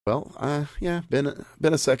Well, yeah, been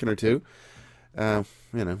a second or two.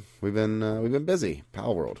 We've been busy,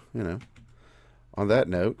 Pal World. On that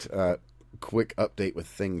note, quick update with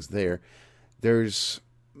things there. There's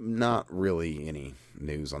not really any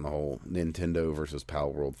news on the whole Nintendo versus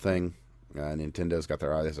Pal World thing. Nintendo's got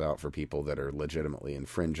their eyes out for people that are legitimately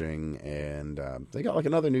infringing, and they got like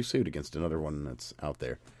another new suit against another one that's out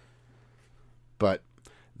there. But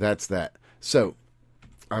that's that. So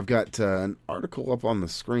I've got an article up on the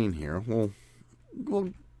screen here. We'll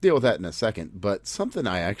deal with that in a second. But something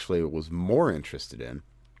I actually was more interested in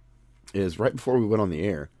is right before we went on the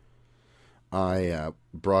air, I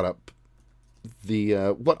brought up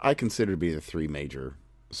the what I consider to be the three major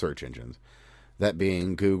search engines. That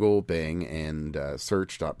being Google, Bing, and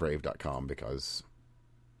search.brave.com because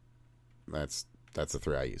that's the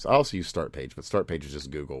three I use. I also use StartPage, but StartPage is just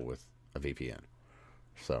Google with a VPN.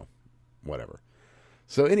 So, whatever.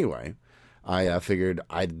 So anyway, I figured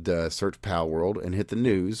I'd search Pal World and hit the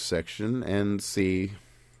news section and see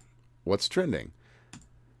what's trending.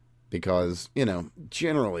 Because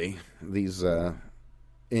generally these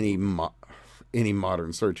any mo- any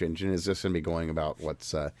modern search engine is just going to be going about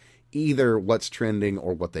what's either what's trending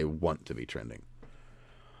or what they want to be trending.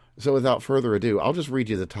 So without further ado, I'll just read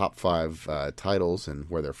you the top five titles and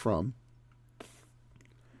where they're from,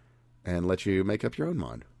 and let you make up your own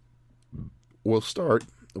mind. We'll start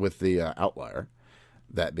with the outlier,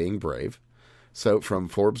 that being Brave. So from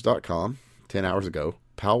Forbes.com, 10 hours ago,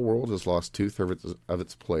 Pal World has lost two-thirds of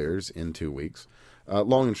its players in 2 weeks.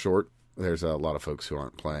 Long and short, there's a lot of folks who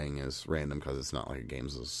aren't playing as random because it's not like a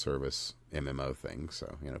games as a service MMO thing.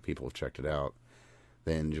 So, people have checked it out.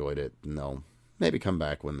 They enjoyed it, and they'll maybe come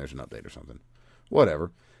back when there's an update or something.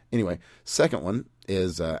 Whatever. Anyway, second one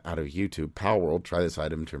is out of YouTube. Pal World, try this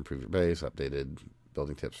item to improve your base. Updated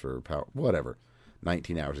building tips for Pal. Whatever.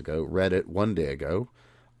 19 hours ago. Reddit, 1 day ago.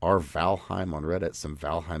 R. Valheim on Reddit. Some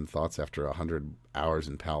Valheim thoughts after 100 hours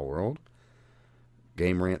in Pal World.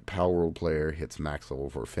 Game Rant, Pal World player hits max level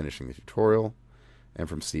for finishing the tutorial. And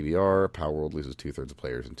from CVR, Pal World loses two-thirds of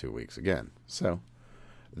players in 2 weeks again. So,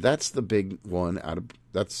 that's the big one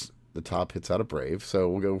that's the top hits out of Brave. So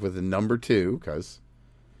we'll go with the number two, because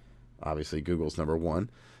obviously Google's number one.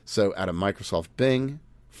 So out of Microsoft Bing,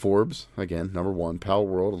 Forbes, again, number one, Pal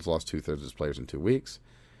World has lost two-thirds of its players in 2 weeks.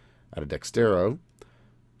 Out of Dexerto,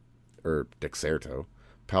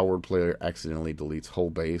 Pal World player accidentally deletes whole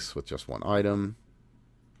base with just one item.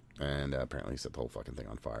 And apparently set the whole fucking thing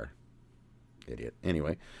on fire. Idiot.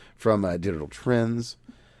 Anyway, from Digital Trends,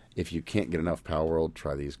 if you can't get enough Pal World,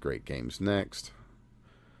 try these great games next.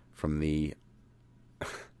 From the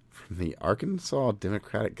from the Arkansas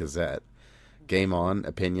Democratic Gazette, Game On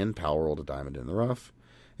Opinion, Pal World a diamond in the rough.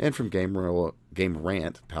 And from Game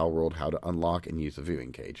Rant, Pal World how to unlock and use the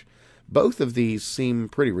viewing cage. Both of these seem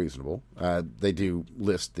pretty reasonable. They do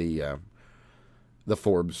list the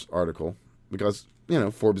Forbes article because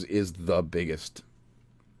Forbes is the biggest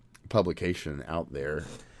publication out there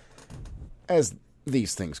as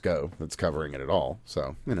these things go that's covering it at all.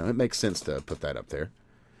 So it makes sense to put that up there.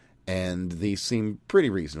 And these seem pretty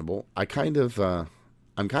reasonable. I'm kind of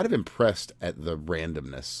impressed at the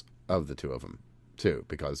randomness of the two of them too,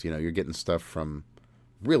 because you're getting stuff from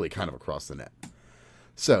really kind of across the net.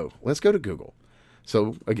 So let's go to Google.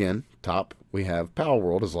 So again, top we have Pal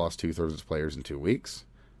World has lost two-thirds of its players in 2 weeks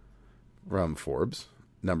from Forbes.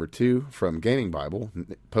 Number two from Gaming Bible,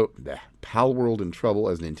 Pal World in trouble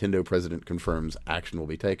as Nintendo president confirms action will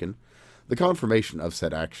be taken. The confirmation of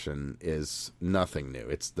said action is nothing new.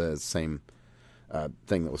 It's the same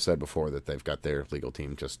thing that was said before, that they've got their legal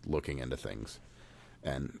team just looking into things,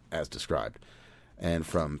 and as described. And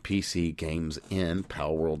from PC Games In,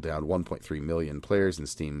 Pal World down 1.3 million players in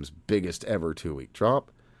Steam's biggest ever 2 week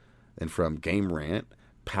drop. And from Game Rant,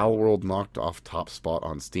 Pal World knocked off top spot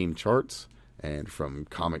on Steam charts. And from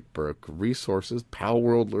Comic Book Resources, Pal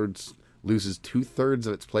World loses two-thirds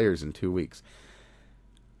of its players in 2 weeks.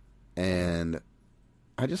 And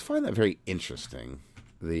I just find that very interesting,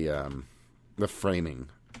 the framing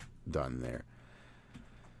done there.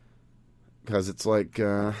 Because it's like,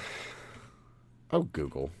 oh,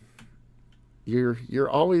 Google, you're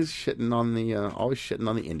always shitting on the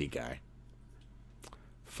indie guy.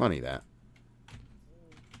 Funny that.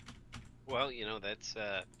 Well,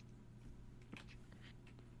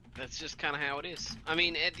 that's just kind of how it is. I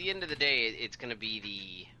mean, at the end of the day, it's going to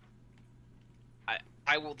be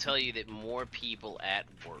I will tell you that more people at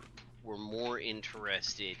work were more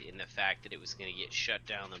interested in the fact that it was going to get shut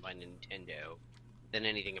down by Nintendo than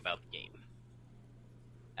anything about the game.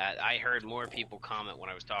 I heard more people comment when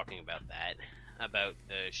I was talking about that, about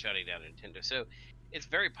the shutting down Nintendo. So it's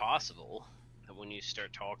very possible, when you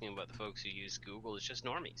start talking about the folks who use Google, it's just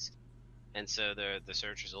normies. And so the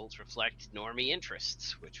search results reflect normie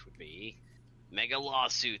interests, which would be mega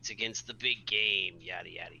lawsuits against the big game, yada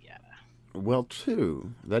yada yada. Well,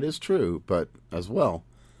 true. That is true, but as well,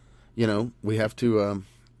 we have to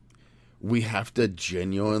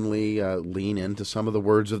genuinely lean into some of the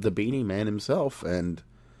words of the Beanie Man himself, and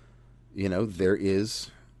there is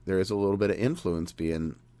a little bit of influence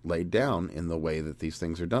being laid down in the way that these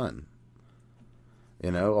things are done.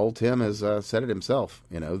 Old Tim has said it himself.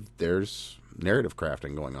 There's narrative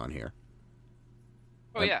crafting going on here.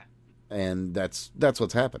 Oh yeah, and that's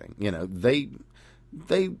what's happening. They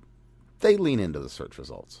lean into the search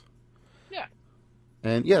results. yeah.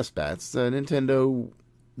 And yes, Bats, Nintendo,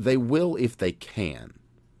 they will if they can.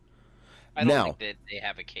 I don't Now, think that they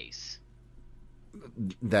have a case.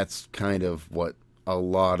 that's kind of what a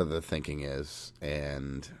lot of the thinking is,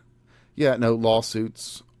 and yeah, no,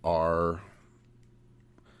 lawsuits are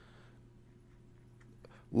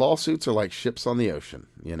like ships on the ocean.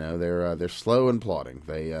 They're slow and plodding.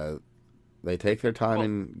 They take their time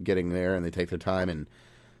in getting there, and they take their time in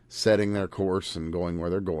setting their course and going where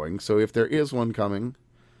they're going. So if there is one coming,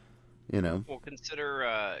 Well,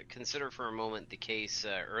 consider for a moment the case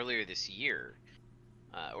earlier this year,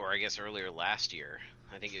 or I guess earlier last year.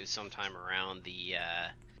 I think it was sometime around the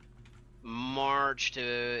March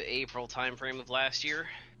to April timeframe of last year.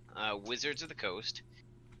 Wizards of the Coast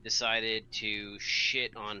decided to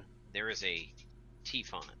shit on. There is a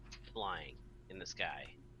T-font flying in the sky.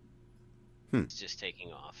 It's just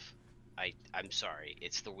taking off. I'm sorry.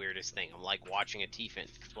 It's the weirdest thing. I'm like watching a T-font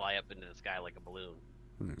fly up into the sky like a balloon.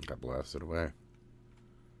 Got blasted away.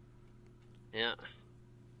 Yeah.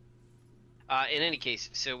 In any case,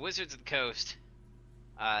 so Wizards of the Coast,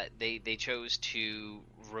 they chose to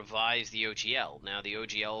revise the OGL. Now, the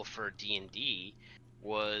OGL for D&D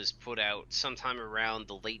was put out sometime around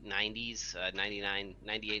the late 90s, 99,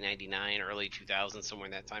 98, 99, early 2000s, somewhere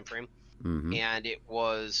in that time frame. Mm-hmm. And it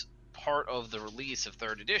was part of the release of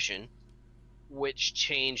 3rd edition, which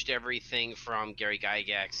changed everything from Gary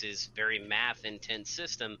Gygax's very math-intense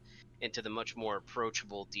system into the much more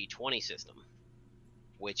approachable D20 system,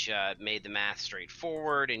 which made the math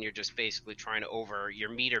straightforward, and you're just basically trying to over your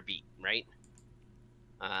meter beat, right?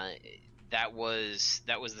 That was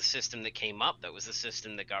the system that came up. That was the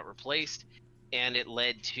system that got replaced, and it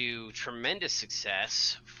led to tremendous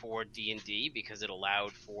success for D&D because it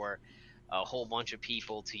allowed for a whole bunch of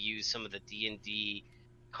people to use some of the D&D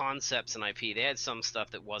concepts and IP. They had some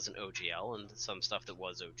stuff that wasn't OGL and some stuff that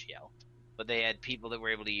was OGL, but they had people that were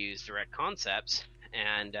able to use direct concepts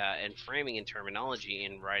and framing and terminology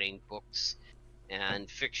in writing books and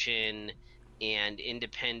fiction and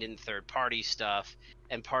independent third-party stuff.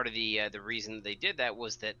 And part of the reason that they did that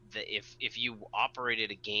was that if you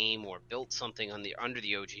operated a game or built something under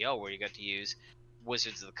the OGL where you got to use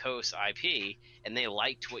Wizards of the Coast IP and they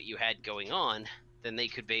liked what you had going on, then they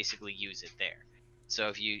could basically use it there. So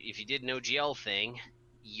if you did an OGL thing,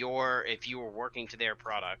 if you were working to their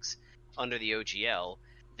products under the OGL,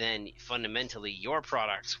 then fundamentally your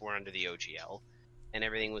products were under the OGL, and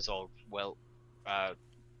everything was all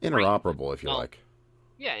Interoperable, great. if you like.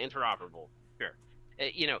 Yeah, interoperable. Sure.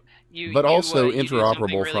 But also you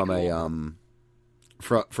interoperable really from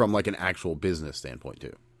cool. from like an actual business standpoint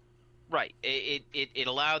too. Right. It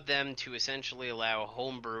allowed them to essentially allow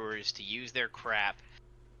home brewers to use their crap.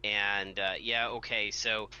 And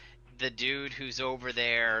so the dude who's over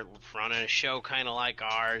there running a show kind of like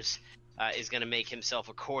ours is going to make himself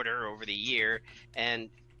a quarter over the year. And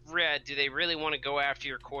do they really want to go after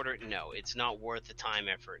your quarter? No, it's not worth the time,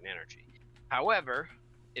 effort, and energy. However,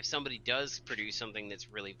 if somebody does produce something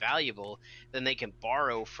that's really valuable, then they can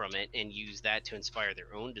borrow from it and use that to inspire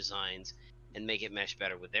their own designs and make it mesh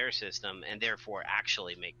better with their system, and therefore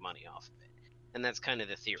actually make money off of it. And that's kind of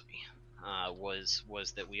the theory.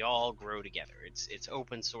 Was that we all grow together. It's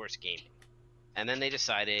open source gaming. And then they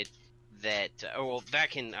decided that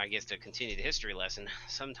back in, I guess, to continue the history lesson,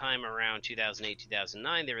 sometime around 2008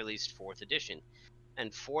 2009 they released 4th edition,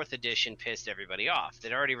 and 4th edition pissed everybody off.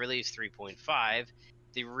 They'd already released 3.5.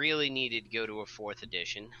 They really needed to go to a 4th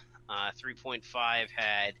edition. 3.5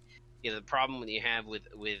 had the problem that you have with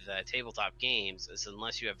tabletop games is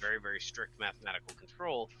unless you have very, very strict mathematical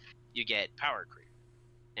control, you get power creep.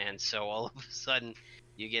 And so all of a sudden,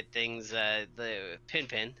 you get things, the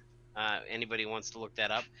Pin. Anybody wants to look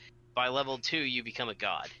that up. By level 2, you become a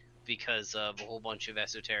god because of a whole bunch of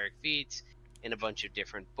esoteric feats in a bunch of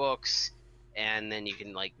different books, and then you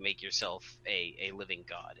can make yourself a living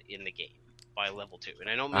god in the game. by level 2. And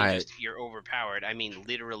I don't mean I just you're overpowered. I mean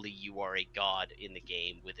literally you are a god in the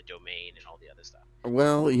game with a domain and all the other stuff.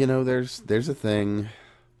 well, there's a thing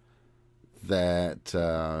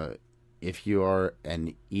that if you are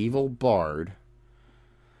an evil bard,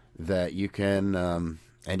 that you can,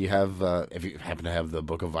 and you have, if you happen to have the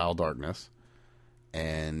Book of Vile Darkness,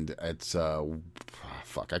 and it's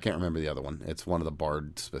fuck, I can't remember the other one. It's one of the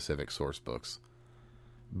bard specific source books,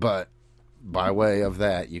 but by way of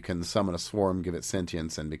that, you can summon a swarm, give it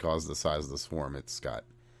sentience, and because of the size of the swarm, it's got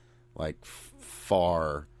like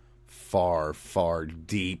far, far, far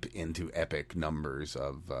deep into epic numbers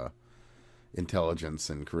of intelligence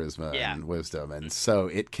and charisma and wisdom, and so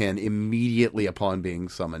it can immediately, upon being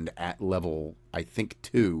summoned at level, I think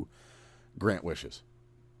 2, grant wishes.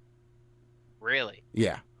 Really?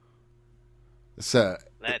 Yeah. So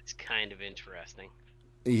that's kind of interesting.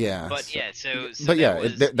 Yeah. But so, yeah, so but yeah,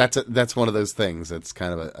 was, that's one of those things. That's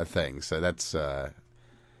kind of a thing. So that's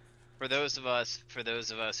for those of us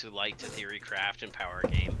who like to theory craft and power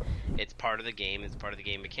game, it's part of the game. It's part of the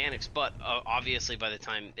game mechanics. But obviously, by the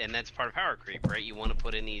time, and that's part of power creep, right? You want to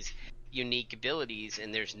put in these unique abilities,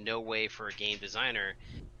 and there's no way for a game designer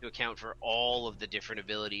to account for all of the different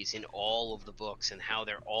abilities in all of the books and how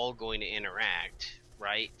they're all going to interact,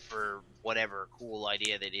 right? For whatever cool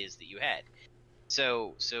idea that is that you had.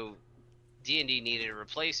 So D&D needed a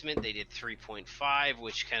replacement. They did 3.5,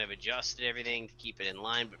 which kind of adjusted everything to keep it in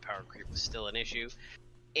line, but power creep was still an issue.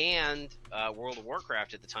 And World of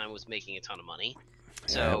Warcraft at the time was making a ton of money.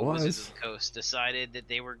 So Wizards of the Coast decided that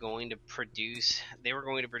they were going to produce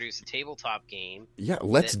a tabletop game. Yeah,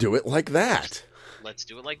 let's do it like that. Let's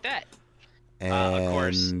do it like that. And of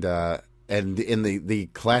course. And in the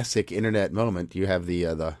classic internet moment, you have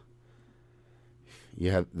the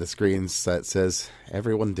screens that says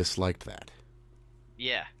everyone disliked that.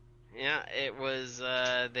 Yeah, it was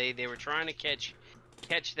they were trying to catch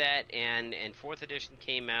that, and 4th edition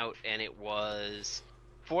came out, and it was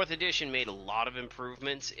 4th edition made a lot of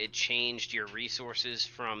improvements. It changed your resources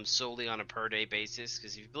from solely on a per day basis,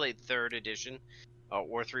 because if you played 3rd edition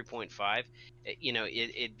or 3.5,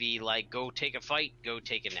 it'd be like, go take a fight, go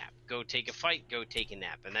take a nap, go take a fight, go take a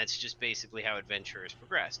nap, and that's just basically how adventurers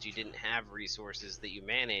progressed. You didn't have resources that you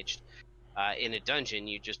managed in a dungeon.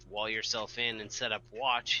 You just wall yourself in and set up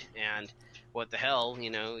watch, and what the hell,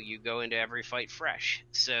 you go into every fight fresh.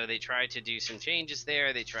 So they tried to do some changes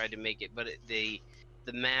there. They tried to make it, but the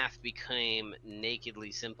math became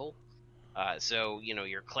nakedly simple. So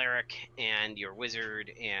your cleric and your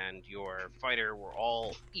wizard and your fighter were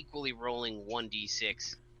all equally rolling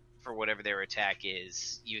 1d6 for whatever their attack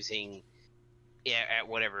is, using at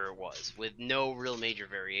whatever it was, with no real major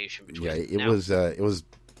variation between. Yeah, it was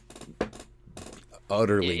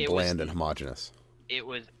utterly bland and homogenous. It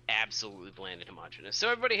was absolutely bland and homogenous. So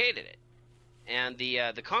everybody hated it. And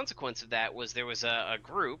the consequence of that was there was a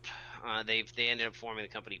group. They ended up forming the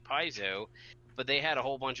company Paizo, but they had a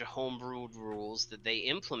whole bunch of homebrewed rules that they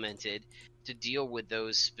implemented to deal with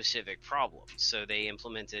those specific problems. So they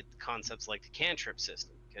implemented concepts like the cantrip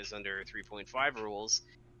system, because under 3.5 rules,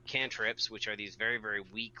 cantrips, which are these very, very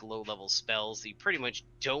weak, low-level spells that you pretty much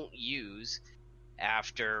don't use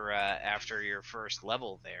after your first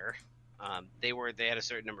level there, they had a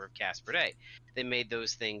certain number of casts per day. They made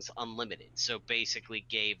those things unlimited, so basically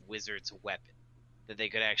gave wizards a weapon that they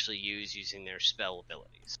could actually use using their spell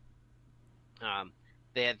abilities.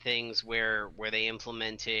 They had things where they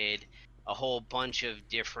implemented a whole bunch of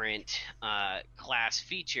different class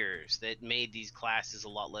features that made these classes a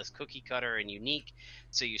lot less cookie cutter and unique,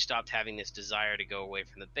 so you stopped having this desire to go away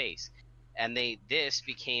from the base. And this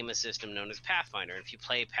became a system known as Pathfinder. If you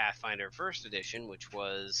play Pathfinder 1st edition, which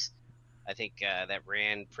was, I think, that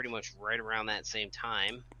ran pretty much right around that same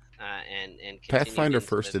time, and Pathfinder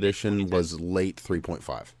 1st edition was late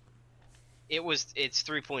 3.5. It's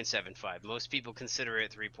 3.75. Most people consider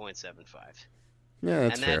it 3.75. Yeah,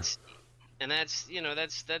 that's fair.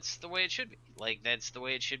 That's the way it should be. Like, that's the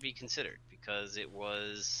way it should be considered, because it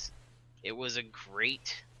was a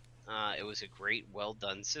great well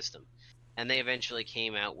done system. And they eventually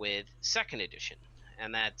came out with 2nd edition,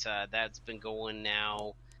 and that's been going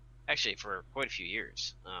now, actually, for quite a few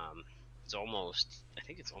years. I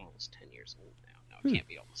think it's almost 10 years old now. No, it can't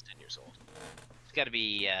be almost 10 years old. It's got to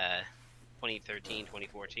be 2013,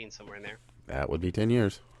 2014, somewhere in there. That would be 10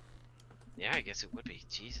 years. Yeah, I guess it would be.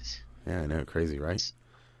 Jesus. Yeah, I know, crazy, right?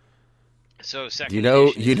 So, 2nd Do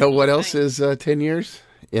you know what thing. else is 10 years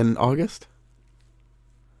in August?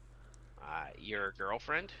 Your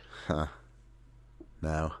girlfriend? Huh.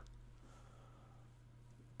 No.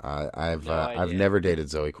 I've No idea. never dated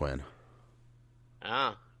Zoe Quinn.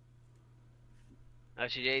 Oh. How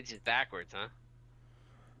she ages backwards, huh?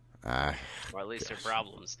 Ah, Or at least her gosh.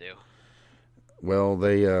 problems do. Well,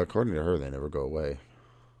 they, according to her, they never go away.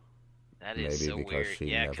 That is Maybe so because weird. she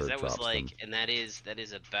Yeah, because never that was drops like, them. and that is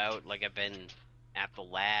about like I've been at the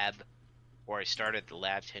lab, or I started the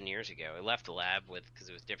lab 10 years ago. I left the lab because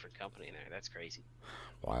it was a different company in there. That's crazy.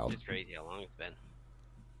 Wild. It's crazy how long it's been.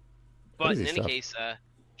 But Crazy in any stuff.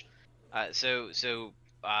 case,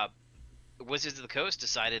 uh, Wizards of the Coast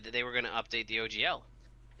decided that they were going to update the OGL,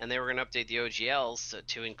 and they were going to update the OGLs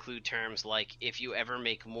to include terms like if you ever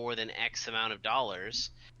make more than X amount of dollars,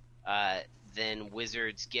 uh, then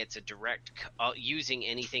Wizards gets a direct using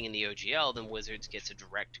anything in the OGL. Then Wizards gets a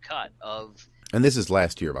direct cut of. And this is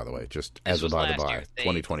last year, by the way, just This as a was by the last by, year. The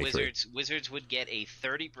 2023. Wizards would get a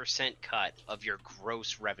 30% cut of your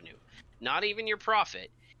gross revenue, not even your profit,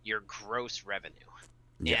 your gross revenue.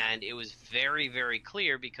 Yeah. And it was very, very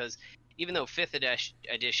clear because even though fifth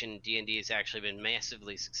edition D&D has actually been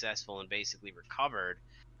massively successful and basically recovered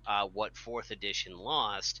what fourth edition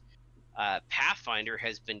lost, Pathfinder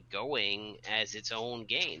has been going as its own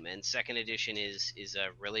game, and second edition is a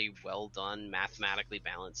really well done, mathematically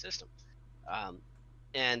balanced system.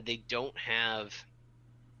 And they don't have.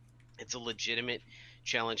 It's a legitimate,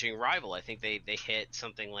 challenging rival. I think they hit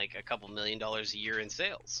something like a couple $1 million a year in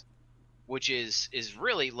sales, which is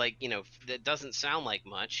really like that doesn't sound like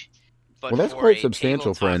much, but Well, that's for quite a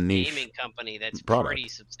substantial for a tabletop niche gaming company, that's pretty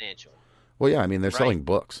product. substantial, Well, yeah, I mean, they're right? selling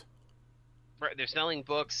books. Right, they're selling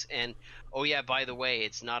books, and oh yeah, by the way,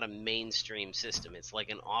 it's not a mainstream system. It's like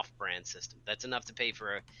an off-brand system. That's enough to pay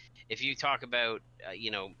for a. If you talk about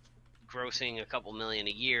grossing a couple million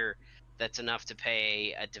a year, that's enough to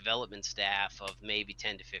pay a development staff of maybe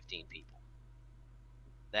 10 to 15 people.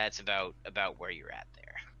 That's about where you're at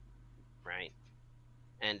there, right?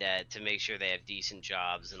 And to make sure they have decent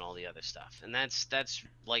jobs and all the other stuff. And that's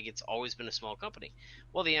like it's always been a small company.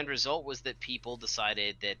 Well, the end result was that people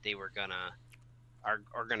decided that they were gonna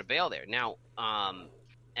bail there. Now,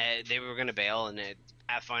 they were gonna bail, and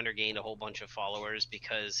Pathfinder gained a whole bunch of followers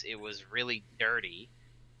because it was really dirty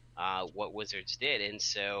what Wizards did, and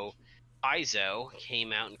so Paizo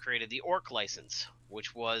came out and created the Orc license,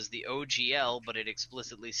 which was the OGL, but it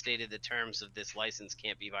explicitly stated the terms of this license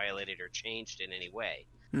can't be violated or changed in any way.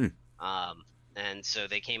 Hmm. And so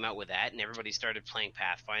they came out with that, and everybody started playing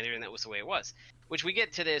Pathfinder, and that was the way it was. Which we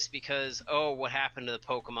get to this because, what happened to the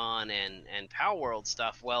Pokemon and Power World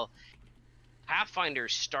stuff? Well, Pathfinder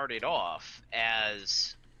started off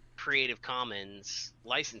as Creative Commons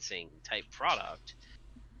licensing type product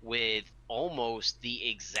with almost the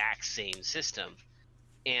exact same system,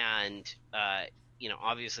 and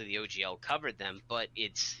obviously the OGL covered them, but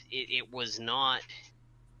it was not.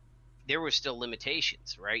 There were still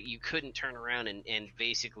limitations, right? You couldn't turn around and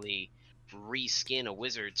basically reskin a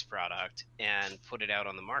Wizards product and put it out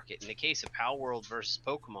on the market. In the case of Power World versus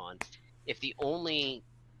Pokemon, if the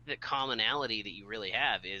commonality that you really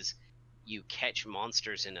have is you catch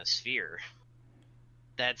monsters in a sphere,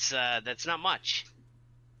 that's not much.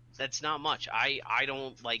 That's not much. I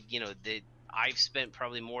don't like I've spent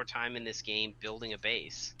probably more time in this game building a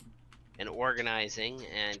base and organizing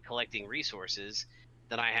and collecting resources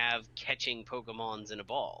than I have catching Pokemons in a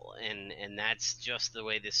ball, and that's just the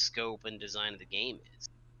way the scope and design of the game is.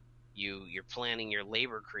 You're planning your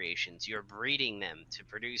labor creations, you're breeding them to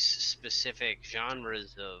produce specific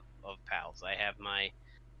genres of pals. I have my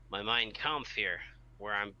Mein Kampf here,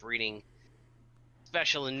 where I'm breeding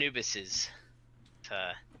special Anubises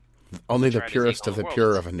to Only the try to take purest on of the the world.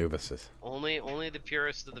 pure It's of Anubises. only the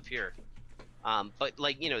purest of the pure. But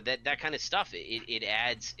like that kind of stuff, it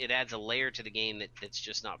adds a layer to the game that's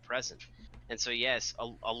just not present. And so yes,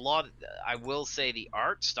 a lot. I will say the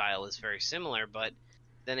art style is very similar, but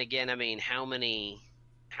then again, I mean, how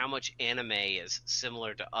much anime is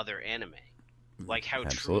similar to other anime? Like how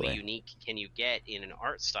truly Absolutely. unique can you get in an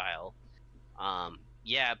art style?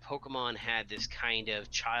 Yeah, Pokemon had this kind of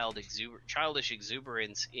childish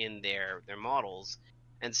exuberance in their models,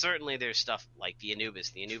 and certainly there's stuff like the Anubis.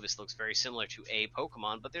 The Anubis looks very similar to a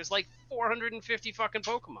Pokemon, but there's like 450 fucking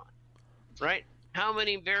Pokemon, right? How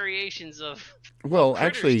many variations of Well,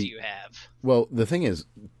 critters do actually, you have? well, the thing is,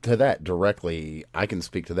 to that directly, I can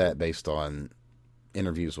speak to that based on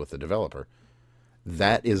interviews with the developer.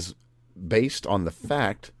 That is based on the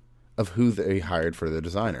fact of who they hired for the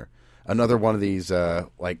designer. Another one of these,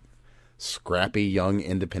 like, scrappy young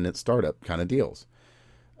independent startup kind of deals.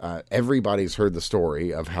 Everybody's heard the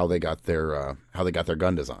story of how they got their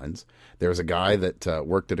gun designs. There was a guy that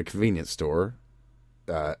worked at a convenience store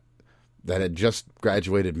that had just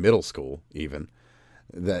graduated middle school, even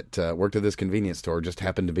that worked at this convenience store. Just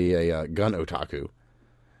happened to be a gun otaku.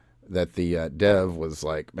 that the dev was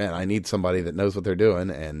like, man, I need somebody that knows what they're doing,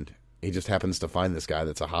 and he just happens to find this guy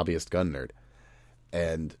that's a hobbyist gun nerd,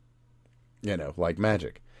 and like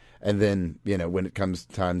magic. And then when it comes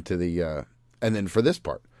time to the and then for this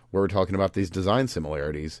part where we're talking about these design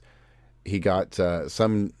similarities, he got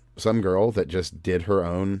some girl that just did her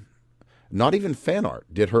own, not even fan art,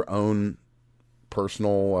 did her own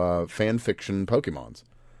personal fan fiction Pokemons,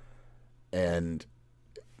 and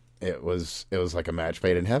it was like a match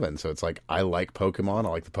made in heaven. So it's like, I like Pokemon, I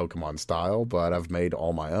like the Pokemon style, but I've made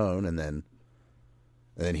all my own. And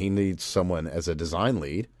then he needs someone as a design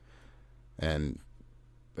lead, and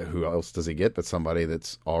who else does he get but somebody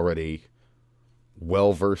that's already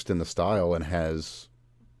well versed in the style and has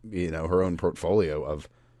her own portfolio of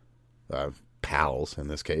pals in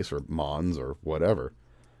this case, or mons, or whatever.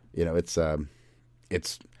 It's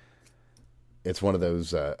one of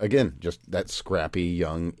those again, just that scrappy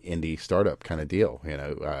young indie startup kind of deal.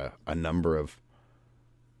 A number of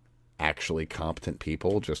actually competent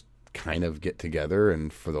people just kind of get together,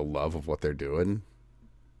 and for the love of what they're doing,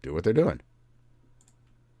 do what they're doing.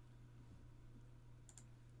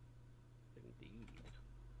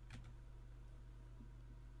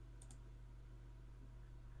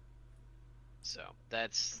 So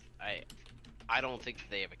that's I don't think that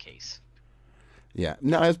they have a case. Yeah.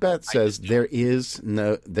 Now, as Bat says,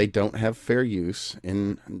 they don't have fair use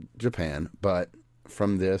in Japan, but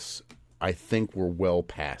from this, I think we're well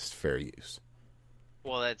past fair use.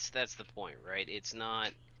 Well, that's the point, right? It's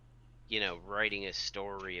not, writing a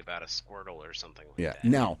story about a Squirtle or something like that.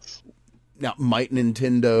 Now, might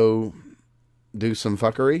Nintendo do some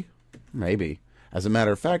fuckery? Maybe. As a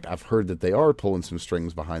matter of fact, I've heard that they are pulling some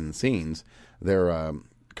strings behind the scenes. They're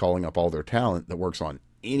calling up all their talent that works on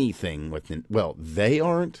anything with... Well, they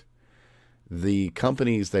aren't. The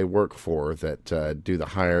companies they work for that do the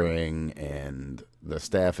hiring and the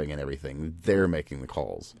staffing and everything, they're making the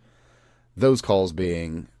calls. Those calls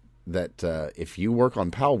being that if you work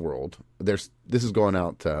on Pal World, this is going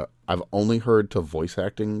out to... I've only heard to voice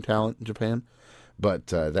acting talent in Japan, but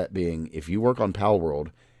that being, if you work on Pal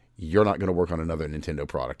World, you're not going to work on another Nintendo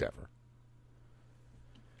product ever.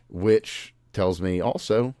 Which tells me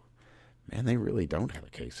also, man, they really don't have a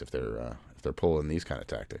case if they're pulling these kind of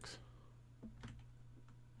tactics.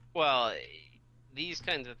 Well, these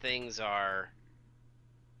kinds of things are...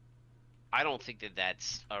 I don't think that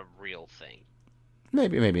that's a real thing.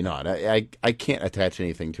 Maybe not. I can't attach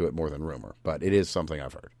anything to it more than rumor, but it is something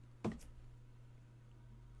I've heard.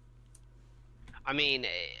 I mean,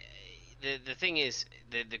 the thing is,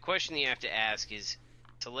 the question you have to ask is,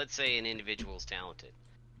 so let's say an individual's talented,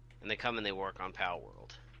 and they come and they work on Pal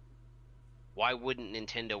World. Why wouldn't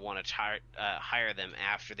Nintendo want to hire them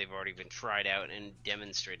after they've already been tried out and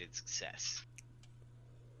demonstrated success?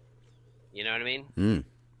 You know what I mean?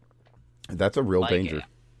 That's a real danger.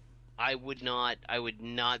 I would not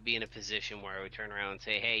be in a position where I would turn around and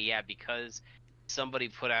say, hey, yeah, because somebody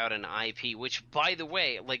put out an IP, which, by the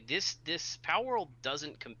way, like this Pal World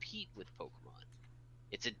doesn't compete with Pokemon.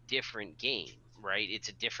 It's a different game, right? It's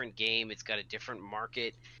a different game. It's got a different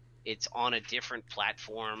market. It's on a different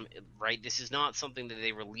platform, right? This is not something that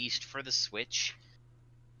they released for the Switch.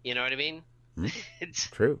 You know what I mean? It's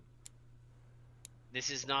true. This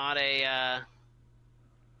is not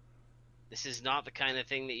the kind of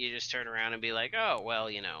thing that you just turn around and be like, oh, well,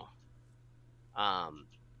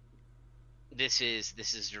 this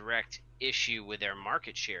is direct issue with their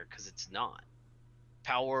market share, because it's not.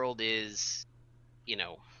 Pal World is,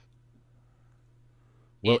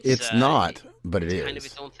 well, it's not, but it is kind of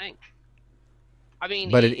its own thing. I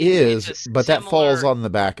mean, but it is, but that falls on the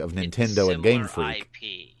back of Nintendo and Game Freak.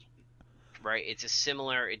 IP, right? It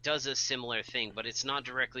does a similar thing, but it's not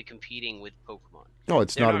directly competing with Pokemon. No,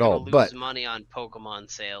 it's They're not at all. Lose but money on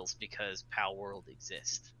Pokemon sales because Pal World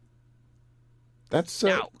exists. That's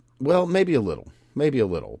well, maybe a little,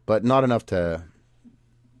 but not enough to,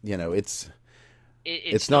 it's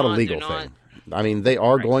not a legal thing. I mean, they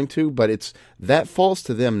are going to, but that falls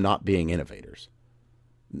to them not being innovators,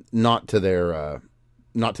 not to their,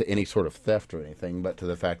 not to any sort of theft or anything, but to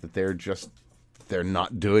the fact that they're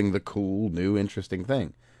not doing the cool, new, interesting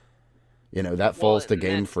thing. That falls to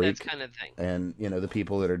Game Freak kind of thing. And the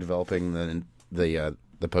people that are developing the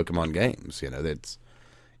Pokemon games. That's,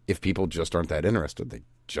 if people just aren't that interested, they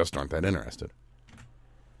just aren't that interested.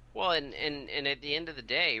 Well, and at the end of the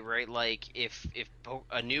day, right? Like if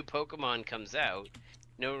a new Pokemon comes out,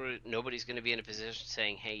 nobody's going to be in a position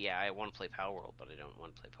saying, "Hey, yeah, I want to play Power World, but I don't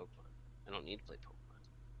want to play Pokemon. I don't need to play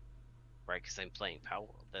Pokemon, right? Because I'm playing Power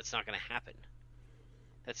World." That's not going to happen.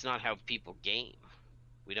 That's not how people game.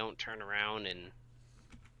 We don't turn around and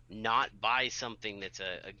not buy something that's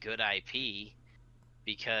a good IP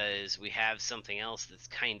because we have something else that's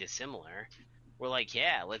kind of similar. We're like,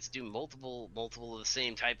 yeah, let's do multiple of the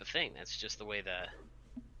same type of thing. That's just the way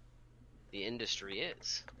the industry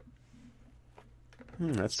is.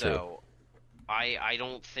 That's true. So I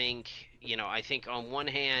don't think, I think on one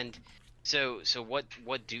hand, so what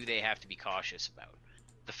do they have to be cautious about?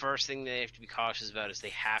 The first thing they have to be cautious about is they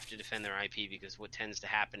have to defend their IP, because what tends to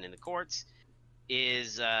happen in the courts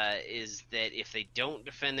is that if they don't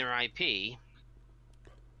defend their IP,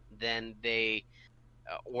 then they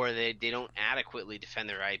don't adequately defend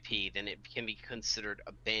their IP, then it can be considered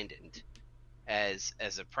abandoned as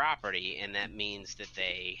a property, and that means that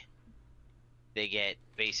they get,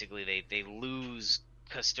 basically they lose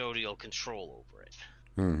custodial control over it.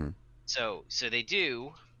 Mm-hmm. So they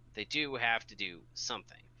do have to do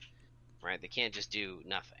something, right? They can't just do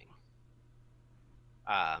nothing.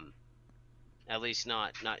 At least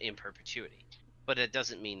not in perpetuity. But it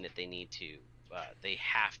doesn't mean that they need to. They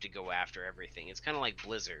have to go after everything. It's kind of like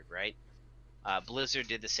Blizzard, right? Blizzard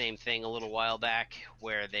did the same thing a little while back,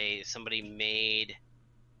 where somebody made,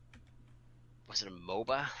 was it a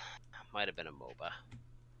MOBA? Might have been a MOBA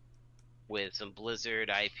with some Blizzard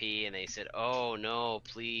IP, and they said, "Oh no,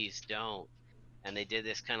 please don't." And they did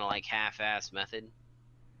this kind of like half-ass method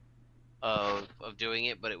of doing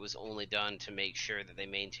it, but it was only done to make sure that they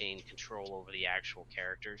maintained control over the actual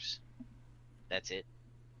characters. That's it.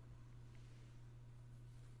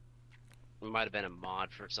 It might have been a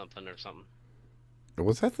mod for something or something.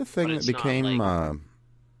 Was that the thing that became like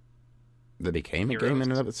a game Heroes. in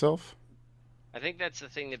and of itself? I think that's the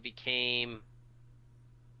thing that became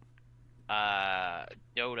Dota,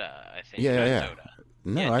 I think. Yeah. Dota.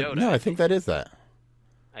 No, Yeah, Dota, I think that is that.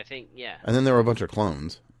 I think, yeah. And then there were a bunch of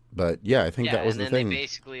clones. But yeah, I think that was the thing. And then they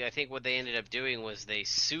basically, I think what they ended up doing was they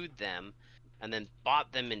sued them and then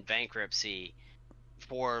bought them in bankruptcy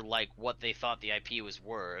for like what they thought the IP was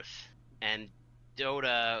worth. And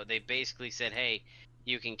Dota, they basically said, hey,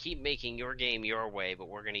 you can keep making your game your way, but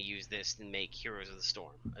we're going to use this and make Heroes of the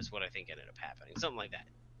Storm, is what I think ended up happening. Something like that.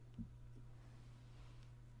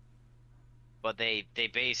 But they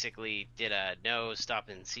basically did a no, stop,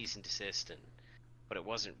 and cease and desist, but it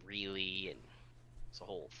wasn't really, and it's a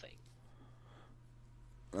whole thing.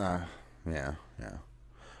 Yeah.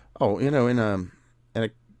 Oh,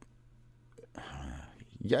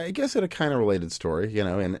 yeah, I guess in a kind of related story,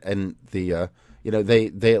 and the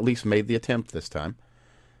they at least made the attempt this time.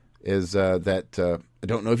 Is that I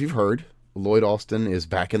don't know if you've heard, Lloyd Austin is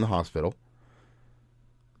back in the hospital,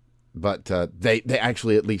 but they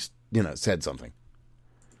actually at least said something.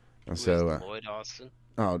 Who So is Lloyd Austin?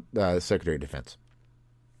 Secretary of Defense,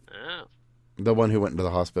 Oh. the one who went into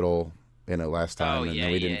the hospital, last time, and yeah,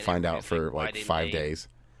 then we didn't find out for why like didn't 5 they- days.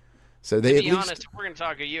 So they To at be least, honest, if we're going to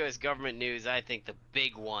talk U.S. government news, I think the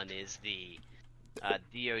big one is the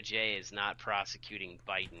DOJ is not prosecuting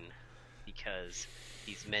Biden because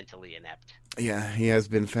he's mentally inept. yeah, he has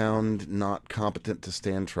been found not competent to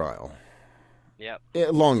stand trial. Yep. Yeah,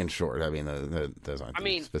 long and short. I mean, those aren't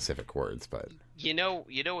I specific words, but you know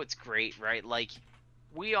what's great, right? Like,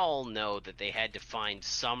 we all know that they had to find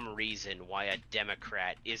some reason why a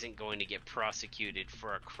Democrat isn't going to get prosecuted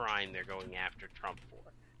for a crime they're going after Trump for,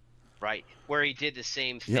 right? Where he did the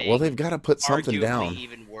same thing. yeah. Well, they've got to put something arguably down.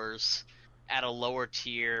 Even worse, at a lower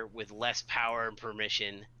tier with less power and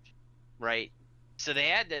permission, right? So they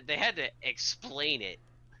had to explain it.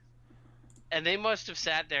 And they must have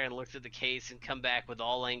sat there and looked at the case and come back with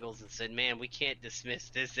all angles and said, "Man, we can't dismiss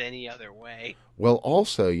this any other way." Well,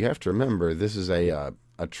 also you have to remember this is a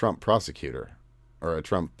Trump prosecutor or a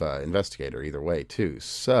Trump investigator, either way, too.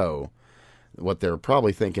 So what they're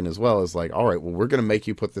probably thinking as well is like, all right, well, we're going to make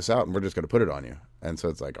you put this out, and we're just going to put it on you. And so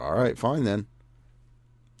it's like, all right, fine then.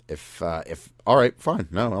 If all right, fine.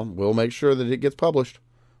 No, well, we'll make sure that it gets published.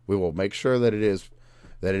 We will make sure that it is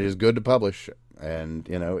good to publish. And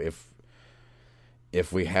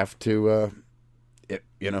if we have to,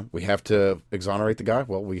 we have to exonerate the guy.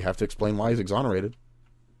 Well, we have to explain why he's exonerated.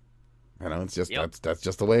 It's just that's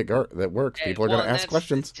just the way that works. People are going to ask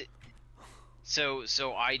questions. So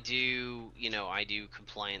I do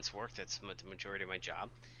compliance work. That's the majority of my job,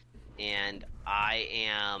 and I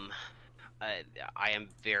am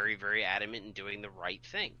very, very adamant in doing the right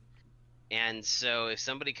thing. And so if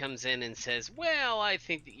somebody comes in and says, "Well, I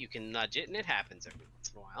think that you can nudge it," and it happens every once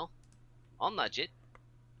in a while, I'll nudge it.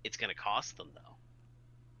 It's going to cost them, though,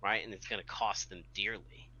 right? And it's going to cost them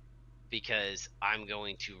dearly, because I'm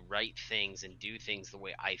going to write things and do things the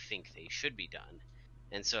way I think they should be done.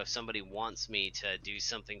 And so if somebody wants me to do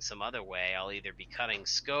something some other way, I'll either be cutting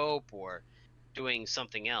scope or doing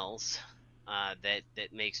something else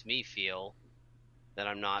that makes me feel that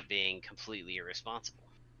I'm not being completely irresponsible.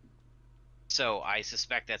 So I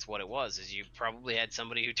suspect that's what it was. Is you probably had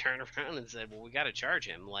somebody who turned around and said, "Well, we got to charge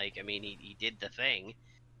him." Like, I mean, he did the thing.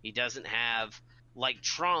 He doesn't have, like,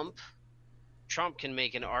 Trump. Trump can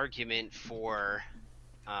make an argument for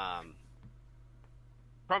um,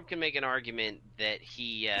 Trump can make an argument that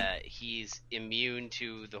he's immune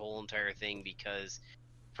to the whole entire thing because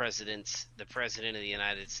the president of the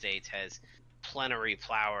United States has plenary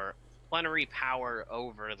power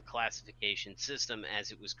over the classification system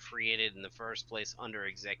as it was created in the first place under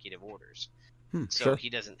executive orders. So Sure. he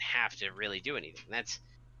doesn't have to really do anything. That's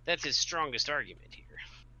his strongest argument here.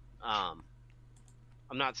 I'm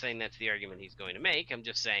not saying that's the argument he's going to make. I'm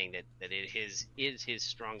just saying that it is his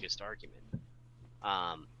strongest argument.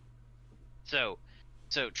 So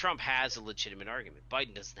Trump has a legitimate argument.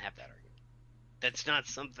 Biden doesn't have that argument. That's not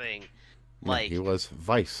something like he was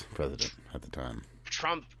vice president at the time.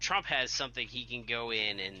 Trump has something he can go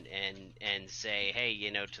in and say, hey,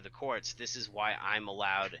 to the courts, this is why I'm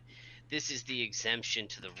allowed. This is the exemption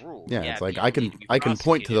to the rule. Yeah, it's like I can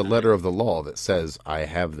point to the letter of the law that says I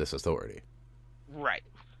have this authority. Right.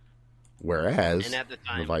 Whereas and at the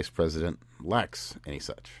time, the vice president lacks any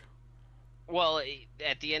such. Well,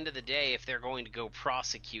 at the end of the day, if they're going to go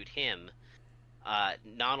prosecute him,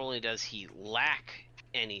 not only does he lack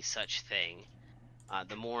any such thing,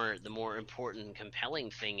 the more important and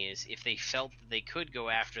compelling thing is if they felt that they could go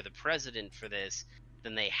after the president for this,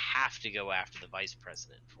 then they have to go after the vice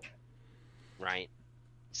president for it, right?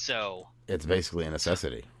 So it's basically a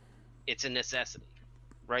necessity. It's a necessity,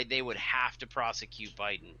 right? They would have to prosecute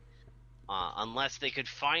Biden unless they could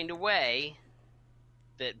find a way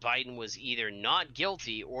that Biden was either not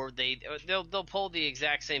guilty or they'll pull the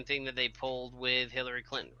exact same thing that they pulled with Hillary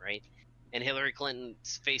Clinton, right? And Hillary Clinton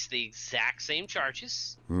faced the exact same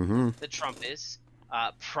charges that Trump is,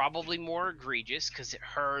 probably more egregious because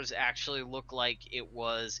hers actually looked like it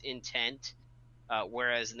was intent,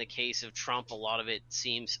 whereas in the case of Trump, a lot of it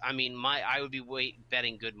seems. I mean, I would be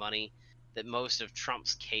betting good money that most of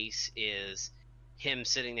Trump's case is him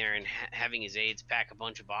sitting there and having his aides pack a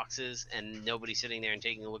bunch of boxes and nobody sitting there and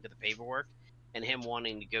taking a look at the paperwork, and him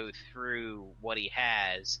wanting to go through what he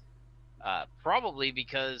has. Probably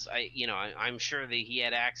because I'm sure that he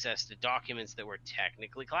had access to documents that were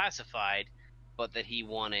technically classified, but that he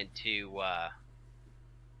wanted to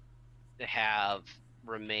have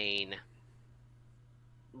remain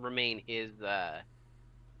his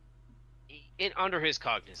under his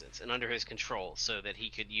cognizance and under his control, so that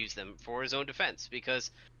he could use them for his own defense.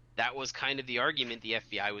 Because that was kind of the argument the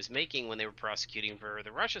FBI was making when they were prosecuting for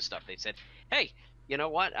the Russia stuff. They said, "Hey, you know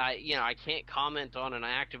what? I can't comment on an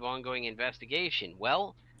active ongoing investigation."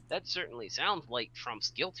 Well, that certainly sounds like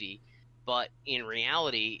Trump's guilty, but in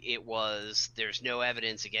reality, there's no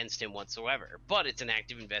evidence against him whatsoever. But it's an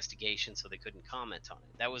active investigation, so they couldn't comment on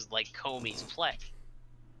it. That was like Comey's play.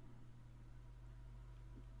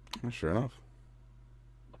 Sure enough.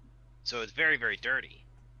 So it's very, very dirty.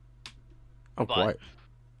 Oh, but, quite.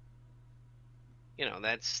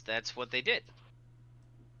 That's what they did.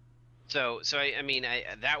 So I mean,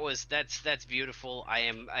 that's beautiful. I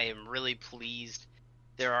am really pleased.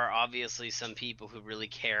 There are obviously some people who really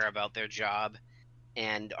care about their job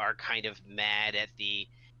and are kind of mad at the,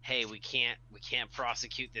 hey, we can't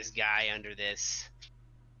prosecute this guy under this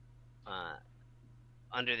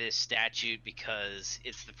statute because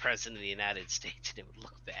it's the president of the United States and it would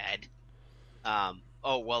look bad.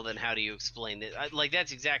 Oh, well, then how do you explain that? Like,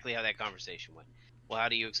 that's exactly how that conversation went. Well, how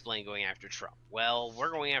do you explain going after Trump? Well,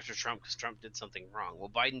 we're going after Trump because Trump did something wrong. Well,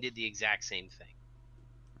 Biden did the exact same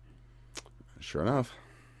thing. Sure enough.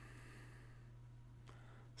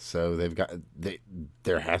 So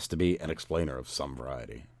there has to be an explainer of some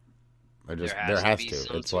variety. There has to be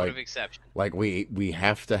some it's sort of exception. Like we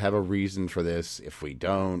have to have a reason for this. If we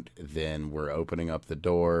don't, then we're opening up the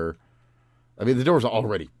door. I mean, the door's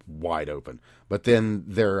already wide open, but then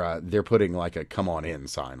they're putting like a "come on in"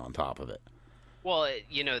 sign on top of it. Well,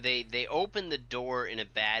 they opened the door in a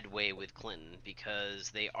bad way with Clinton because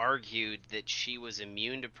they argued that she was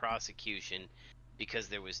immune to prosecution because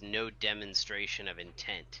there was no demonstration of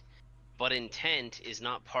intent. But intent is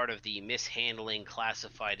not part of the mishandling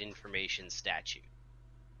classified information statute,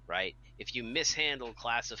 right? If you mishandle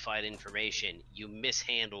classified information, you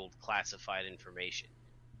mishandled classified information.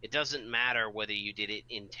 It doesn't matter whether you did it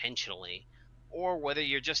intentionally or whether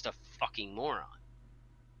you're just a fucking moron.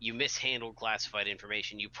 You mishandled classified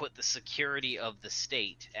information. You put the security of the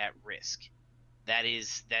state at risk. That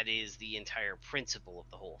is the entire principle of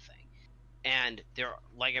the whole thing. And there,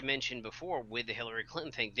 like I mentioned before with the Hillary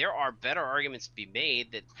Clinton thing, there are better arguments to be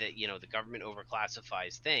made that you know, the government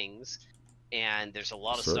overclassifies things, and there's a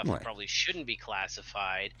lot of stuff that Certainly. probably shouldn't be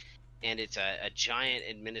classified, and it's a giant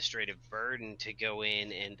administrative burden to go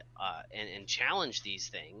in and challenge these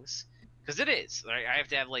things, because it is. Right? I have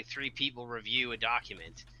to have like 3 people review a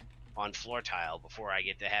document on floor tile before I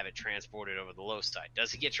get to have it transported over the low side.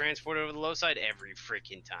 Does it get transported over the low side every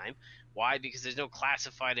freaking time? Why? Because there's no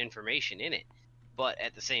classified information in it. But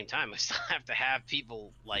at the same time, I still have to have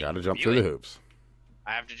people like Got to jump review through it. the hoops.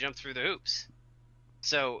 I have to jump through the hoops.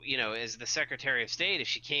 So, you know, as the Secretary of State, if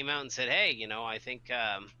she came out and said, "Hey, you know, I think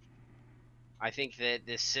that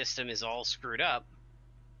this system is all screwed up,"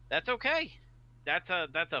 that's okay. That's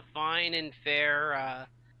a fine and fair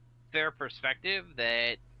perspective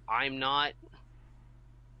that I'm not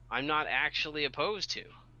actually opposed to.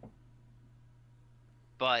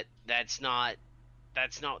 But that's not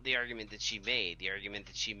the argument that she made. The argument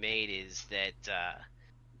that she made is that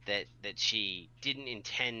she didn't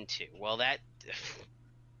intend to. Well, that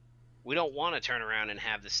we don't want to turn around and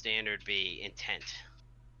have the standard be intent.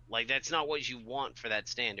 Like, that's not what you want for that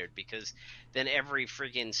standard, because then every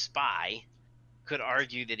friggin' spy could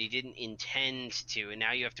argue that he didn't intend to, and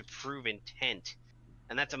now you have to prove intent.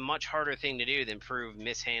 And that's a much harder thing to do than prove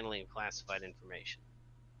mishandling of classified information.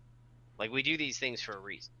 Like, we do these things for a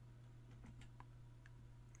reason.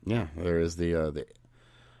 Yeah, there is the uh,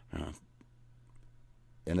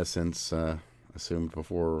 innocence assumed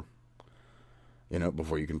before,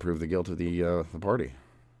 before you can prove the guilt of the party,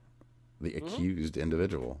 the Mm-hmm. accused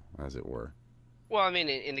individual, as it were. Well, I mean,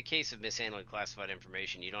 in the case of mishandling classified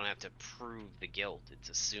information, you don't have to prove the guilt. It's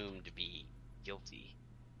assumed to be guilty.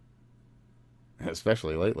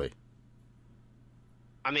 Especially lately.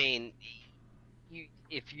 I mean,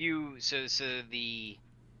 if you so the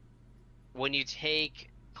when you take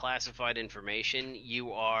classified information,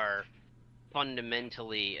 you are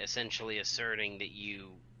fundamentally essentially asserting that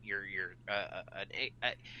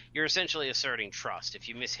you're essentially asserting trust. If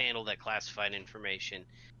you mishandle that classified information,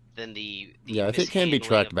 then the Yeah, if it can be mishandling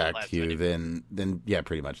tracked of the back to classified you, then yeah,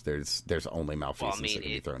 pretty much there's only well, I malfeasance mean, that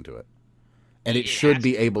can be thrown to it, and it it should has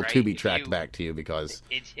be to, able to right? be If tracked you back to you because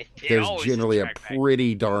it there's always is generally a tracked back.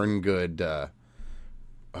 pretty darn good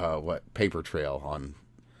paper trail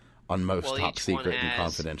on most Well, top secret and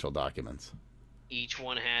confidential documents. each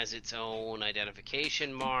one has its own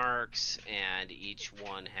identification marks, and each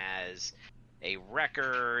one has a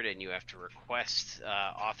record, and you have to request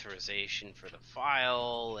authorization for the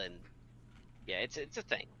file, and yeah, it's a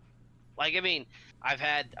thing. Like, I mean, I've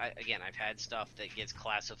had stuff that gets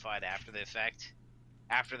classified after the fact,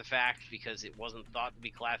 because it wasn't thought to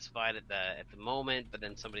be classified at the moment, but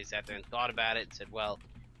then somebody sat there and thought about it and said, well,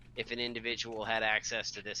 if an individual had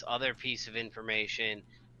access to this other piece of information,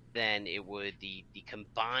 then it would the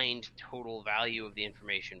combined total value of the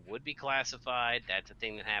information would be classified. That's a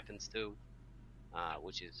thing that happens too,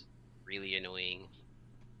 which is really annoying.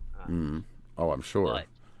 Oh, I'm sure. But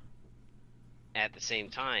at the same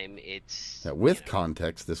time, it's, That with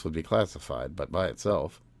context, this would be classified, but by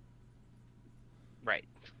itself, right,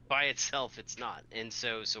 by itself, it's not. And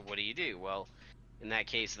so what do? Well, in that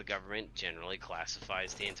case, the government generally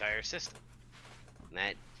classifies the entire system.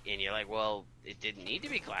 And you're like, well, it didn't need to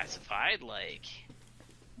be classified,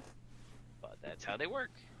 but that's how they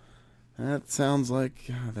work. that sounds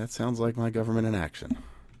like my government in action.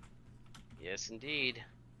 Yes, indeed.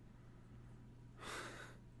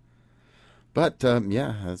 But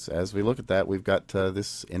yeah, as we look at that, we've got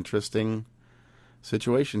this interesting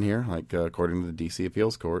situation here. Like according to the D.C.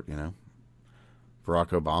 Appeals Court, Barack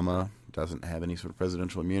Obama doesn't have any sort of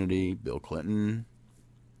presidential immunity. Bill Clinton,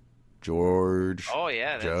 George, Oh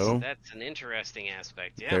yeah, Joe. that's an interesting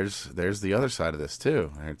aspect. Yeah. There's the other side of this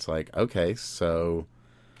too. And it's like, okay, so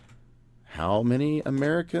how many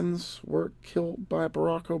Americans were killed by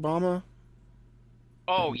Barack Obama?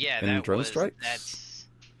 Oh yeah, in drone strikes?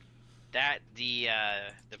 that the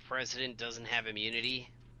president doesn't have immunity.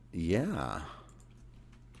 Yeah,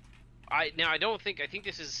 I think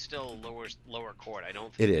this is still lower court. I don't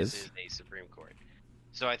it think this is. is a Supreme Court.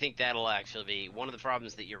 So I think that'll actually be one of the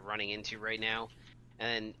problems that you're running into right now.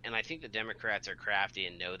 And I think the Democrats are crafty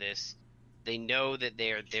and know this. They know that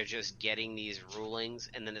they're just getting these rulings,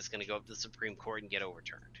 and then it's going to go up to the Supreme Court and get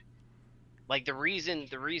overturned. Like, the reason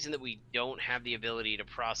that we don't have the ability to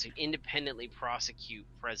independently prosecute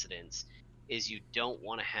presidents is you don't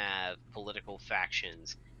want to have political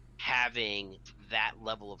factions having that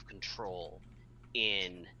level of control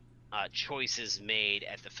in choices made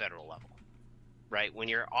at the federal level, right? When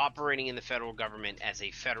you're operating in the federal government as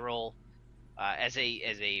a federal As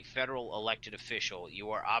a federal elected official,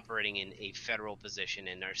 you are operating in a federal position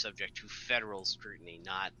and are subject to federal scrutiny,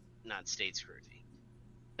 not state scrutiny.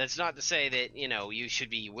 That's not to say that you should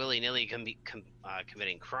be willy-nilly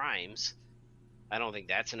committing crimes. I don't think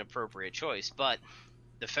that's an appropriate choice, but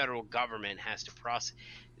the federal government has to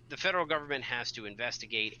the federal government has to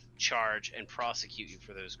investigate, charge, and prosecute you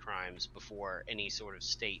for those crimes before any sort of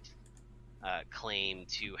state claim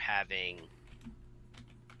to having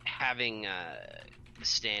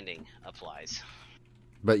standing applies.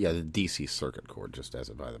 But yeah, the DC Circuit Court, just as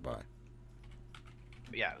a by the by.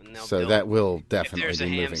 Yeah, So that will if definitely there's a be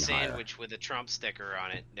ham moving higher. sandwich with a Trump sticker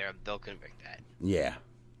on it, they'll convict that. Yeah.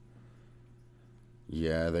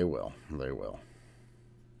 Yeah, they will. They will.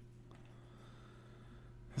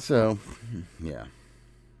 So, yeah.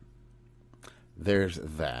 There's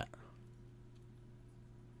that.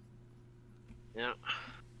 Yeah.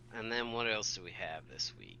 And then what else do we have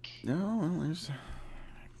this week? No, well,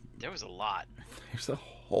 There was a lot. there's a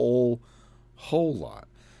whole lot.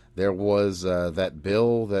 There was that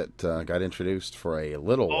bill that got introduced for a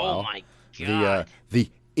little while. Oh my god. The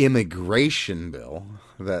immigration bill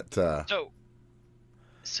that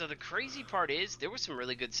So the crazy part is there was some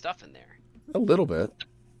really good stuff in there. a little bit.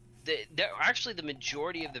 Actually, the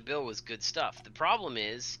majority of the bill was good stuff. The problem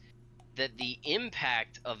is that the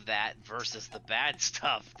impact of that versus the bad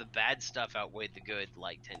stuff outweighed the good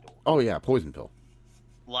like 10 to 1. Oh yeah, poison pill.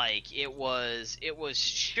 Like it was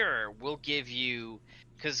sure, we'll give you,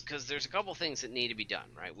 because there's a couple things that need to be done,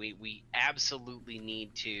 right? We absolutely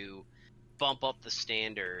need to bump up the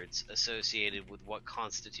standards associated with what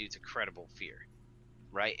constitutes a credible fear,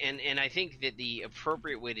 right? And I think that the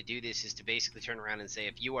appropriate way to do this is to basically turn around and say,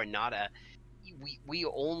 if you are not we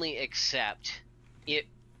only accept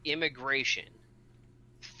immigration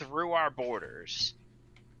through our borders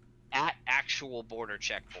at actual border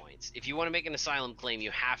checkpoints. If you want to make an asylum claim, you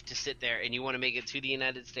have to sit there, and you want to make it to the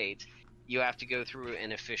United States, you have to go through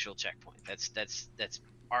an official checkpoint. That's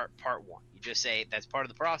part one. You just say that's part of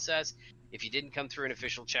the process. If you didn't come through an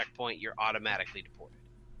official checkpoint, you're automatically deported.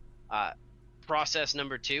 Process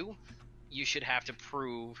number 2, you should have to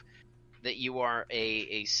prove that you are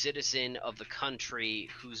a citizen of the country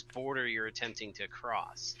whose border you're attempting to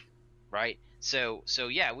cross, right? So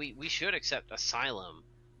yeah, we should accept asylum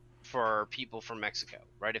for people from Mexico,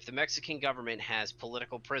 right? If the Mexican government has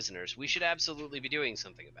political prisoners, we should absolutely be doing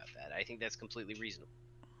something about that. I think that's completely reasonable.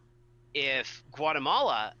 If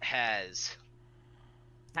Guatemala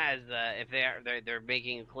if they're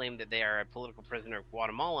making a claim that they are a political prisoner of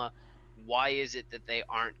Guatemala, why is it that they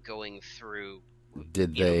aren't going through?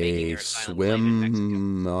 Did they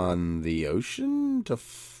swim on the ocean to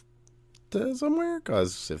somewhere?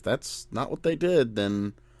 Because if that's not what they did,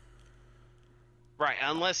 then right,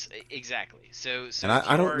 unless exactly. So and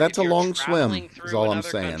I don't. That's a long swim. Is all I'm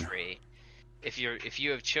saying. Country, if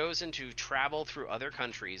you have chosen to travel through other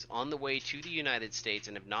countries on the way to the United States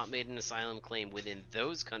and have not made an asylum claim within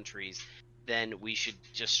those countries, then we should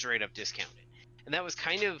just straight up discount it. And that was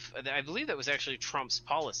I believe that was actually Trump's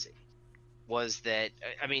policy. Was that,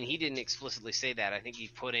 I mean, he didn't explicitly say that. I think he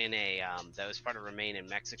put in that was part of Remain in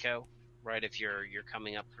Mexico, right? If you're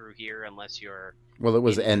coming up through here, unless you're well, it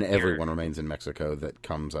was everyone remains in Mexico that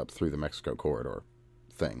comes up through the Mexico corridor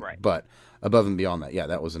thing, right? But above and beyond that, yeah,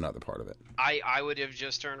 that was another part of it. I would have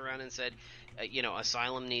just turned around and said,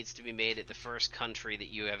 asylum needs to be made at the first country that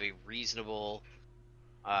you have a reasonable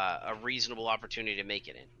opportunity to make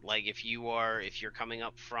it in. Like if you're coming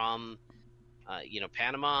up from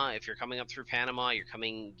Panama, if you're coming up through Panama, you're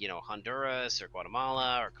coming, Honduras or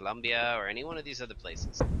Guatemala or Colombia or any one of these other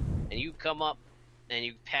places, and you come up and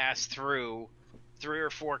you pass through 3 or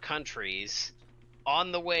 4 countries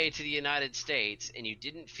on the way to the United States, and you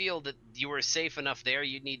didn't feel that you were safe enough there,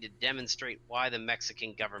 you need to demonstrate why the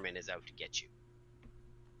Mexican government is out to get you.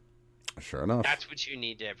 Sure enough. That's what you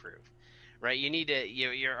need to prove, right? You need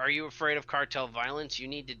to, are you afraid of cartel violence? You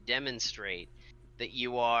need to demonstrate that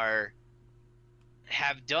you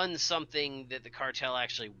have done something that the cartel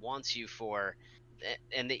actually wants you for,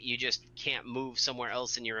 and that you just can't move somewhere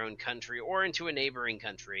else in your own country or into a neighboring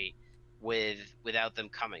country without them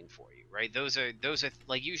coming for you, right? Those are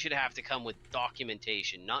like, you should have to come with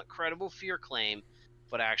documentation, not credible fear claim,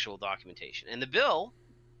 but actual documentation. And the bill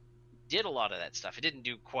did a lot of that stuff. It didn't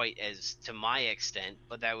do quite as to my extent,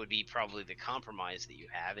 but that would be probably the compromise that you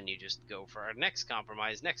have, and you just go for our next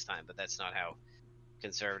compromise next time. But that's not how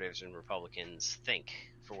conservatives and Republicans think,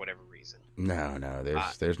 for whatever reason. No,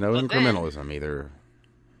 there's no incrementalism either.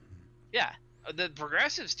 Yeah, the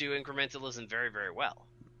progressives do incrementalism very, very well.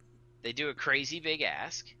 They do a crazy big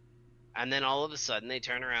ask, and then all of a sudden they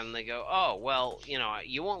turn around and they go, oh, well,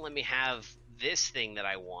 you won't let me have this thing that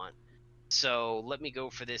I want. So let me go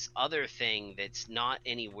for this other thing that's not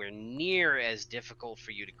anywhere near as difficult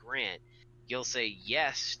for you to grant. You'll say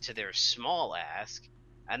yes to their small ask,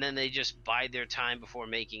 and then they just bide their time before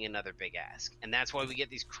making another big ask. And that's why we get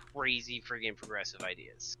these crazy friggin' progressive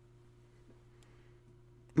ideas.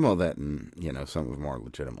 Well, that and, some of them are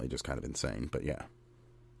legitimately just kind of insane, but yeah.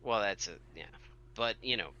 Well, yeah. But,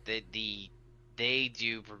 they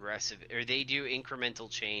do progressive, or they do incremental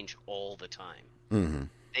change all the time. Mm-hmm.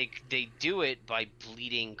 They do it by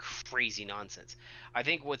bleeding crazy nonsense. I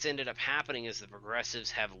think what's ended up happening is the progressives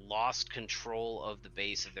have lost control of the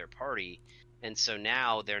base of their party, and so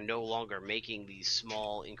now they're no longer making these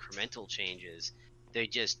small incremental changes. They're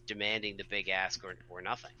just demanding the big ask or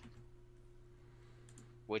nothing,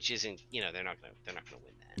 which isn't, they're not gonna win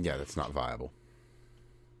that. Yeah, that's not viable.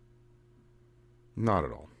 Not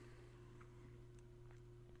at all.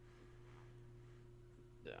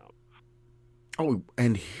 So. Oh,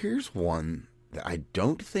 and here's one that I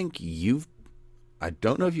don't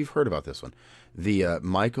know if you've heard about this one. The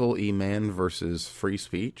Michael E. Mann versus free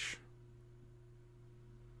speech.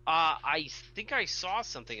 I think I saw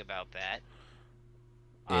something about that.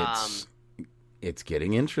 It's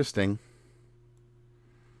getting interesting.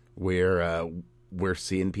 We're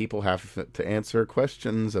seeing people have to answer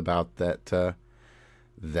questions about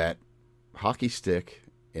that hockey stick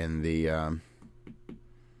in the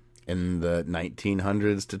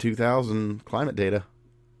 1900s to 2000 climate data.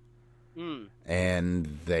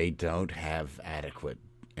 And they don't have adequate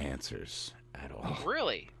answers at all.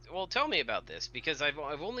 Really? Well, tell me about this, because I've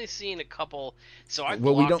only seen a couple. So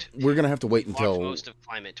we're gonna have to wait until most of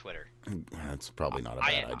climate Twitter. That's probably not a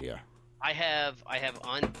bad idea. I have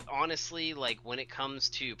honestly, like, when it comes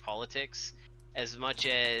to politics, as much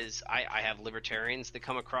as I have libertarians that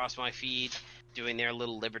come across my feed doing their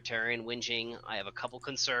little libertarian whinging. I have a couple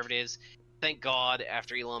conservatives. Thank God,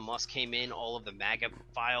 after Elon Musk came in, all of the MAGA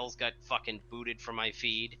files got fucking booted from my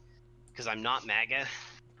feed, because I'm not MAGA,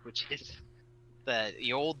 which is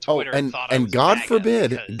the old Twitter thought I was God MAGA forbid,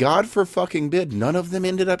 because... God for fucking bid, none of them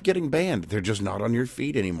ended up getting banned. They're just not on your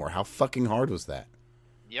feed anymore. How fucking hard was that?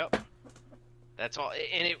 Yep. That's all,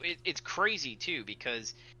 and it's crazy too,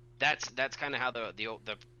 because that's kind of how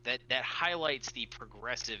that highlights the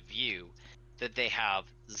progressive view, that they have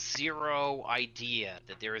zero idea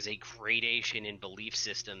that there is a gradation in belief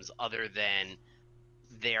systems other than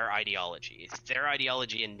their ideology. It's their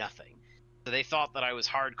ideology and nothing. So they thought that I was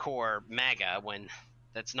hardcore MAGA when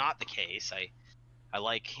that's not the case. I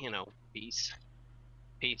like, peace.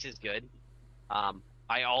 Peace is good.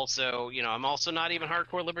 I also, I'm also not even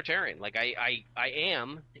hardcore libertarian. Like I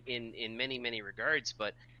am in many, many regards,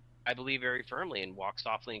 but I believe very firmly in walk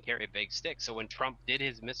softly and carry a big stick. So when Trump did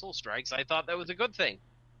his missile strikes, I thought that was a good thing.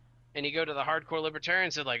 And you go to the hardcore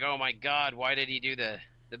libertarians and like, oh my God, why did he do the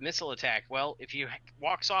missile attack? Well, if you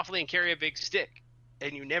walk softly and carry a big stick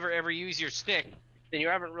and you never ever use your stick, then you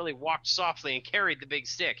haven't really walked softly and carried the big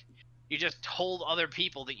stick. You just told other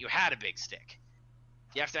people that you had a big stick.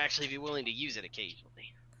 You have to actually be willing to use it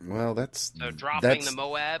occasionally. Well, so dropping the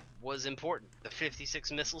Moab was important. The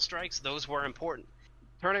 56 missile strikes, those were important.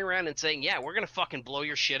 Turning around and saying, yeah, we're going to fucking blow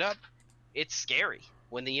your shit up, it's scary.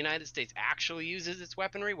 When the United States actually uses its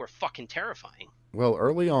weaponry, we're fucking terrifying. Well,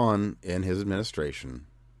 early on in his administration,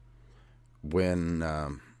 when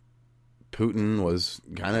Putin was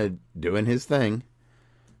kind of doing his thing,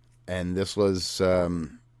 and this was,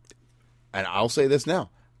 and I'll say this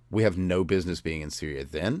now, we have no business being in Syria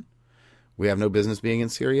then. We have no business being in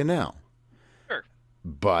Syria now. Sure.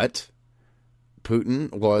 But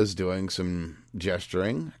Putin was doing some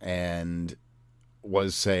gesturing and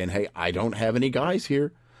was saying, hey, I don't have any guys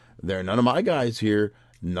here. There are none of my guys here.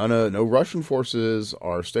 No Russian forces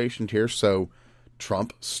are stationed here. So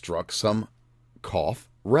Trump struck some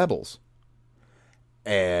rebels.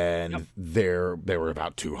 And there were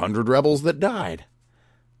about 200 rebels that died.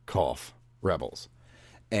 Rebels.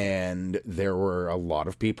 And there were a lot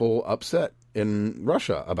of people upset in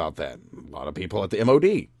Russia about that. A lot of people at the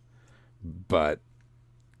MOD. But,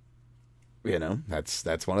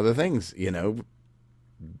 that's one of the things, you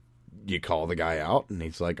call the guy out and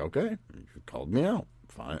he's like, okay, you called me out.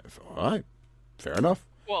 Fine. All right. Fair enough.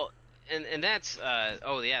 Well, and that's,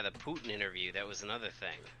 the Putin interview. That was another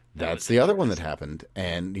thing. That's the other one that happened.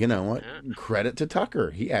 And you know what? Yeah. Credit to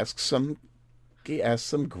Tucker. He asked some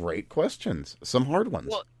great questions, some hard ones.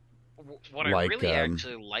 Well, what I really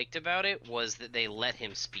actually liked about it was that they let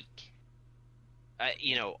him speak.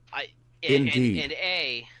 Indeed.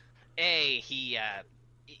 And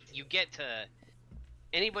you get to,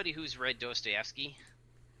 anybody who's read Dostoevsky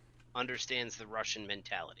understands the Russian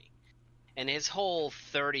mentality. And his whole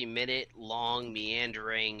 30-minute long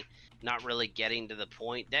meandering, not really getting to the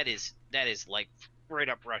point, that is like straight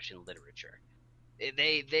up Russian literature.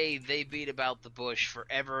 They beat about the bush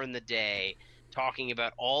forever and the day, talking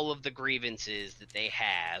about all of the grievances that they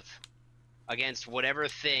have against whatever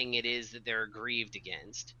thing it is that they're aggrieved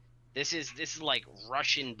against. This is like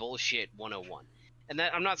Russian bullshit 101. And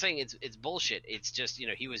that, I'm not saying it's bullshit. It's just,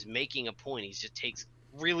 he was making a point. He just takes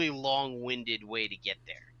really long-winded way to get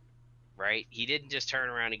there. Right? He didn't just turn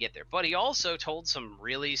around and get there. But he also told some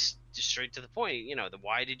really straight to the point,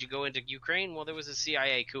 why did you go into Ukraine? Well, there was a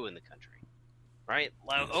CIA coup in the country. Right?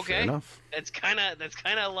 Well, okay. Fair enough. That's kind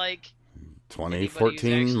of like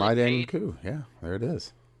 2014 Maidan coup. Yeah, there it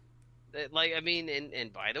is. Like, I mean,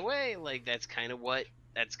 and by the way, like, that's kind of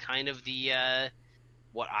the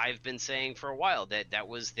what I've been saying for a while, that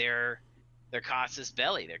was their casus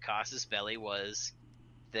belli. Their casus belli was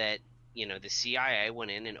that, the CIA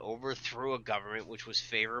went in and overthrew a government which was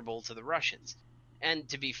favorable to the Russians. And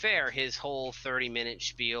to be fair, his whole 30-minute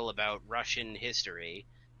spiel about Russian history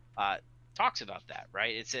talks about that,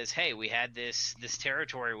 right? It says, hey, we had this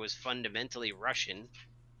territory was fundamentally Russian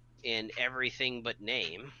in everything but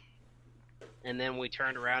name. And then we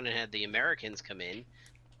turned around and had the Americans come in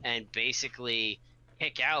and basically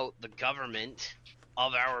kick out the government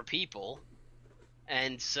of our people.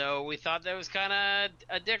 And so we thought that was kind of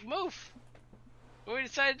a dick move. We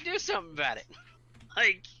decided to do something about it.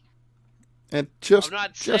 Like, and just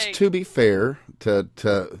saying... to be fair, to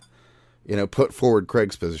put forward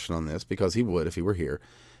Craig's position on this, because he would if he were here,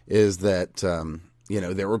 is that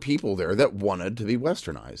there were people there that wanted to be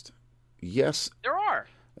westernized. Yes,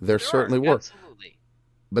 there certainly were. Absolutely.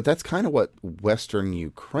 But that's kind of what Western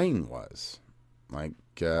Ukraine was. Like,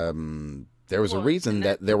 there was a reason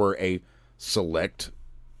that there were a select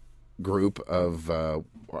group of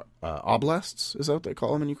oblasts. Is that what they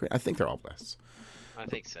call them in Ukraine? I think they're oblasts. I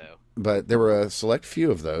think so. But there were a select few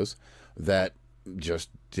of those that just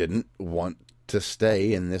didn't want to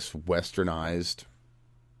stay in this westernized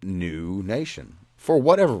new nation for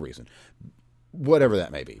whatever reason, whatever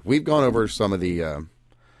that may be. We've gone over some of the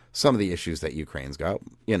issues that Ukraine's got,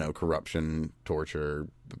 corruption, torture,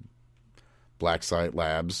 black site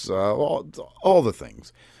labs, all the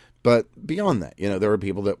things. But beyond that, there were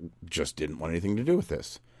people that just didn't want anything to do with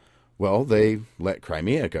this. Well, they let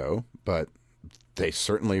Crimea go, but they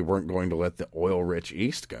certainly weren't going to let the oil-rich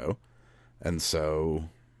East go. And so,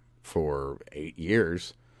 for 8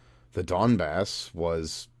 years, the Donbass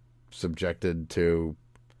was subjected to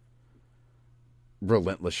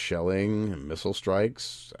relentless shelling, and missile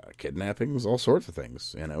strikes, kidnappings, all sorts of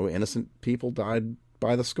things. Innocent people died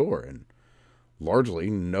by the score, and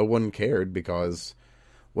largely no one cared because,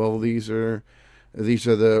 well, these are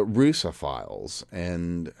the Russophiles,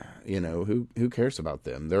 and who cares about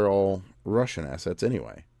them? They're all Russian assets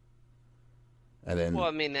anyway. And then, well,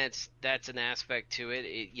 I mean, that's an aspect to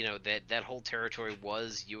it. That whole territory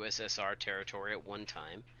was USSR territory at one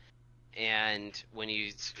time, and when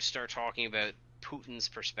you start talking about Putin's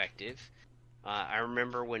perspective, I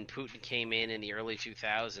remember when Putin came in the early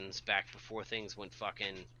 2000s, back before things went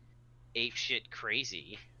fucking apeshit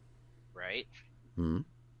crazy, right? Mm-hmm.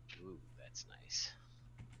 Ooh, that's nice.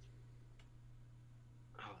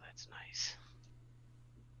 Oh, that's nice.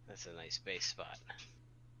 That's a nice base spot,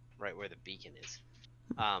 right where the beacon is.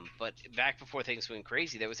 But back before things went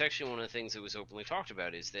crazy, that was actually one of the things that was openly talked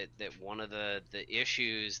about, is that one of the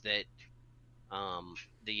issues that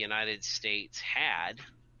the United States had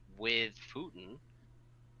with Putin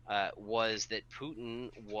was that Putin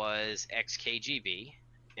was ex-KGB,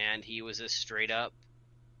 and he was a straight-up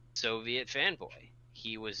Soviet fanboy.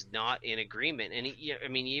 He was not in agreement, and you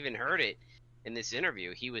even heard it in this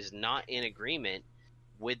interview. He was not in agreement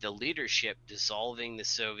with the leadership dissolving the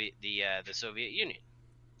Soviet Union.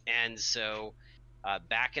 And so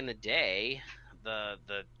back in the day, the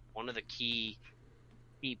one of the key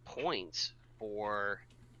points for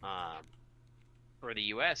the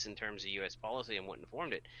U.S. in terms of U.S. policy and what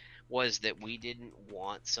informed it was that we didn't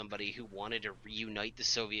want somebody who wanted to reunite the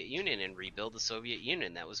Soviet Union and rebuild the Soviet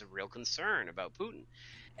Union. That was a real concern about Putin.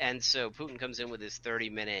 And so Putin comes in with his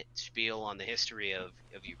 30-minute spiel on the history of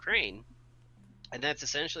Ukraine, and that's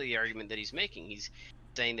essentially the argument that he's making. He's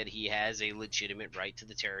saying that he has a legitimate right to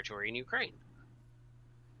the territory in Ukraine.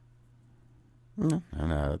 And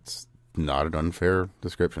it's not an unfair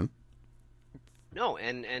description. No,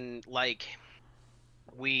 and like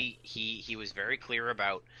he was very clear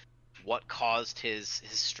about what caused his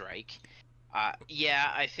strike.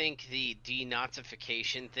 Yeah, I think the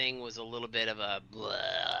denazification thing was a little bit of a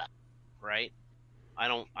blah, right? I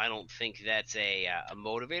don't think that's a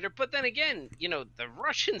motivator. But then again, the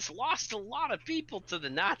Russians lost a lot of people to the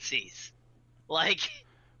Nazis. Like,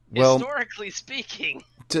 Well, historically speaking.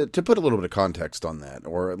 to put a little bit of context on that,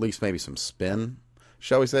 or at least maybe some spin,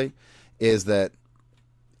 shall we say, is that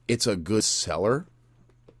it's a good seller,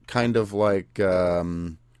 kind of like,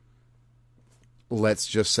 let's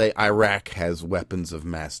just say Iraq has weapons of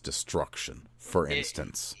mass destruction, for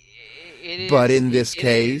instance. But in this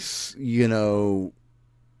case, we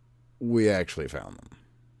actually found them.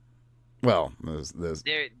 Well, there's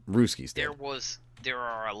Ruskies. There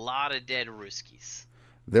are a lot of dead Ruskies.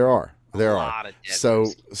 There are. A lot of dead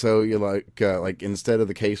Ruskies. So you like instead of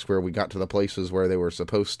the case where we got to the places where they were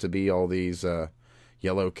supposed to be all these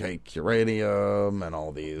yellow cake uranium and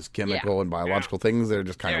all these chemical and biological things, they're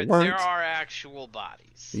just kind of weren't. There are actual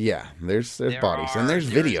bodies. Yeah, there's bodies and there's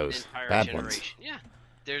videos, bad ones. Yeah,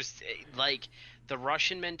 there's like the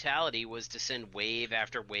Russian mentality was to send wave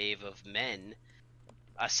after wave of men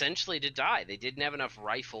essentially to die. They didn't have enough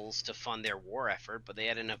rifles to fund their war effort, but they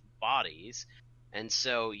had enough bodies. And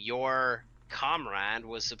so your comrade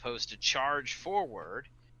was supposed to charge forward,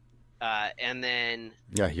 and then...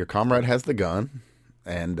 Yeah, your comrade has the gun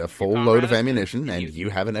and a full load of ammunition, and you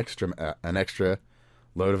have an extra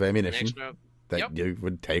load of ammunition that you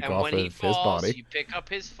would take off of his body. You pick up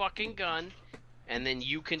his fucking gun, and then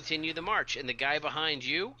you continue the march. And the guy behind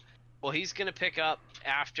you, well, he's going to pick up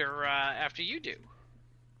after you do.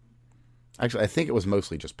 Actually, I think it was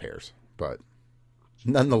mostly just pairs, but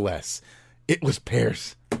nonetheless, it was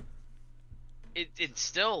pairs. It's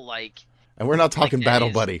still like... And we're not talking battle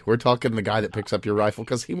buddy. We're talking the guy that picks up your rifle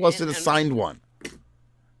because he wasn't assigned one.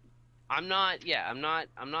 I'm not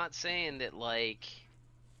saying that, like,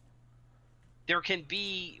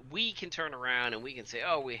 we can turn around and we can say,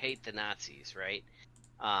 oh, we hate the Nazis, right?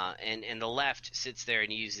 And the left sits there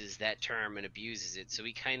and uses that term and abuses it. So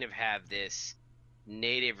we kind of have this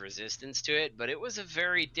native resistance to it, but it was a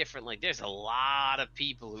very different, like, there's a lot of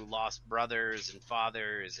people who lost brothers and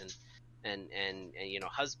fathers and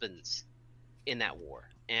husbands in that war.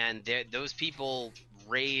 And those people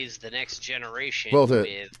raised the next generation. Well,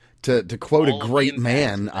 to quote a great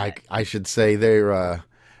man, I should say there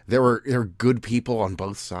were good people on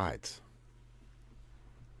both sides.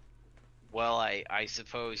 Well, I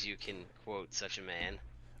suppose you can quote such a man.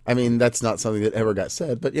 I mean, that's not something that ever got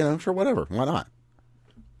said, but sure, whatever. Why not?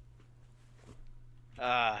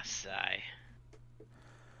 Sigh.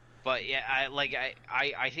 But yeah,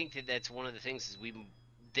 I think that's one of the things is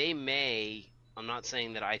they may. I'm not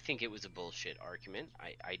saying that I think it was a bullshit argument.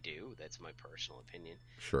 I do. That's my personal opinion.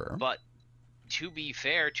 Sure. But to be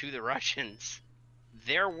fair to the Russians,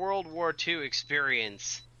 their World War II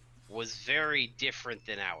experience was very different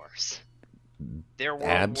than ours. Their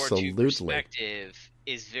World War II perspective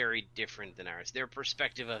is very different than ours. Their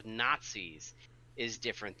perspective of Nazis is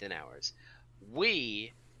different than ours.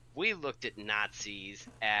 We looked at Nazis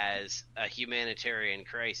as a humanitarian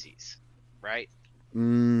crisis, right?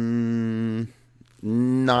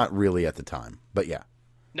 Not really at the time, but yeah.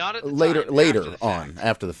 Not at the later, time. Later on,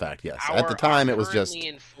 after the fact, yes. At the time, it was just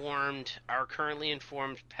our currently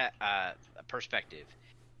informed perspective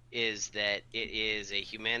is that it is a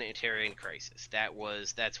humanitarian crisis.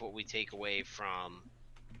 That's what we take away from,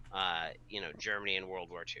 Germany in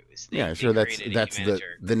World War II. That's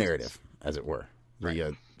the narrative, as it were,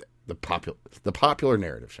 right. the popular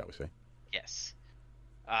narrative, shall we say? Yes.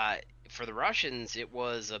 For the Russians, it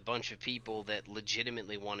was a bunch of people that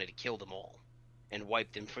legitimately wanted to kill them all and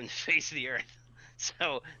wipe them from the face of the earth.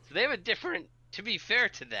 So they have a different. To be fair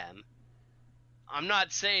to them, I'm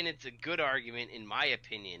not saying it's a good argument in my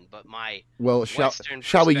opinion, but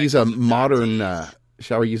shall we use a modern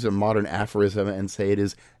aphorism and say it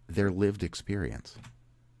is their lived experience?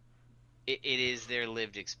 It is their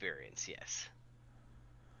lived experience, yes.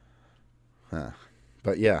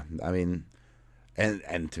 But yeah, I mean,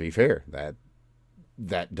 and to be fair,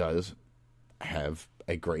 that does have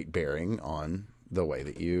a great bearing on the way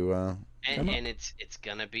that you and it's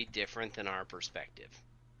gonna be different than our perspective.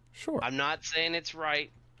 Sure. I'm not saying it's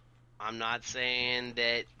right. I'm not saying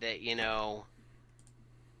that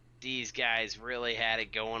these guys really had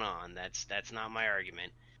it going on. That's not my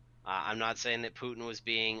argument. I'm not saying that Putin was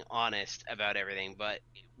being honest about everything, but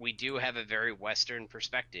we do have a very Western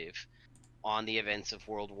perspective on the events of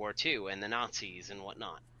World War II and the Nazis and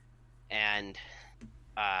whatnot. And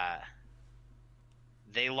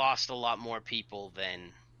they lost a lot more people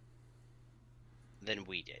than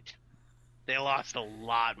we did. They lost a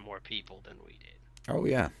lot more people than we did. Oh,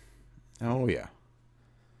 yeah.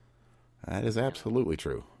 That is absolutely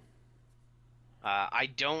true. I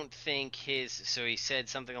don't think so he said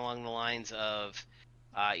something along the lines of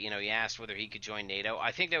He asked whether he could join NATO.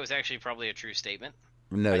 I think that was actually probably a true statement.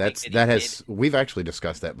 No, I think that he did. we've actually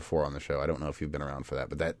discussed that before on the show. I don't know if you've been around for that,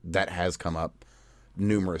 but that has come up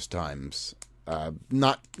numerous times.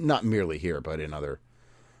 Not merely here, but in other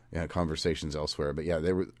conversations elsewhere. But yeah,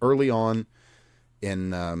 they were early on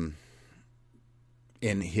in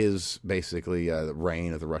his basically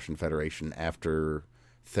reign of the Russian Federation, after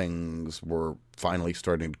things were finally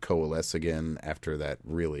starting to coalesce again after that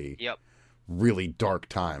really Yep. really dark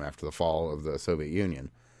time after the fall of the Soviet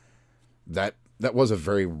Union. That was a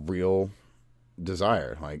very real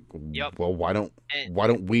desire. Like, Yep. well, And, why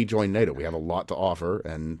don't we join NATO? We have a lot to offer.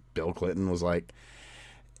 And Bill Clinton was like,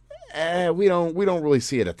 we don't really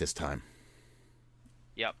see it at this time.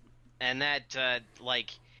 yep. And that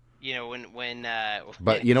when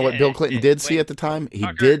But you know what Bill Clinton did see when at the time? He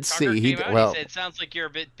Tucker did Tucker see came out, he well, said, "Sounds like you're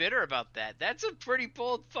a bit bitter about that." That's a pretty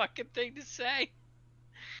bold fucking thing to say.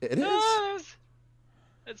 it is. Ah,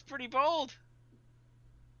 that's pretty bold.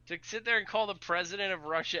 To sit there and call the president of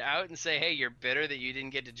Russia out and say, "Hey, you're bitter that you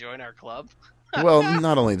didn't get to join our club." Well,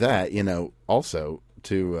 not only that, also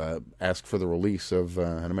to ask for the release of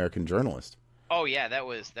an American journalist. Oh yeah, that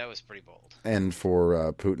was pretty bold. And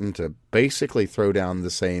for Putin to basically throw down the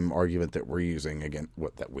same argument that we're using again,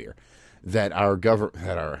 that our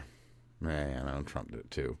government, Trump did it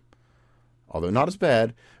too, although not as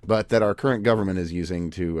bad, but that our current government is using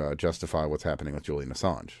to justify what's happening with Julian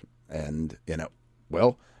Assange. And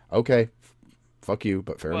well, okay, fuck you,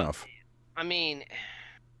 but fair enough. I mean,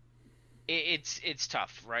 it's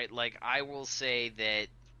tough, right? Like, I will say that.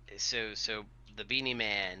 So the Beanie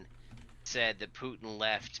Man said that Putin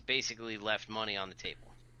basically left money on the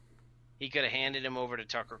table. He could have handed him over to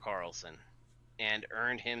Tucker Carlson and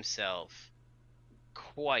earned himself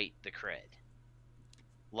quite the cred.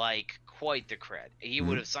 Like, quite the cred. He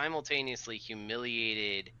would have simultaneously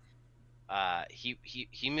humiliated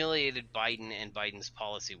humiliated Biden and Biden's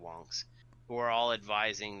policy wonks, who are all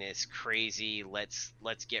advising this crazy let's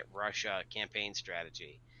get Russia campaign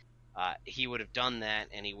strategy. He would have done that,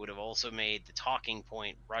 and he would have also made the talking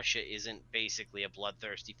point: Russia isn't basically a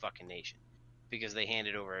bloodthirsty fucking nation because they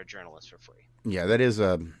handed over a journalist for free. Yeah, that is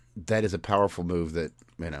a powerful move that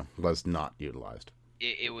was not utilized.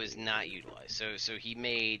 It was not utilized. So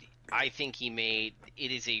I think he made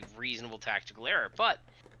it is a reasonable tactical error, but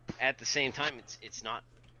at the same time, it's not.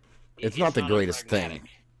 It's not the greatest thing.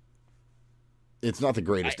 It's not the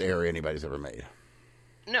greatest error anybody's ever made.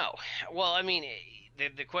 No, well, I mean,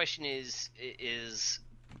 the question is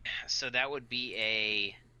so that would be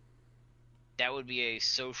a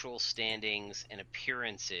social standings and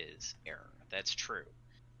appearances error. That's true.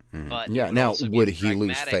 Mm-hmm. But yeah, now would he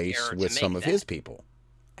lose face with some of his people?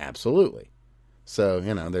 Absolutely. So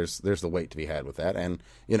there's the weight to be had with that, and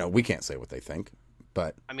we can't say what they think.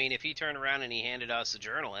 But I mean, if he turned around and he handed us a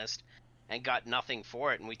journalist and got nothing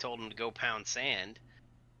for it, and we told him to go pound sand,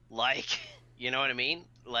 like, you know what I mean?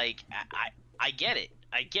 Like, I get it.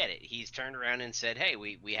 I get it. He's turned around and said, "Hey,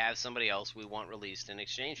 we have somebody else we want released in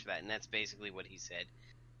exchange for that," and that's basically what he said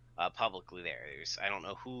publicly. I don't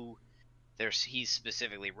know who he's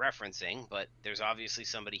specifically referencing, but there's obviously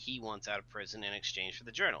somebody he wants out of prison in exchange for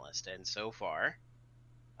the journalist, and so far,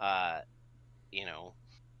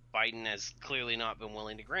 Biden has clearly not been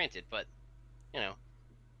willing to grant it, but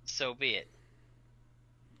so be it.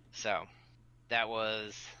 So that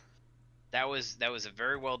was a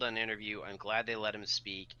very well done interview. I'm glad they let him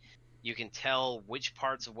speak. You can tell which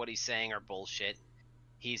parts of what he's saying are bullshit.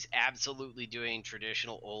 He's absolutely doing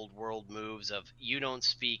traditional old world moves of "you don't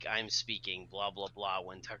speak, I'm speaking," blah blah blah,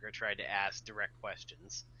 when Tucker tried to ask direct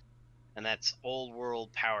questions. And that's old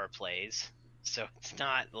world power plays. So it's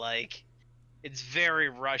not like it's very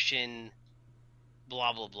Russian,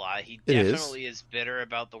 blah blah blah. He definitely is bitter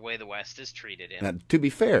about the way the West has treated him. Now, to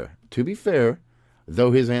be fair,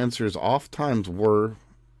 though his answers oft times were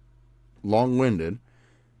long-winded,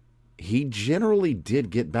 he generally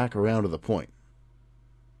did get back around to the point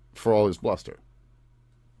for all his bluster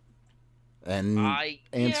and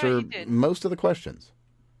answer most of the questions.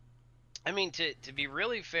 I mean, to be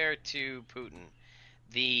really fair to Putin,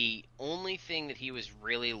 the only thing that he was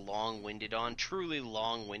really truly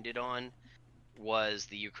long-winded on, was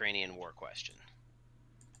the Ukrainian war question.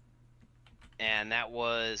 And that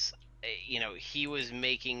was, he was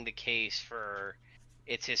making the case for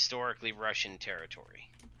it's historically Russian territory.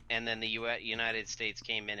 And then the United States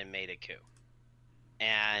came in and made a coup.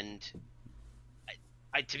 And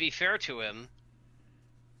to be fair to him,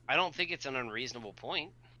 I don't think it's an unreasonable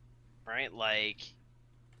point, right? Like,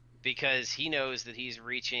 because he knows that he's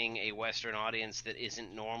reaching a Western audience that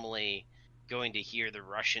isn't normally going to hear the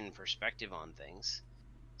Russian perspective on things.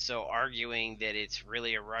 So arguing that it's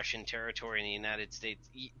really a Russian territory in the United States,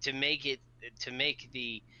 to make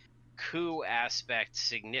the coup aspect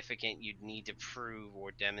significant, you'd need to prove or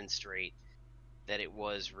demonstrate that it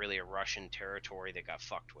was really a Russian territory that got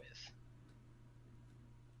fucked with.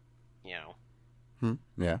 You know.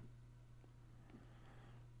 Yeah.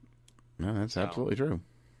 No, that's absolutely true.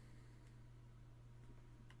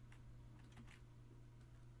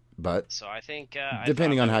 But So I think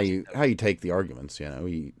depending on how was, you take the arguments,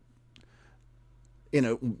 I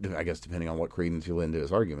guess depending on what credence you lend to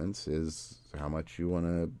his arguments is how much you want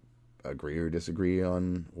to agree or disagree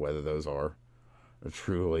on whether those are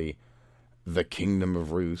truly the Kingdom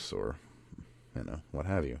of Rus or, what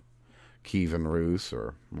have you, Kievan Rus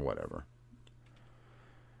or whatever.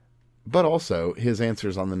 But also his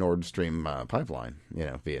answers on the Nord Stream pipeline,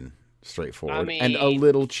 being straightforward and a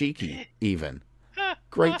little cheeky, even.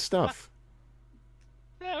 Great stuff.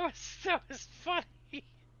 That was funny.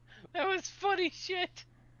 That was funny shit.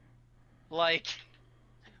 Like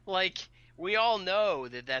we all know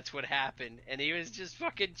that that's what happened, and he was just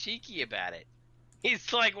fucking cheeky about it.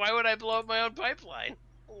 He's like, "Why would I blow up my own pipeline?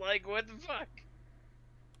 Like, what the fuck?"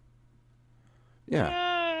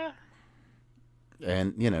 Yeah.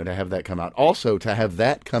 And to have that come out, also to have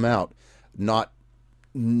that come out, not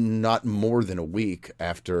more than a week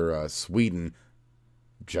after Sweden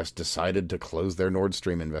just decided to close their Nord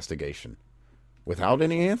Stream investigation without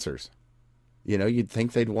any answers. You'd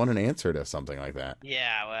think they'd want an answer to something like that.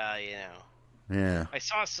 Yeah, well, Yeah. I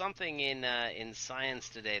saw something in Science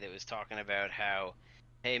today that was talking about how,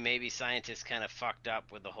 hey, maybe scientists kind of fucked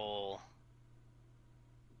up with the whole.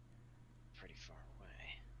 Pretty far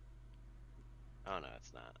away. Oh no,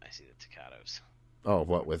 it's not. I see the Takatos. Oh,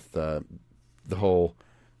 what with the whole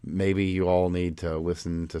maybe you all need to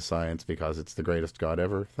listen to science because it's the greatest God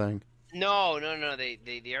ever thing? No.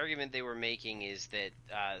 The argument they were making is that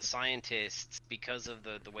scientists, because of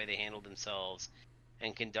the way they handled themselves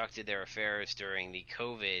and conducted their affairs during the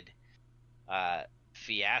COVID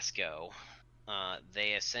fiasco,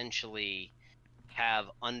 they essentially have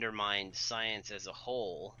undermined science as a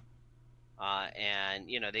whole. And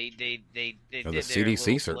they did The their CDC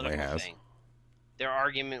little certainly political has. thing. Their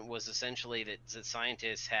argument was essentially that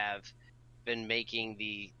scientists have been making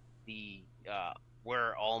the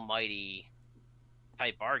we're almighty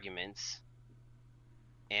type arguments,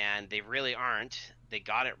 and they really aren't. They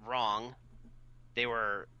got it wrong. They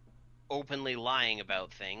were openly lying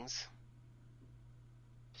about things.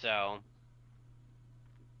 So,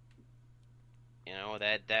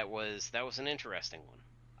 that was an interesting one.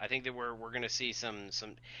 I think that we're going to see some.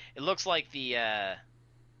 It looks like the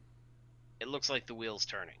wheels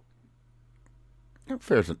turning.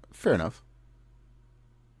 Fair enough.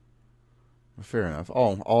 Fair enough.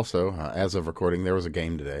 Oh, also, as of recording, there was a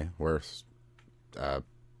game today where the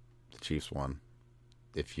Chiefs won.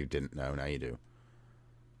 If you didn't know, now you do.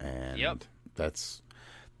 And Yep. that's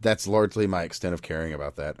largely my extent of caring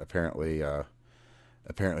about that. Apparently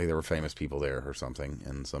there were famous people there or something,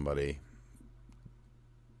 and somebody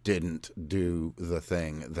didn't do the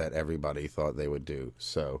thing that everybody thought they would do.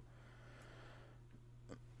 So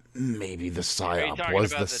maybe the psyop was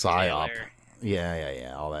the psyop. Taylor?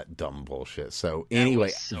 Yeah, all that dumb bullshit. So anyway,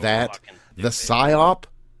 the stupid. psyop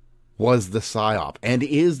was the psyop and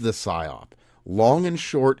is the psyop. Long and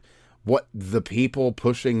short, what the people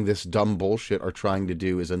pushing this dumb bullshit are trying to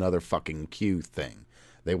do is another fucking Q thing.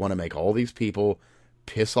 They want to make all these people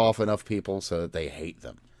piss off enough people so that they hate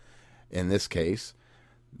them. In this case,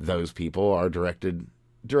 those people are directed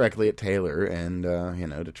directly at Taylor and,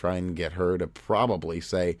 to try and get her to probably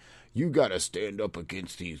say, you gotta stand up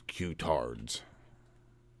against these Q-tards.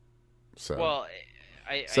 So, well,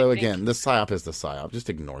 again, the psyop is the psyop. Just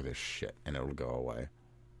ignore this shit and it'll go away.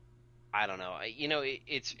 I don't know.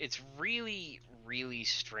 It's really, really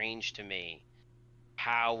strange to me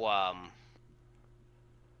how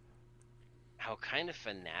kind of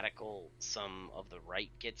fanatical some of the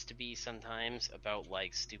right gets to be sometimes about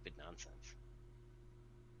like stupid nonsense.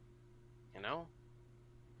 I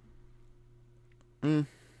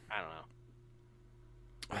don't know.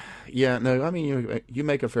 Yeah, no, I mean, you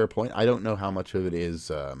make a fair point. I don't know how much of it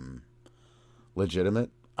is legitimate.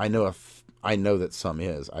 I know that some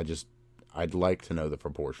is. I'd like to know the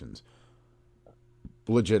proportions.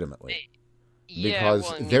 Legitimately.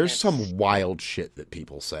 Because there's some wild shit that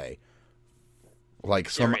people say. Like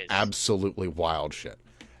some absolutely wild shit.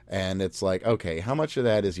 And it's like, okay, how much of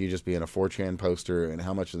that is you just being a 4chan poster, and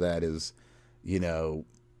how much of that is, you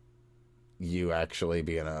actually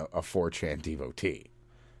being a 4chan devotee?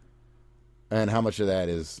 And how much of that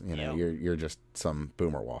is, you're just some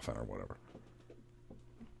boomer waffin or whatever.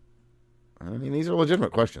 I mean, these are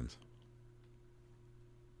legitimate questions.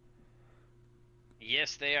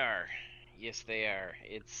 Yes, they are. Yes, they are.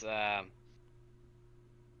 It's I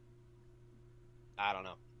don't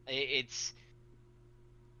know. It's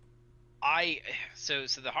I so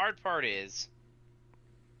the hard part is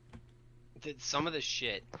that some of the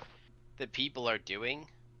shit that people are doing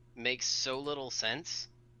makes so little sense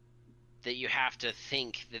that you have to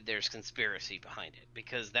think that there's conspiracy behind it,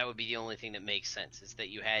 because that would be the only thing that makes sense, is that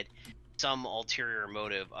you had some ulterior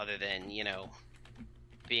motive other than,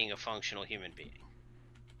 being a functional human being.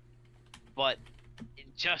 But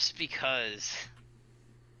just because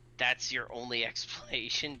that's your only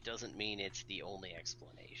explanation doesn't mean it's the only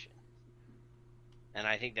explanation. And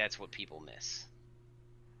I think that's what people miss.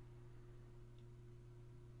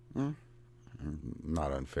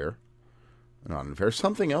 Not unfair. Not unfair.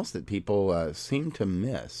 Something else that people seem to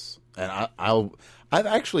miss, and I've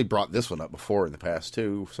actually brought this one up before in the past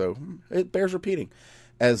too, so it bears repeating,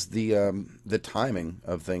 as the timing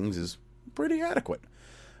of things is pretty adequate.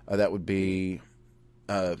 That would be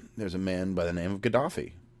there's a man by the name of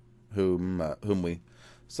Gaddafi, whom we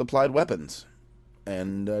supplied weapons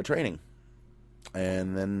and training,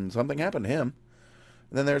 and then something happened to him.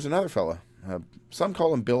 And then there's another fella. Some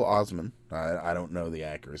call him Bill Osman. I don't know the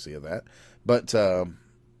accuracy of that. But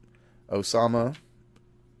Osama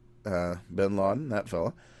bin Laden, that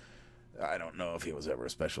fella, I don't know if he was ever a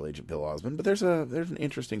special agent Bill Osman, but there's an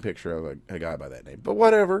interesting picture of a guy by that name. But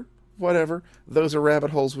whatever. Those are rabbit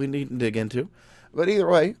holes we needn't dig into. But either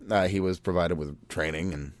way, he was provided with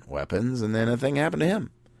training and weapons, and then a thing happened to him.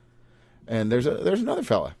 And there's another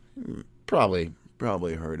fella. Probably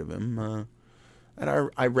heard of him.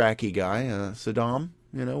 An Iraqi guy, Saddam.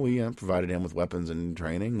 We provided him with weapons and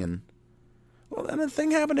training, and well, then a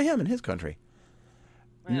thing happened to him in his country.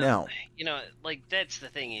 Well, now, that's the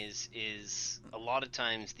thing is a lot of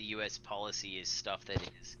times the U.S. policy is stuff that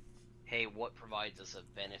is, hey, what provides us a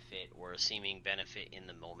benefit or a seeming benefit in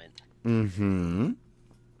the moment. Mm-hmm.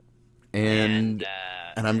 And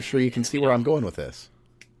I'm sure you can see where I'm going with this.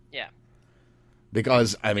 Yeah.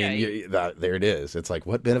 Because, I mean, there it is. It's like,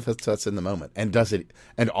 what benefits us in the moment? And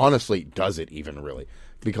honestly, does it even really?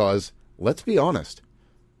 Because, let's be honest,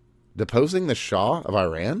 deposing the Shah of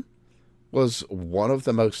Iran was one of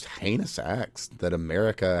the most heinous acts that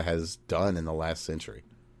America has done in the last century.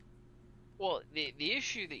 Well, the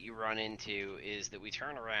issue that you run into is that we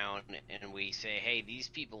turn around and we say, hey, these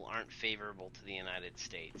people aren't favorable to the United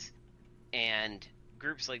States. And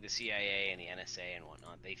groups like the CIA and the NSA and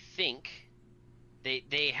whatnot, they think...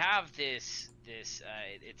 They have this it's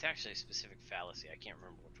actually a specific fallacy. I can't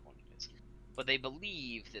remember which one it is, but they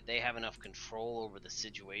believe that they have enough control over the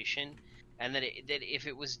situation, and that if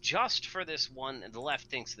it was just for this one, and the left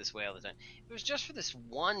thinks this way all the time, if it was just for this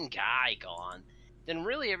one guy gone, then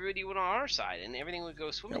really everybody would on our side and everything would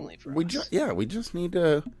go swimmingly for us. We just need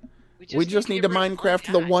to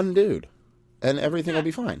Minecraft the one dude, and everything will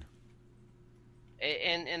be fine.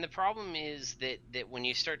 And the problem is that when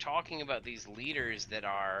you start talking about these leaders that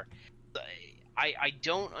are... I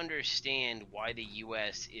don't understand why the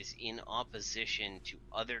U.S. is in opposition to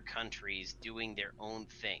other countries doing their own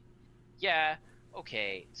thing. Yeah,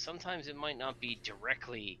 okay, sometimes it might not be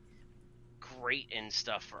directly great and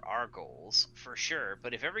stuff for our goals, for sure,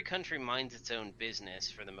 but if every country minds its own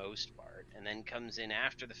business for the most part, and then comes in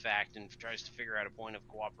after the fact and tries to figure out a point of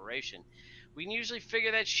cooperation, we can usually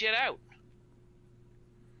figure that shit out.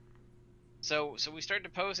 So we start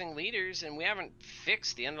deposing leaders, and we haven't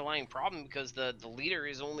fixed the underlying problem because the leader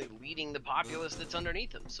is only leading the populace that's underneath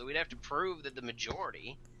them. So we'd have to prove that the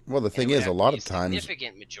majority... Well, the thing is, a lot of times...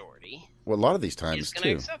 significant majority... Well, a lot of these times, is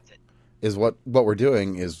going to accept it. Is what we're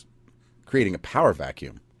doing is creating a power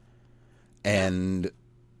vacuum. And,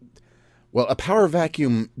 well, a power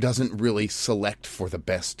vacuum doesn't really select for the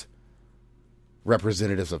best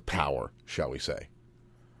representatives of power, shall we say.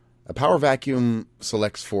 A power vacuum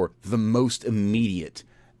selects for the most immediate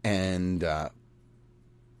and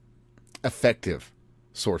effective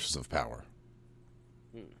sources of power.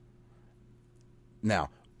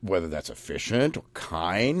 Now, whether that's efficient or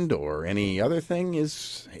kind or any other thing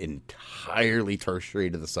is entirely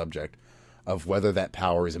tertiary to the subject of whether that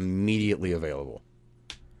power is immediately available.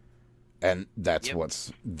 And that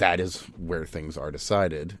is where things are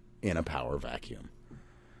decided in a power vacuum.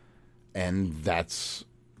 And that's...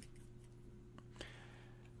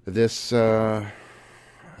 This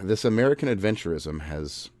American adventurism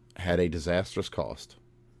has had a disastrous cost.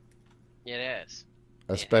 It has.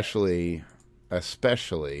 Especially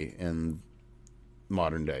in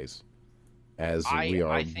modern days, as we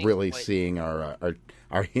are really seeing our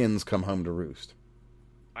hens come home to roost.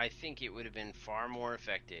 I think it would have been far more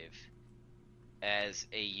effective as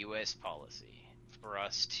a U.S. policy for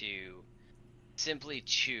us to simply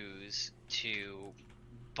choose to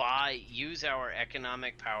use our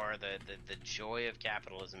economic power, the joy of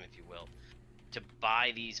capitalism, if you will, to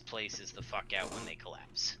buy these places the fuck out when they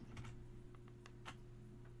collapse.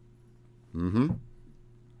 Mm-hmm.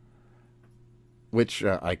 Which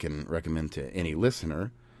I can recommend to any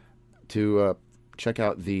listener to check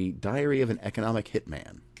out the Diary of an Economic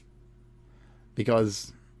Hitman.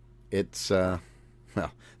 Because it's, well,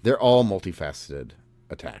 they're all multifaceted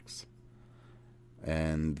attacks.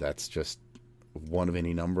 And that's just one of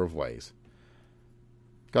any number of ways.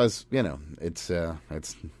 Because, you know, it's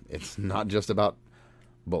not just about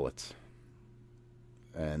bullets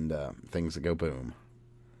and things that go boom.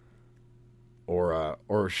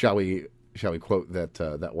 Or shall we quote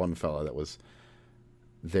that one fella that was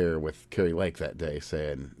there with Kerry Lake that day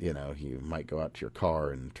saying, you know, you might go out to your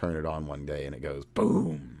car and turn it on one day and it goes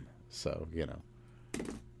boom. So, you know.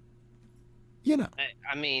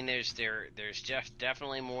 I mean, there's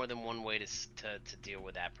definitely more than one way to deal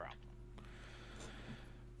with that problem.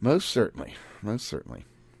 Most certainly.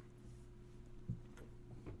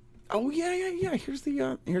 Oh yeah. Here's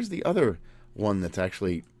the other one that's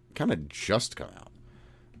actually kind of just come out.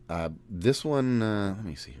 This one, let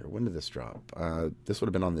me see here. When did this drop? This would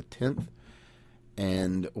have been on the 10th.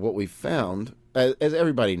 And what we found, as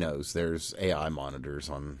everybody knows, there's AI monitors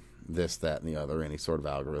on this, that, and the other. Any sort of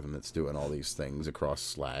algorithm that's doing all these things across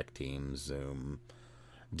Slack, Teams, Zoom,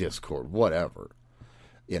 Discord, whatever.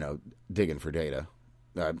 You know, digging for data.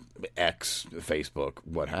 X, Facebook,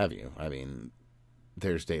 what have you. I mean,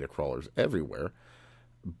 there's data crawlers everywhere.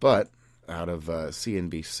 But out of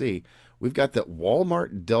CNBC, we've got that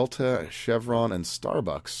Walmart, Delta, Chevron, and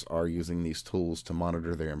Starbucks are using these tools to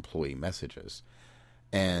monitor their employee messages.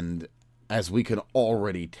 And as we can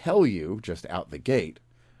already tell you just out the gate,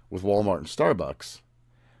 with Walmart and Starbucks,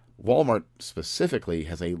 Walmart specifically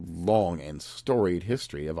has a long and storied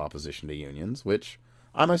history of opposition to unions, which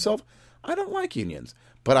I myself, I don't like unions.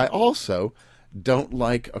 But I also don't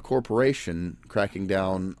like a corporation cracking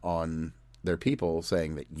down on their people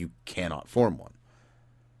saying that you cannot form one.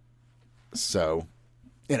 So,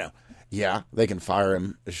 you know, yeah, they can fire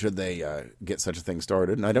him should they get such a thing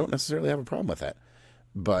started, and I don't necessarily have a problem with that.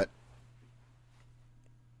 But,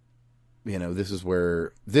 you know, this is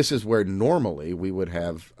where normally we would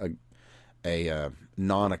have a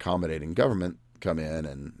non-accommodating government come in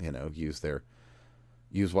and, you know,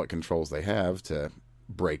 use what controls they have to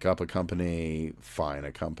break up a company, fine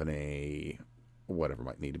a company, whatever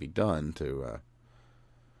might need to be done to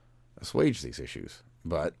assuage these issues.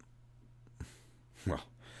 But, well,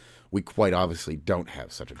 we quite obviously don't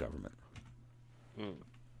have such a government.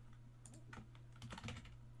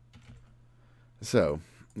 So,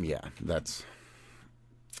 yeah, that's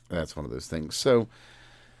one of those things. So,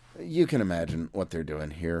 you can imagine what they're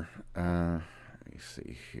doing here. Let me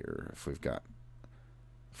see here if we've got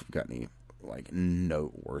any like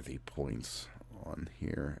noteworthy points on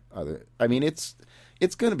here. I mean, it's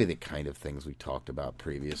going to be the kind of things we talked about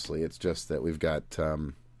previously. It's just that we've got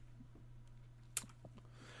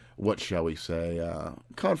what shall we say,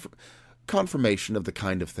 confirmation of the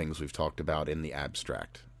kind of things we've talked about in the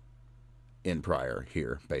abstract in prior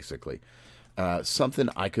here, basically. Something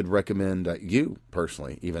I could recommend you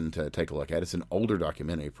personally even to take a look at. It's an older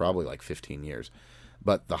documentary, probably like 15 years,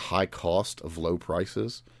 but the high cost of low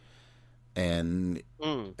prices. And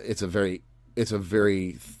it's a very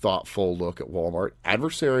thoughtful look at Walmart,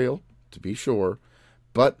 adversarial to be sure,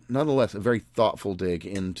 but nonetheless a very thoughtful dig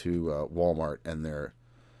into Walmart and their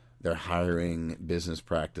hiring, business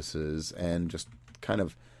practices, and just kind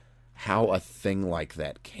of how a thing like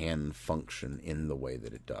that can function in the way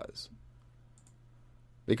that it does.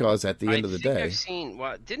 Because at the end of the day, I've seen.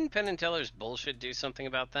 Didn't Penn and Teller's bullshit do something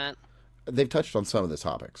about that? They've touched on some of the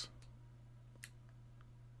topics.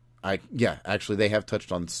 Actually, they have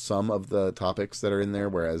touched on some of the topics that are in there,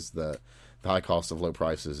 whereas the high cost of low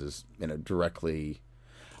prices is, you know, directly.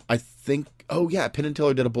 I think. Oh yeah, Penn and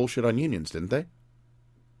Teller did a bullshit on unions, didn't they?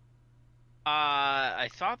 I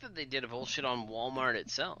thought that they did a bullshit on Walmart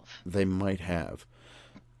itself. They might have.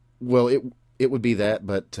 Well, it would be that,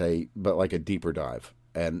 but like a deeper dive,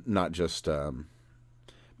 and not just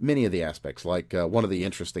many of the aspects. Like one of the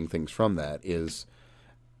interesting things from that is.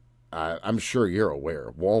 I'm sure you're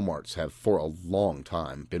aware, Walmarts have for a long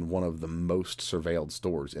time been one of the most surveilled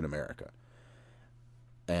stores in America.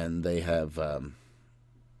 And they have,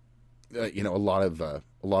 you know, a lot of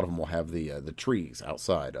them will have the trees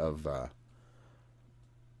outside of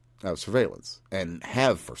surveillance, and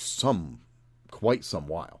have for quite some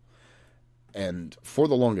while. And for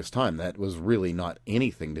the longest time, that was really not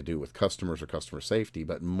anything to do with customers or customer safety,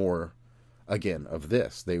 but more, again, of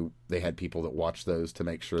this. They had people that watched those to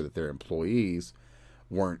make sure that their employees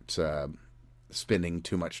weren't spending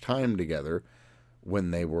too much time together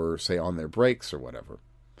when they were, say, on their breaks or whatever,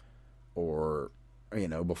 or,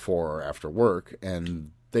 before or after work.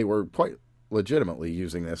 And they were quite legitimately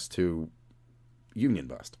using this to union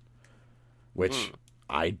bust, which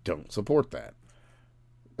I don't support that.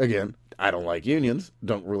 Again, I don't like unions,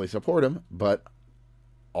 don't really support them, but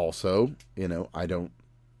also, I don't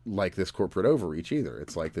like this corporate overreach either.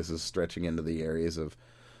 It's like this is stretching into the areas of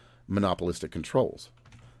monopolistic controls.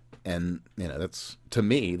 And, that's, to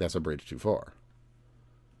me, that's a bridge too far.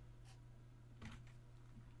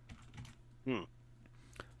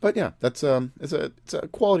 But yeah, that's it's a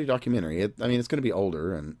quality documentary. It's going to be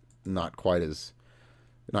older and not quite as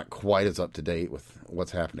up to date with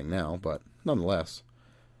what's happening now, but nonetheless,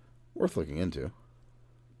 worth looking into.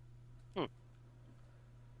 Yeah,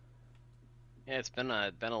 it's been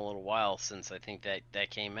a little while since I think that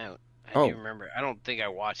came out. I do remember. I don't think I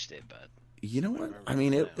watched it, but you know what?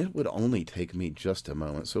 It would only take me just a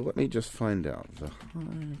moment. So let me just find out the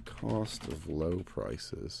high cost of low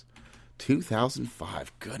prices.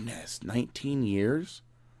 2005. Goodness, 19 years.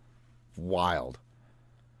 Wild.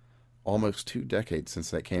 Almost 2 decades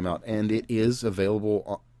since that came out, and it is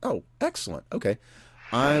available. Oh, excellent. Okay,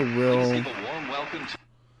 I will.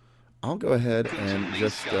 I'll go ahead and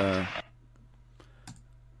just. Oh,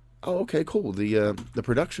 okay, cool. The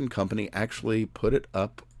production company actually put it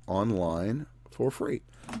up online for free,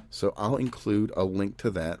 so I'll include a link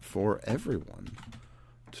to that for everyone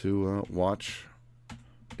to watch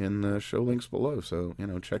in the show links below. So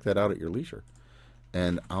check that out at your leisure,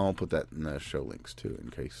 and I'll put that in the show links too, in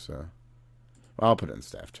case. I'll put it in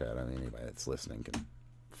staff chat. I mean, anybody that's listening can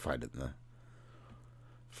find it in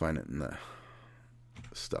the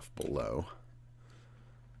stuff below,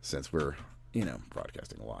 since we're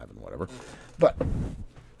broadcasting live and whatever. But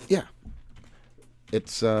yeah,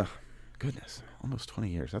 it's goodness, almost 20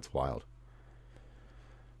 years. That's wild.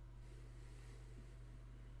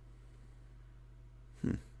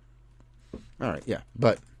 All right, yeah,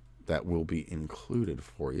 but that will be included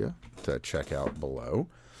for you to check out below.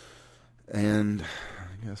 And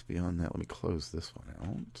I guess beyond that, let me close this one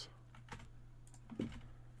out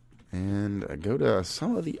and go to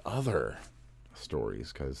some of the other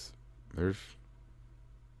stories, because there's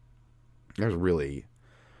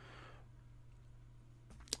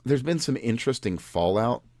been some interesting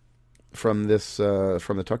fallout from this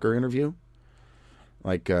from the Tucker interview.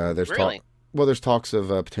 Like there's really? there's talks of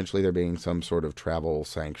potentially there being some sort of travel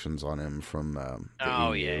sanctions on him from the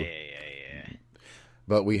EU. Yeah.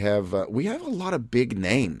 But we have a lot of big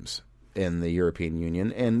names in the European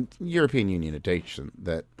Union and European Union adjacent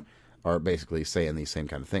that are basically saying these same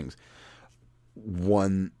kind of things.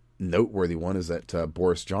 One noteworthy one is that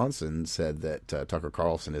Boris Johnson said that Tucker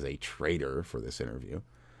Carlson is a traitor for this interview.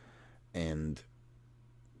 And,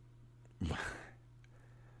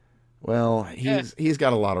 well, he's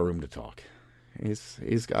got a lot of room to talk.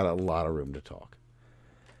 He's got a lot of room to talk.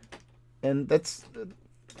 And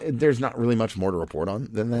there's not really much more to report on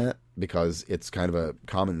than that, because it's kind of a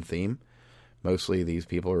common theme. Mostly these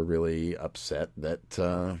people are really upset that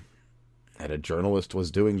a journalist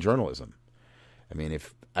was doing journalism. I mean,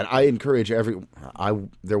 I encourage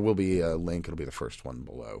there will be a link. It'll be the first one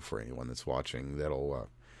below for anyone that's watching. That'll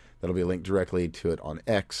be linked directly to it on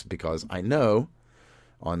X, because I know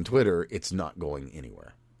on Twitter it's not going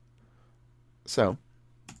anywhere. So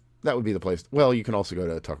that would be the place. Well, you can also go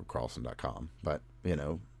to tuckercarlson.com, but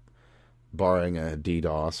barring a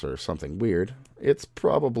DDoS or something weird, it's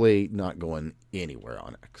probably not going anywhere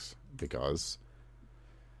on X, because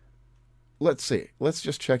let's see. Let's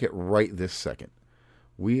just check it right this second.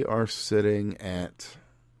 We are sitting at,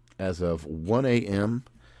 as of 1 a.m.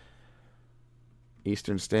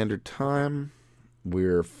 Eastern Standard Time,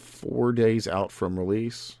 we're 4 days out from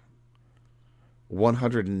release.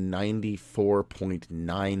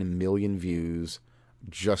 194.9 million views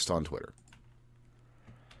just on Twitter.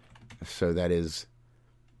 So that is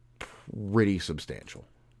pretty substantial.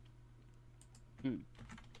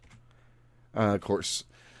 Of course,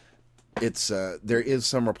 it's there is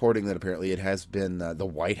some reporting that apparently it has been the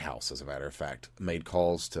White House, as a matter of fact, made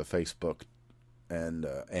calls to Facebook and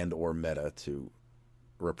or Meta to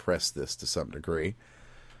repress this to some degree.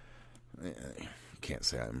 Can't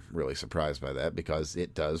say I'm really surprised by that, because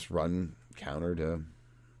it does run counter to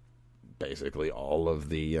basically all of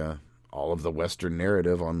the Western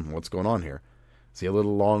narrative on what's going on here. Is he a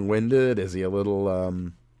little long-winded? Is he a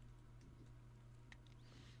little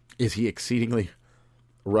is he exceedingly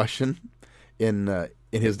Russian? in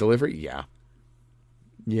his delivery, yeah.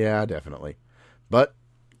 Yeah, definitely. But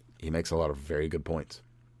he makes a lot of very good points.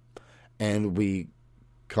 And we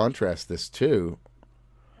contrast this too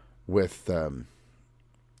with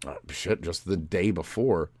just the day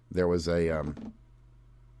before there was a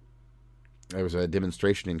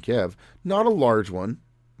demonstration in Kiev, not a large one,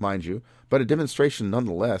 mind you, but a demonstration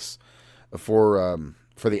nonetheless for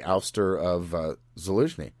the ouster of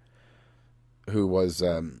Zelensky, who was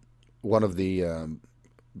one of the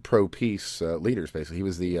pro-peace leaders. Basically, he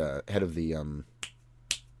was the head of the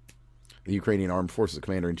Ukrainian Armed Forces, the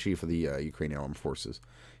commander-in-chief of the Ukrainian Armed Forces.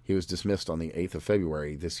 He was dismissed on the 8th of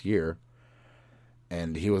February this year,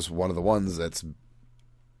 and he was one of the ones that's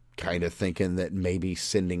kind of thinking that maybe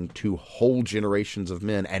sending 2 whole generations of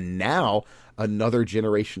men and now another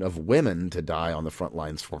generation of women to die on the front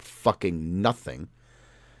lines for fucking nothing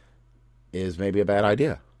is maybe a bad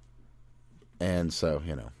idea. And so,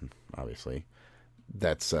 obviously,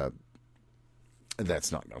 that's not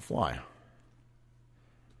going to fly.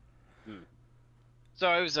 So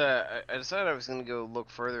I decided I was going to go look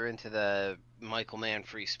further into the Michael Mann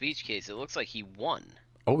free speech case. It looks like he won.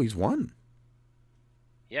 Oh, he's won?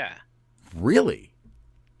 Yeah. Really?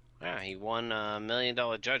 Yeah, he won a $1 million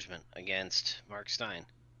judgment against Mark Stein.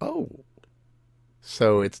 Oh.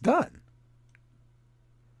 So it's done.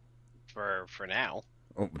 For now.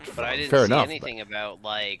 Oh, but I didn't see anything about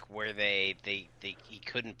like where he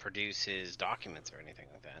couldn't produce his documents or anything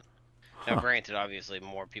like that. Now, granted, obviously,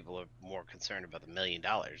 more people are more concerned about the $1 million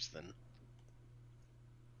than.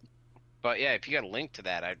 But yeah, if you got a link to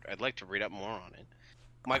that, I'd like to read up more on it.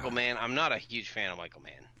 Michael Mann, I'm not a huge fan of Michael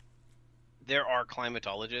Mann. There are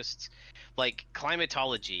climatologists. Like,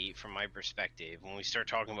 climatology, from my perspective, when we start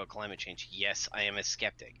talking about climate change, yes, I am a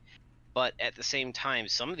skeptic. But at the same time,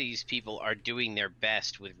 some of these people are doing their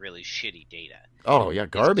best with really shitty data. Oh, yeah,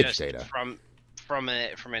 garbage data. From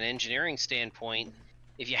an engineering standpoint,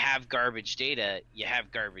 if you have garbage data, you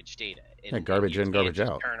have garbage data. And garbage in, garbage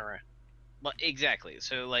out. Turn around. Well, exactly.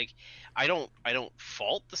 So, like, I don't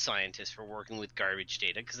fault the scientists for working with garbage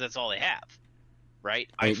data because that's all they have, right?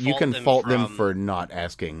 You can fault them for not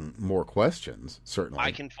asking more questions. Certainly,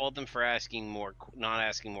 I can fault them for not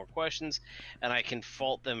asking more questions, and I can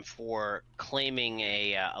fault them for claiming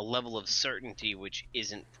a level of certainty which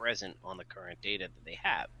isn't present on the current data that they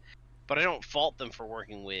have. But I don't fault them for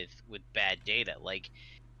working with bad data. Like,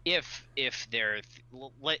 if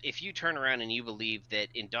you turn around and you believe that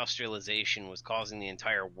industrialization was causing the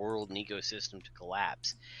entire world and ecosystem to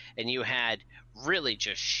collapse, and you had really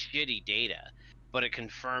just shitty data, but it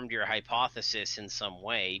confirmed your hypothesis in some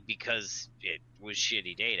way because it was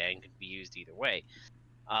shitty data and could be used either way,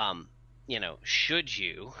 should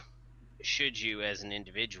you as an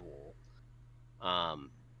individual,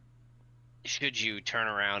 should you turn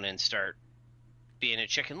around and start being a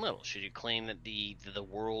Chicken Little? Should you claim that the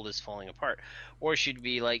world is falling apart, or should you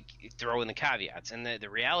be like throw in the caveats? And the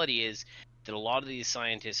reality is that a lot of these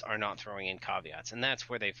scientists are not throwing in caveats, and that's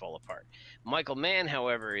where they fall apart. Michael Mann,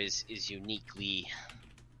 however, is uniquely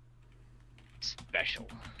special.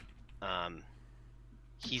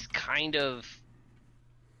 He's kind of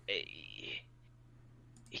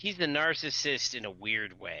he's the narcissist in a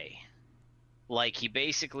weird way. Like, he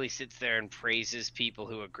basically sits there and praises people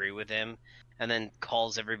who agree with him, and then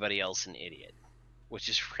calls everybody else an idiot, which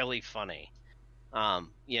is really funny.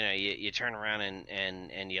 You turn around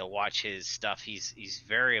and you'll watch his stuff. He's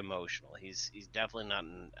very emotional. He's definitely not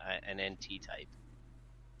an NT type.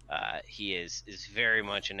 He is very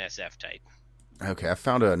much an SF type. Okay, I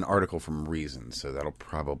found an article from Reason, so that'll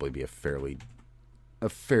probably be a fairly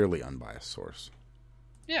unbiased source.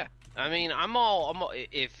 Yeah. I mean,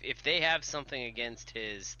 if they have something against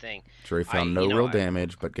his thing. Jury found no real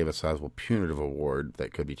damage, but gave a sizable punitive award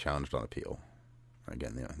that could be challenged on appeal.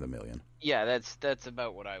 Again, the $1 million. Yeah, that's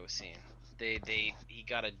about what I was seeing. He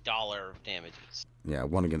got $1 of damages. Yeah,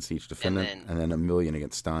 1 against each defendant, and then $1 million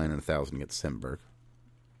against Stein and 1,000 against Simberg.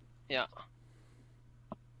 Yeah.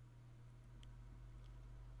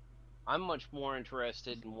 I'm much more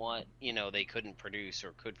interested in what they couldn't produce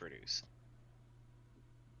or could produce.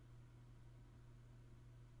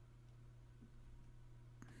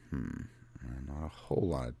 Not a whole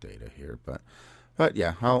lot of data here, but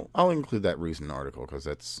yeah, I'll include that Reason article because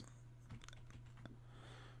that's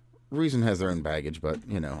Reason has their own baggage, but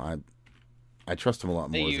I trust them a lot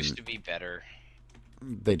more. They used to be better.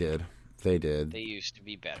 They did. They used to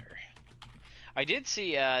be better. I did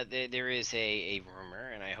see there is a rumor,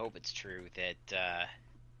 and I hope it's true, that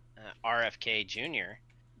RFK Jr.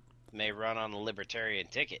 may run on the Libertarian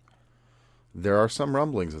ticket. There are some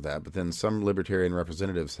rumblings of that, but then some Libertarian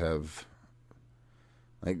representatives have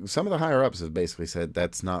Like some of the higher ups have basically said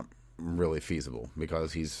that's not really feasible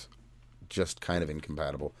because he's just kind of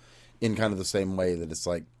incompatible, in kind of the same way that it's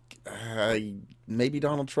like uh, maybe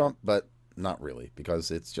Donald Trump, but not really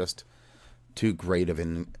because it's just too great of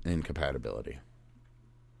an incompatibility.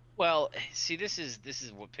 Well, see, this is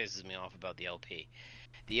what pisses me off about the LP.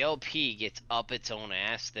 The LP gets up its own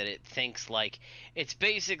ass that it thinks like it's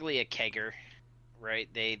basically a kegger, right?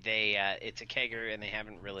 They it's a kegger and they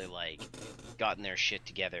haven't really like gotten their shit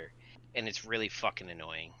together, and it's really fucking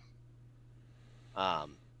annoying.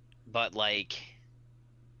 Um, but like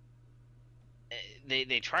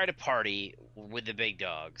they try to party with the big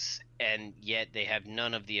dogs, and yet they have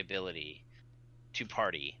none of the ability to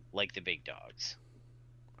party like the big dogs.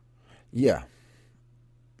 Yeah,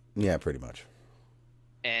 yeah, pretty much.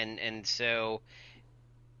 And so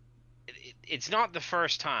it's not the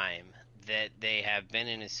first time that they have been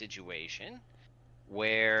in a situation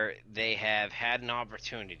where they have had an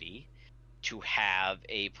opportunity to have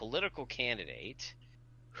a political candidate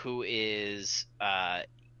who is,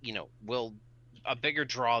 will a bigger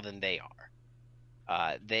draw than they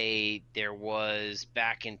are. There was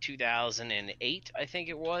back in 2008, I think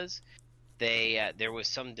it was. There was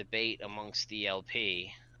some debate amongst the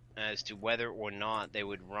LP as to whether or not they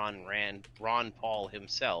would run Ron Paul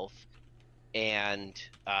himself, and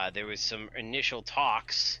there was some initial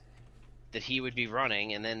talks that he would be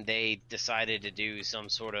running, and then they decided to do some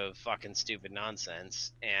sort of fucking stupid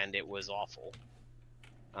nonsense, and it was awful.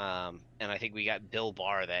 And I think we got Bill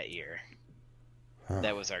Barr that year. Huh.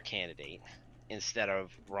 That was our candidate instead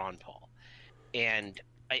of Ron Paul. And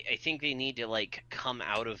I think they need to like come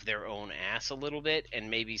out of their own ass a little bit and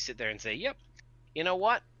maybe sit there and say, "Yep, you know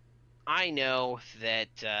what? I know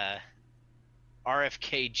that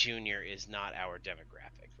RFK Jr. is not our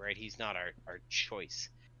demographic, right? He's not our choice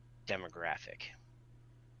demographic.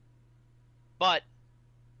 But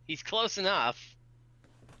he's close enough,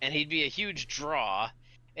 and he'd be a huge draw,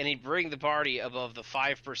 and he'd bring the party above the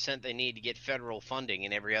 5% they need to get federal funding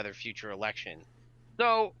in every other future election.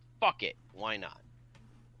 So, fuck it. Why not?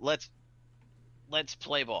 Let's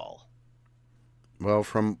play ball." Well,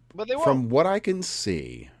 But they won't. from what I can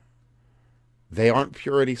see, they aren't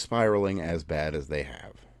purity spiraling as bad as they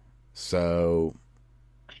have. So,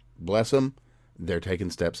 bless them, they're taking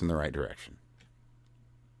steps in the right direction.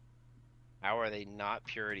 How are they not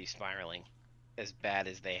purity spiraling as bad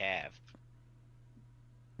as they have?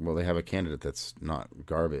 Well, they have a candidate that's not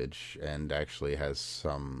garbage and actually has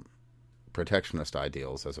some protectionist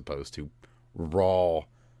ideals as opposed to raw,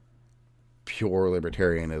 pure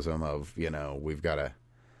libertarianism of, we've got to.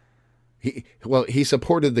 He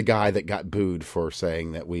supported the guy that got booed for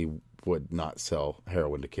saying that we would not sell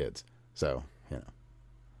heroin to kids. So,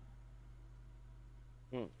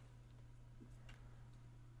 Hmm.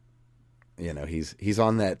 he's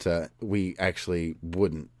on that we actually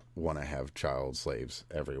wouldn't want to have child slaves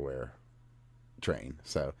everywhere train.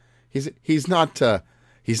 So he's not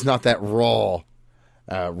that raw,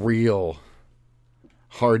 real,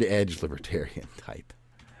 hard edged libertarian type,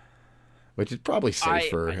 which is probably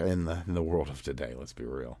safer in the world of today. Let's be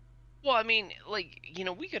real. Well, I mean, like,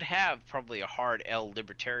 we could have probably a hard L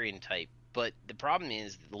libertarian type, but the problem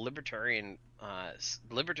is the Libertarian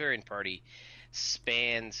Party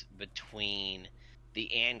spans between the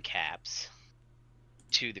ANCAPs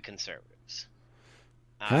to the conservatives.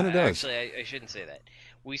 Kind of does. Actually, I shouldn't say that.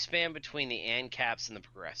 We span between the ANCAPs and the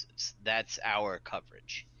progressives. That's our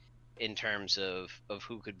coverage in terms of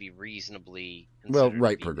who could be reasonably considered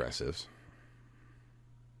right to be progressives.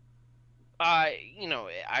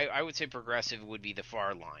 I would say progressive would be the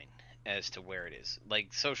far line as to where it is.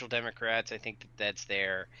 Like social democrats, I think that's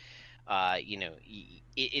there.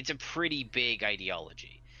 It's a pretty big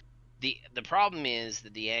ideology. The problem is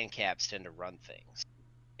that the ANCAPs tend to run things,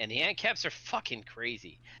 and the ANCAPs are fucking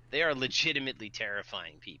crazy. They are legitimately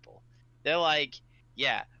terrifying people. They're like,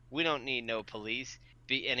 yeah, we don't need no police.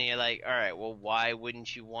 And you're like, all right, well, why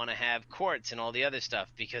wouldn't you want to have courts and all the other stuff?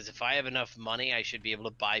 Because if I have enough money, I should be able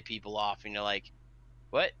to buy people off. And you're like,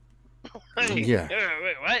 what? Yeah.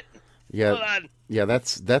 Wait, what? Yeah. Hold on. Yeah,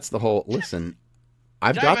 that's the whole. Listen,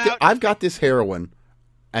 I've Time got out. I've got this heroin,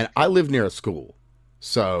 and I live near a school,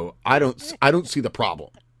 so I don't see the problem.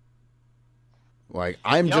 Like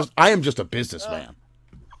I am just a businessman.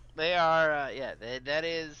 They are,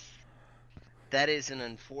 that is an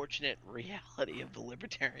unfortunate reality of the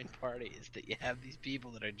Libertarian Party, is that you have these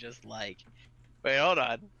people that are just like, wait, hold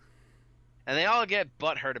on. And they all get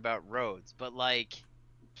butthurt about roads, but like,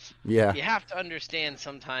 Yeah. you have to understand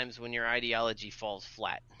sometimes when your ideology falls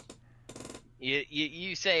flat.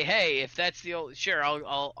 You say, hey, if that's the old, sure,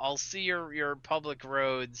 I'll see your public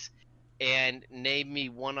roads and name me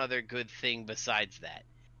one other good thing besides that.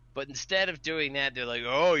 But instead of doing that, they're like,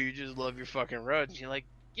 "Oh, you just love your fucking roads." And you're like,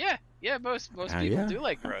 "Yeah, most people Yeah. do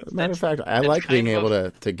like roads." Matter of fact, I That's like being kind of able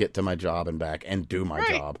a to get to my job and back and do my right.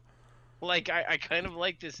 job. Like I kind of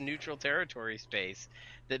like this neutral territory space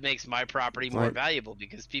that makes my property more Like, valuable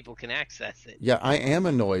because people can access it. yeah, I am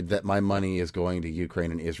annoyed that my money is going to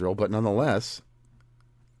Ukraine and Israel, but nonetheless,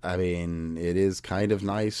 I mean, it is kind of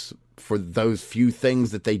nice for those few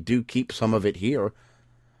things that they do keep some of it here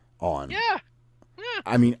on. Yeah, yeah.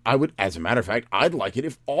 I mean, I would, as a matter of fact, I'd like it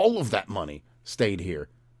if all of that money stayed here.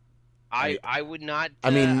 I mean, I would not.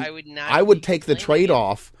 I mean, I would not I would be take the complaining trade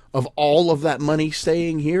off of all of that money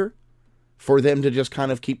staying here for them to just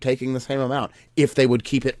kind of keep taing the same amount if they would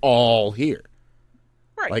keep it all here.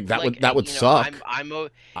 Right. Like Like, that would suck.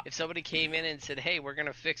 if somebody came in and said, "Hey, we're going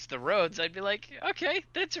to fix the roads," I'd be like, "Okay,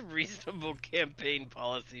 that's a reasonable campaign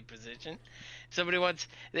policy position." Somebody wants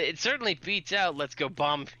it certainly beats out let's go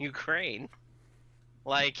bomb Ukraine.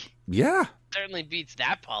 Like, Yeah. certainly beats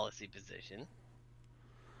that policy position.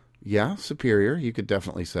 Yeah, superior, you could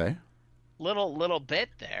definitely say. Little bit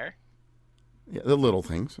there. Yeah, the little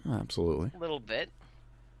things, absolutely. Little bit.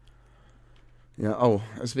 Yeah. Oh,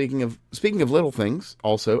 speaking of little things,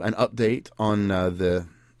 also an update on the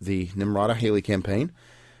Nimrata Haley campaign.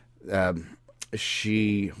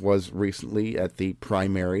 She was recently at the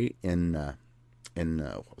primary in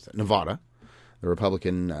what was that, Nevada, the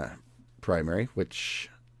Republican primary, which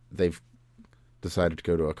they've decided to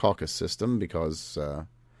go to a caucus system because a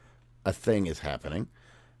thing is happening.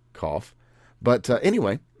 Cough. But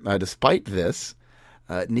anyway, despite this,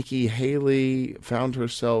 Nikki Haley found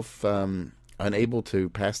herself unable to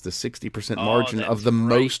pass the 60% margin of the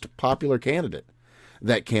most popular candidate.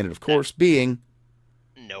 That candidate, of course, being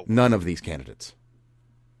none of these candidates.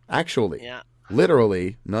 Actually,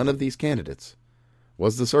 literally, none of these candidates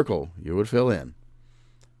was the circle you would fill in.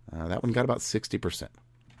 That one got about 60%.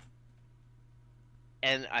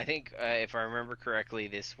 And I think, if I remember correctly,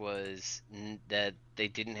 this was that they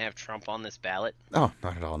didn't have Trump on this ballot. Oh,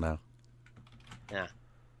 not at all, no. Yeah.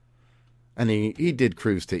 And he did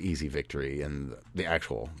cruise to easy victory in the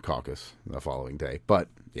actual caucus the following day. But,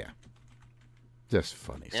 yeah. Just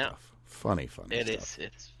funny stuff. Funny stuff.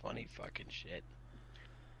 It's funny fucking shit.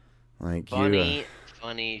 Like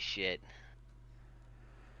funny shit.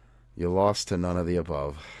 You lost to none of the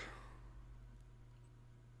above.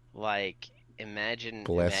 Like, imagine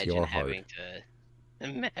having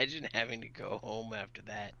to go home after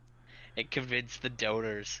that and convince the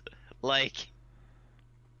donors. Like,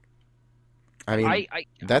 I mean,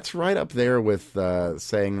 that's right up there with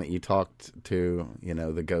saying that you talked to,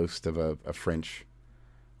 the ghost of a French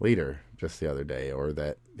leader just the other day, or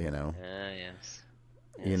that, yes.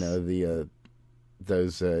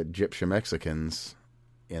 Those Egyptian Mexicans,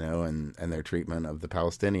 and their treatment of the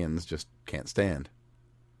Palestinians just can't stand.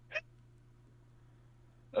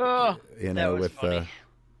 Oh, that was funny.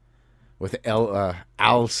 With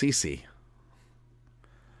Al-Sisi.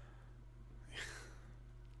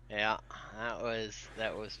 Yeah, that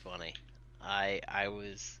was funny. I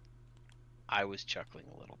was chuckling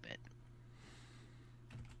a little bit.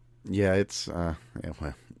 Yeah, it's well,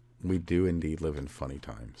 we do indeed live in funny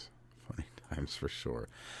times. Funny times for sure.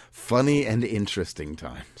 Funny and interesting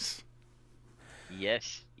times.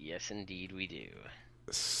 Yes, indeed we do.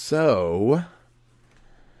 So,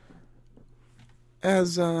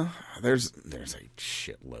 as there's a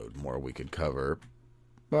shitload more we could cover,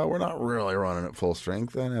 but we're not really running at full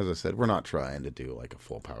strength. And as I said, we're not trying to do like a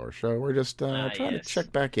full power show. We're just trying to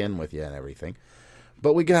check back in with you and everything.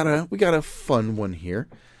 But we got a fun one here.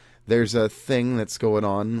 There's a thing that's going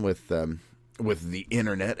on with the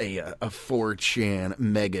internet, a 4chan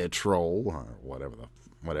mega troll, or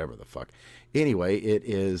whatever the fuck. Anyway, it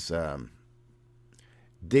is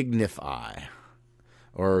Dignify,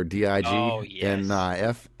 or Dignifai. Yeah,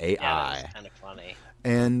 that's kind of funny.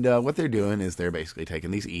 And what they're doing is they're basically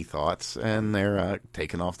taking these e-thoughts and they're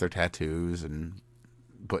taking off their tattoos and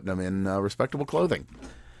putting them in respectable clothing.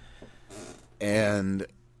 And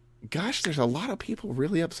gosh, there's a lot of people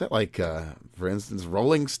really upset. Like, for instance,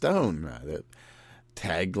 Rolling Stone, the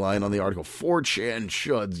tagline on the article, 4chan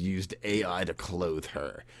shoulds used AI to clothe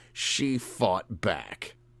her. She fought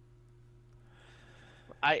back.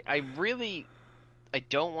 I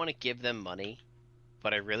don't want to give them money,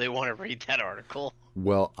 but I really want to read that article.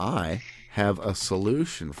 Well, I have a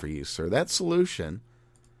solution for you, sir. That solution,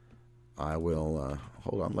 I will,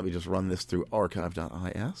 hold on, let me just run this through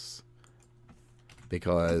archive.is.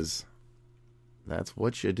 Because that's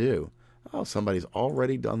what you do. Oh, somebody's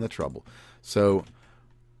already done the trouble. So,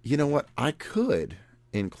 you know what? I could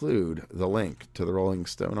include the link to the Rolling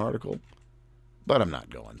Stone article, but I'm not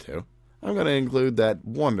going to. I'm going to include that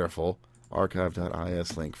wonderful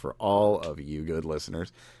archive.is link for all of you good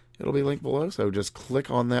listeners. It'll be linked below, so just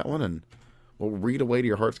click on that one and we'll read away to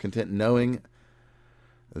your heart's content, knowing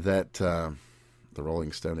that the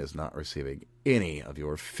Rolling Stone is not receiving any of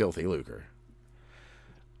your filthy lucre.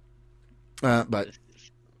 But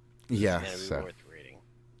yeah, so worth reading.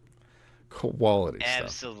 Quality stuff.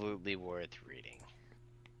 Absolutely worth reading.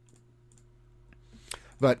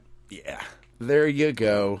 But yeah, there you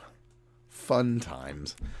go. Fun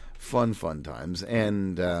times. Fun times.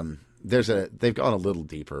 And they've gone a little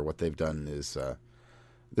deeper. What they've done is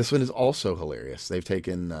this one is also hilarious. They've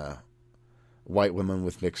taken white women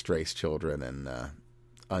with mixed race children and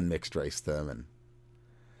unmixed race them, and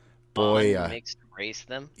boy, mixed race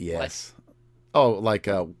them. Yes. What? Oh, like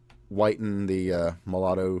whiten the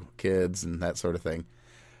mulatto kids and that sort of thing.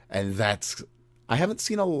 And I haven't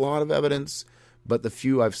seen a lot of evidence, but the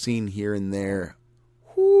few I've seen here and there,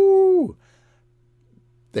 whoo,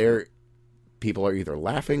 people are either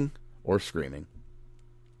laughing or screaming.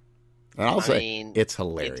 And I'll say it's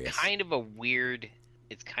hilarious. It's kind of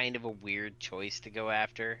a weird choice to go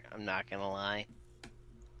after. I'm not gonna lie.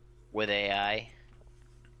 With AI,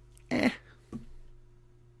 I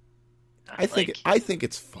think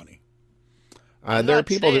it's funny. There are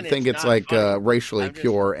people that think it's like racially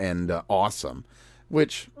pure and awesome,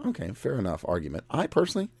 which okay, fair enough argument. I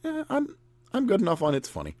personally, I'm good enough on it's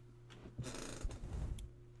funny.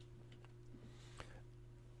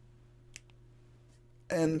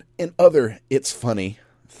 And in other it's funny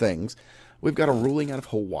things, we've got a ruling out of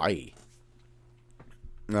Hawaii.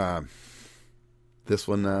 This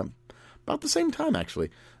one about the same time actually.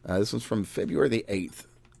 This one's from February the 8th.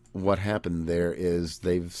 What happened there is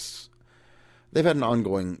they've had an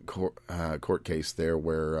ongoing court case there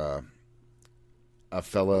where a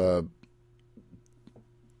fella,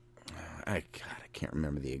 I can't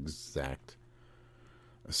remember the exact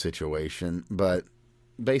situation, but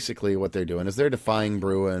basically what they're doing is they're defying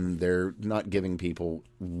Bruin. They're not giving people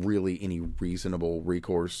really any reasonable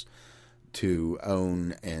recourse to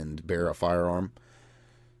own and bear a firearm.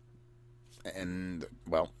 And,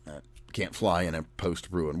 well, can't fly in a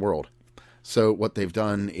post-Bruin world. So what they've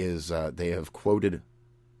done is they have quoted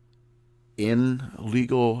in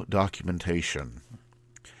legal documentation,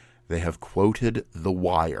 they have quoted The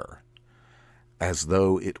Wire as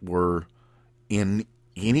though it were in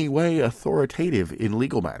any way authoritative in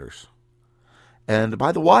legal matters. And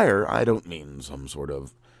by The Wire, I don't mean some sort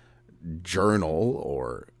of journal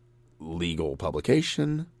or legal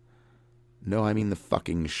publication. No, I mean the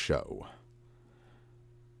fucking show.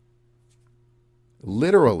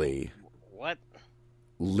 Literally. What?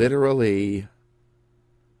 Literally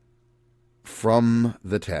from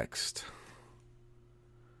the text.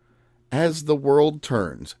 As the world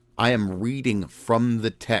turns, I am reading from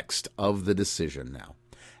the text of the decision now.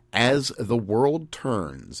 As the world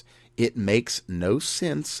turns, it makes no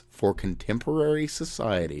sense for contemporary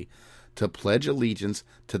society to pledge allegiance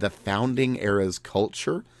to the founding era's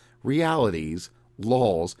culture, realities,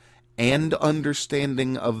 laws, and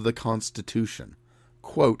understanding of the Constitution.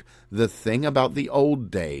 Quote, the thing about the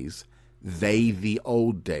old days, the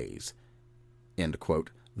old days. End quote.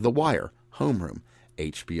 The Wire, Homeroom,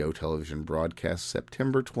 HBO television broadcast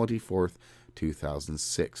September 24th,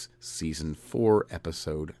 2006, Season 4,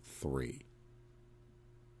 Episode 3.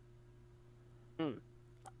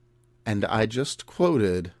 And I just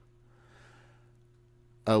quoted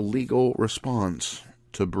a legal response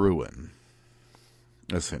to Bruin,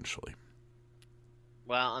 essentially.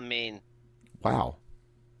 Well, I mean... Wow.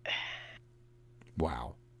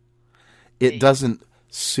 Wow. It doesn't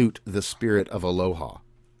suit the spirit of Aloha.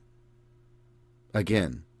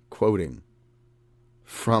 Again, quoting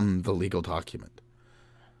from the legal document.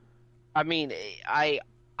 I mean, I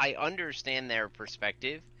understand their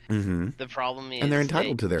perspective. Mm-hmm. The problem is, and they're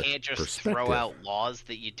entitled to their you can't just perspective. throw out laws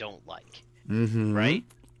that you don't like, right?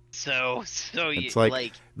 So it's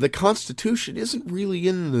like the Constitution isn't really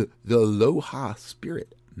in the Aloha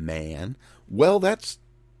spirit, man. Well, that's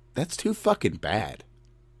too fucking bad,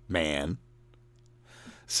 man.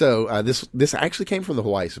 So this actually came from the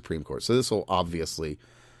Hawaii Supreme Court. So this will obviously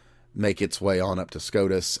make its way on up to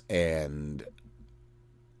SCOTUS, and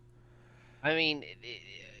I mean,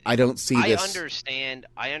 I don't see this.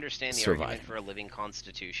 I understand the survive. argument for a living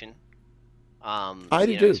constitution. I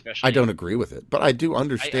do. I don't agree with it, but I do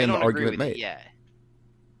understand the argument made. Yeah.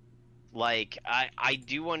 Like I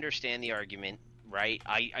do understand the argument, right?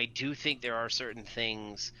 I do think there are certain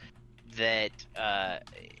things that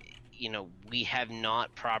we have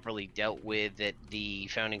not properly dealt with that the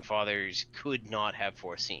founding fathers could not have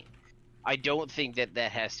foreseen. I don't think that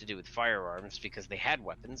has to do with firearms, because they had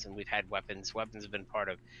weapons, and we've had weapons. Weapons have been part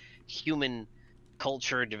of human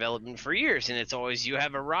culture and development for years, and it's always, you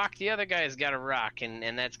have a rock, the other guy's got a rock,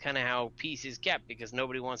 and that's kind of how peace is kept, because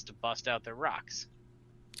nobody wants to bust out their rocks.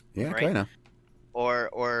 Yeah, right? kind of.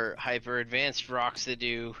 Or hyper advanced rocks that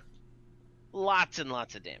do lots and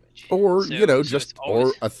lots of damage. Or, So just, it's always,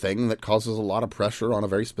 or a thing that causes a lot of pressure on a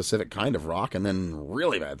very specific kind of rock, and then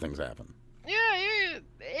really bad things happen. yeah,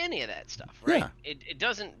 any of that stuff, right? Yeah. It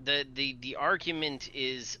doesn't, the argument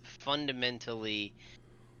is fundamentally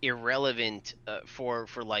irrelevant for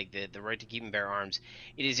like the right to keep and bear arms.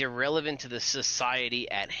 It is irrelevant to the society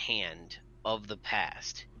at hand of the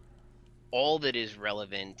past. All that is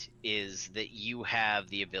relevant is that you have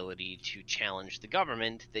the ability to challenge the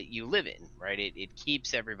government that you live in, right? It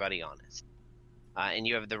keeps everybody honest. And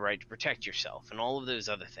you have the right to protect yourself and all of those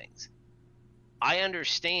other things. I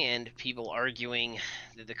understand people arguing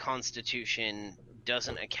that the Constitution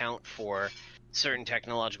doesn't account for certain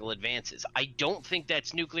technological advances. I don't think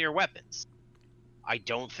that's nuclear weapons. I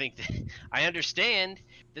don't think that. I understand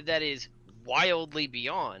that is wildly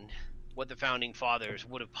beyond what the founding fathers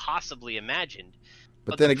would have possibly imagined.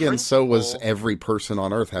 But then again, so was principle- every person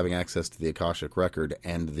on Earth having access to the Akashic Record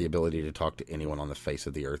and the ability to talk to anyone on the face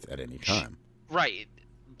of the Earth at any time. Right.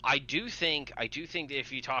 I do think that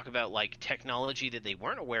if you talk about like technology that they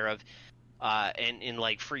weren't aware of, and in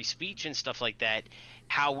like free speech and stuff like that,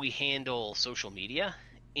 how we handle social media,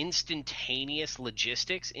 instantaneous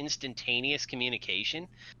logistics, instantaneous communication,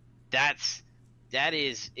 that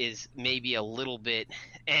is maybe a little bit,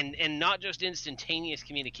 and not just instantaneous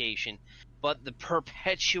communication, but the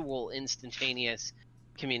perpetual instantaneous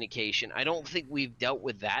communication. I don't think we've dealt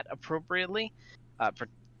with that appropriately,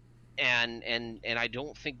 and I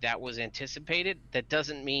don't think that was anticipated. That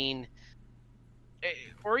doesn't mean,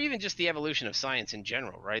 or even just the evolution of science in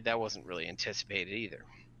general, right? That wasn't really anticipated either.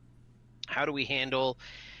 How do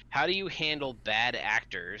you handle bad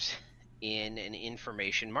actors in an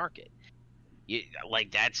information market?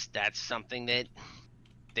 That's something that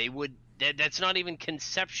that's not even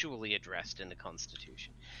conceptually addressed in the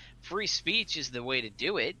Constitution. Free speech is the way to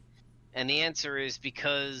do it, and the answer is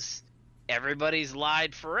because everybody's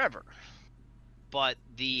lied forever. But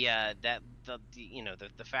the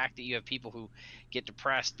fact that you have people who get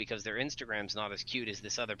depressed because their Instagram's not as cute as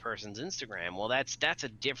this other person's Instagram, well, that's a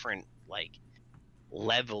different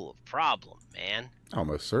level of problem, man.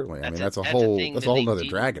 Almost certainly. That's a whole nother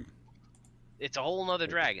dragon. It's a whole nother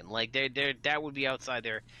dragon. That would be outside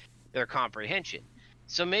their comprehension.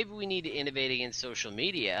 So maybe we need to innovate against social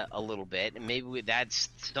media a little bit, and maybe we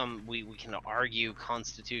can argue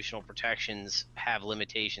constitutional protections have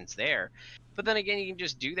limitations there. But then again, you can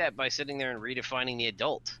just do that by sitting there and redefining the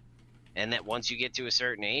adult, and that once you get to a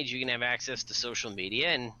certain age, you can have access to social media,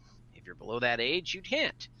 and if you're below that age, you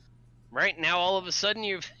can't. Right now, all of a sudden,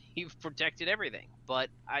 you've protected everything. But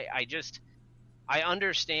I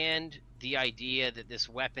understand the idea that this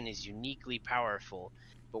weapon is uniquely powerful,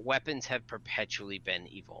 but weapons have perpetually been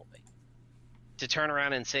evolving. To turn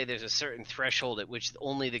around and say there's a certain threshold at which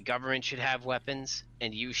only the government should have weapons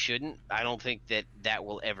and you shouldn't, I don't think that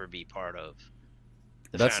will ever be part of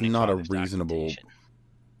the founding fathers' documentation.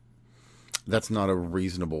 That's not a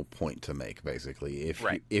reasonable point to make, basically.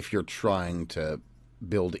 If you're trying to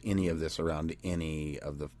build any of this around any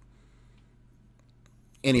of the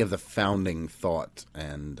founding thought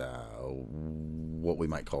and what we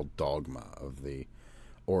might call dogma of the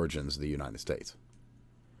origins of the United States.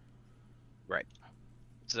 Right.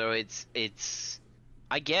 So it's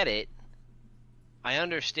I get it. I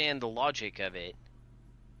understand the logic of it,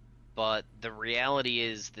 but the reality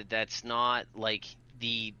is that that's not like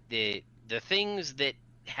the things that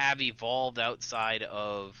have evolved outside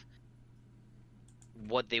of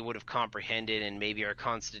what they would have comprehended, and maybe our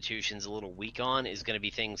Constitution's a little weak on, is going to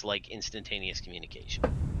be things like instantaneous communication.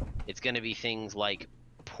 It's going to be things like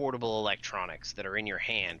portable electronics that are in your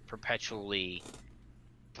hand, perpetually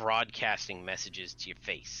broadcasting messages to your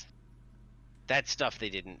face. That stuff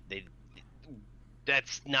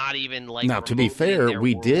that's not even like. Now, to be fair,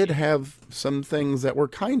 we did have some things that were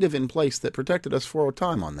kind of in place that protected us for a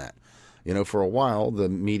time on that. For a while, the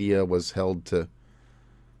media was held to.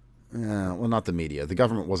 Well, not the media. The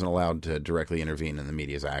government wasn't allowed to directly intervene in the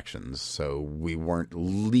media's actions, so we weren't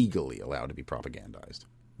legally allowed to be propagandized.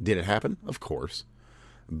 Did it happen? Of course.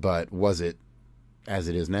 But was it as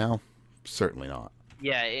it is now? Certainly not.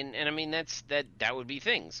 Yeah, and I mean that would be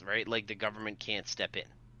things, right? Like the government can't step in.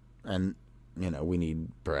 And we need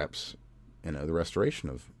perhaps the restoration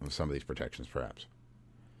of some of these protections, perhaps.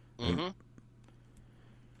 Mm-hmm.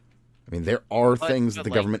 I mean, there are things that But the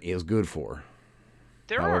like, government is good for,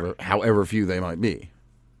 there are. however few they might be.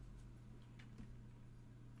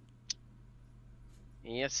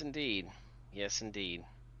 Yes, indeed. Yes, indeed.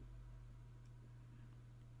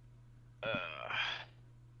 Uh,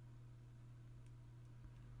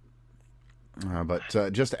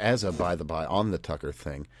 But just as a by the by on the Tucker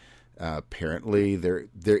thing, apparently there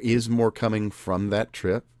is more coming from that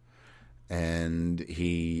trip, and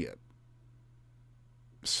he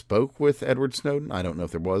spoke with Edward Snowden. I don't know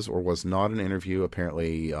if there was or was not an interview.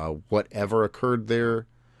 Apparently, whatever occurred there,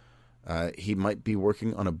 he might be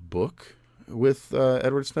working on a book with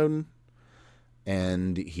Edward Snowden,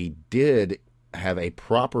 and he did have a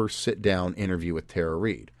proper sit-down interview with Tara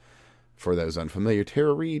Reid. For those unfamiliar,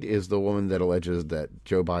 Tara Reid is the woman that alleges that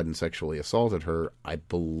Joe Biden sexually assaulted her, I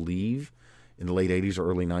believe, in the late 80s or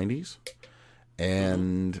early 90s.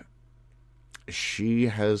 And she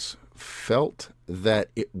has felt that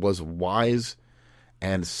it was wise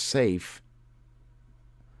and safer,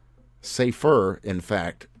 in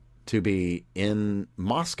fact, to be in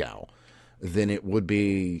Moscow than it would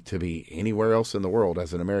be to be anywhere else in the world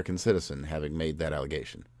as an American citizen, having made that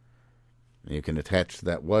allegation. You can attach to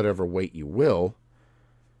that whatever weight you will,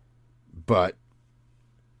 but,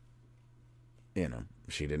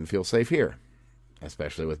 she didn't feel safe here,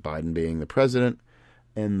 especially with Biden being the president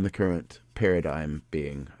and the current paradigm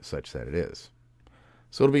being such that it is.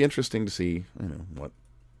 So it'll be interesting to see,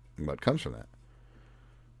 what comes from that.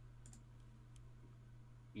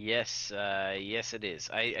 yes, yes, it is.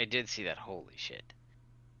 I did see that. Holy shit.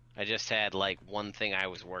 I just had like one thing I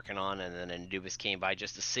was working on, and then Anubis came by,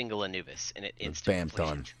 just a single Anubis, and it instantly Bam,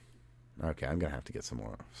 completed. done. Okay, I'm gonna have to get some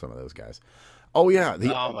of those guys. Oh yeah,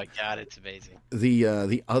 Oh my god, it's amazing.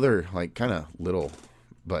 the other like kind of little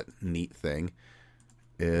but neat thing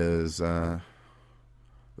is the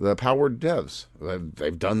powered devs.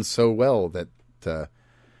 They've done so well that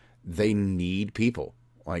they need people.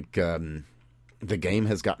 Like the game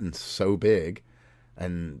has gotten so big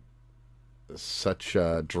and such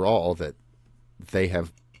a draw that they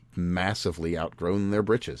have massively outgrown their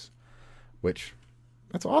britches, which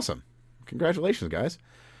that's awesome. Congratulations, guys.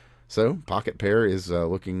 So Pocket Pair is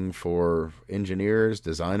looking for engineers,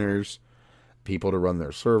 designers, people to run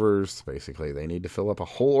their servers. Basically, they need to fill up a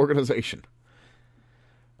whole organization.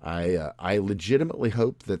 I legitimately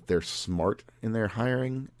hope that they're smart in their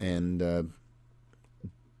hiring and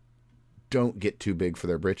don't get too big for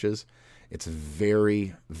their britches. It's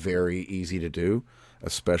very, very easy to do,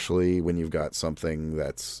 especially when you've got something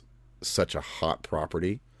that's such a hot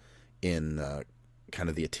property in kind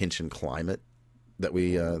of the attention climate that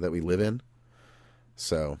we live in.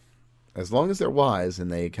 So, as long as they're wise and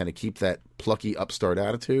they kind of keep that plucky upstart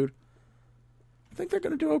attitude, I think they're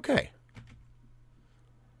going to do okay.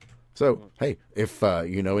 So, hey, if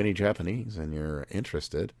you know any Japanese and you're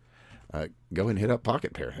interested, go and hit up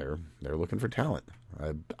Pocket Pair. They're looking for talent.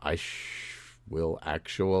 I will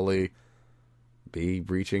actually be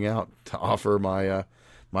reaching out to offer my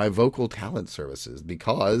my vocal talent services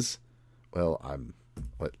because, well,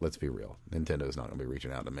 let's be real. Nintendo's not going to be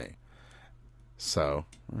reaching out to me. So,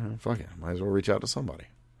 fuck it. Might as well reach out to somebody.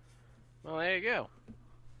 Well, there you go.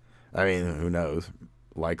 I mean, who knows?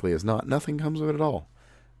 Likely as not, nothing comes of it at all.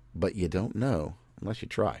 But you don't know unless you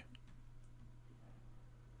try.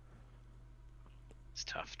 It's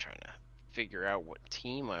tough trying to figure out what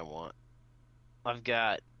team I want. I've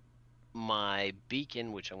got my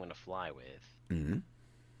beacon, which I'm going to fly with. Mm-hmm.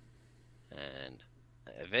 And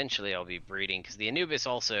eventually I'll be breeding, because the Anubis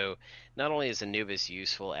also, not only is Anubis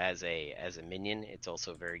useful as a minion, it's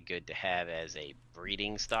also very good to have as a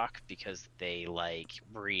breeding stock, because they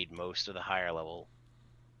breed most of the higher level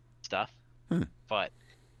stuff. But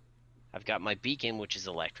I've got my beacon, which is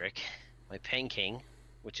electric, my Penking,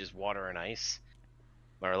 which is water and ice,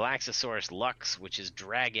 my Relaxosaurus Lux, which is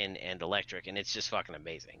dragon and electric, and it's just fucking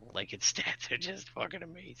amazing. Like, its stats are just fucking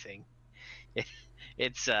amazing.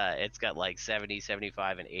 It's got like 70,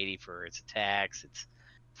 75, and 80 for its attacks. It's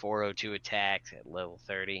 402 attacks at level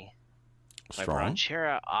 30. Strong. My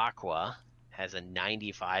Bronchera Aqua has a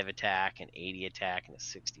 95 attack, an 80 attack, and a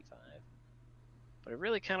 65. But I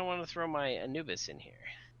really kind of want to throw my Anubis in here.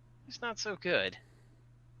 It's not so good.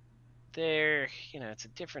 It's a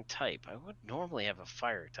different type. I would normally have a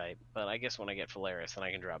fire type, but I guess when I get Phalaris, then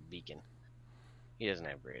I can drop Beacon. He doesn't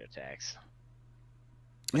have great attacks.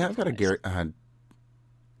 Yeah, I've got a Gary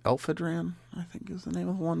Elphadran, I think is the name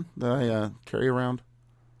of the one that I carry around.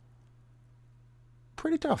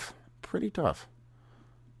 Pretty tough.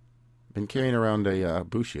 Been carrying around a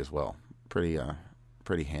Bushi as well. Pretty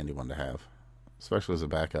handy one to have. especially as a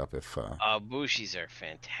backup. If Bushis are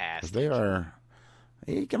fantastic. they are,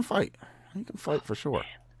 he can fight. He can fight for sure.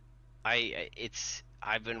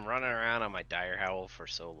 I've been running around on my dire howl for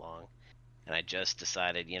so long, and I just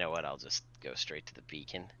decided, you know what? I'll just go straight to the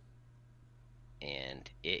beacon, and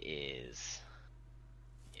it is,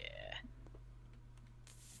 yeah.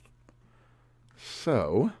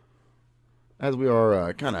 So, as we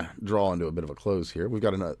are kind of drawing to a bit of a close here, we've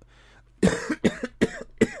got another.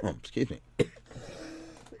 Oh, excuse me.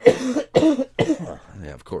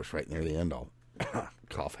 Yeah, of course, right near the end, I'll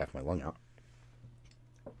cough half my lung out.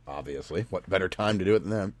 Obviously, what better time to do it than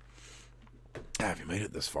then? Have you made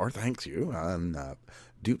it this far? Thanks you.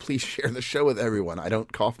 Do please share the show with everyone. I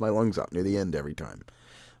don't cough my lungs out near the end every time.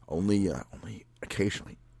 Only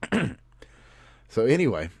occasionally. So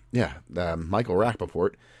anyway, yeah, Michael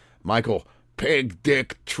Rappaport, Michael Pig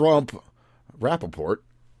Dick Trump Rappaport,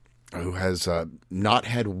 who has not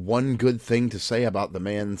had one good thing to say about the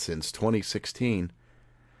man since 2016,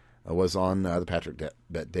 was on the Patrick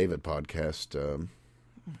Bet David podcast,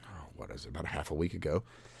 what is it, about half a week ago.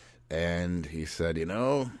 And he said, you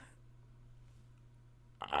know,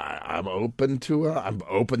 I'm open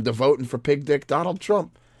to voting for Pig Dick Donald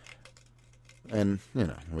Trump. And, you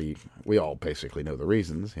know, we all basically know the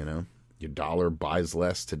reasons, you know. Your dollar buys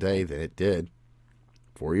less today than it did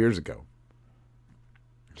 4 years ago.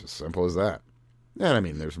 It's as simple as that. And I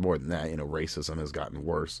mean, there's more than that. You know, racism has gotten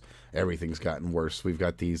worse. Everything's gotten worse. We've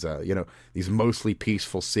got these, these mostly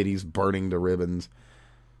peaceful cities burning to ribbons.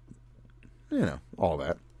 You know, all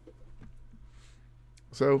that.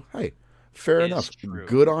 So, hey, fair enough.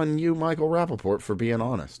 Good on you, Michael Rappaport, for being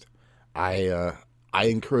honest. I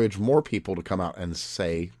encourage more people to come out and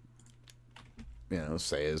say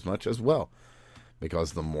as much as well.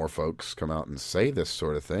 Because the more folks come out and say this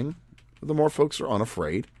sort of thing, the more folks are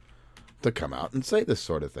unafraid to come out and say this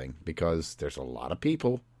sort of thing. Because there's a lot of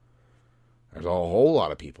people. There's a whole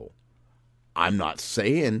lot of people. I'm not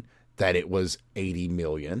saying that it was 80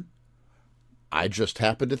 million. I just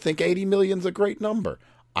happen to think 80 million is a great number.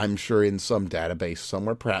 I'm sure in some database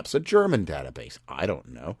somewhere, perhaps a German database. I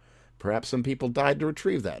don't know. Perhaps some people died to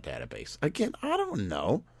retrieve that database. Again, I don't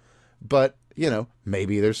know. But, you know,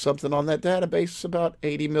 maybe there's something on that database about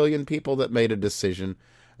 80 million people that made a decision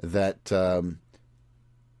that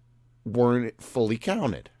weren't fully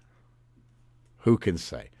counted. Who can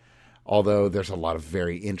say? Although there's a lot of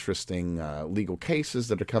very interesting legal cases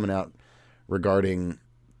that are coming out regarding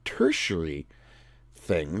tertiary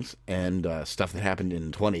things and stuff that happened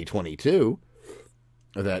in 2022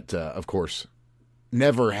 that, of course,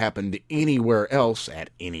 never happened anywhere else at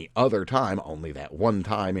any other time, only that one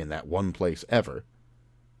time in that one place ever.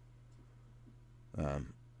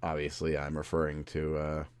 Obviously, I'm referring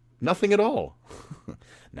to nothing at all.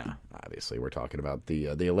 No, obviously, we're talking about the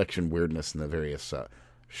election weirdness and the various,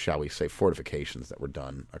 shall we say, fortifications that were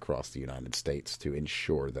done across the United States to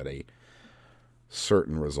ensure that a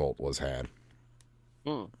certain result was had.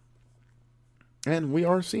 And we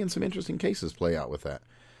are seeing some interesting cases play out with that.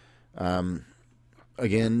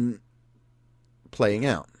 Again, playing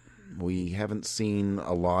out. We haven't seen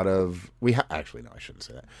a lot of... Actually, no, I shouldn't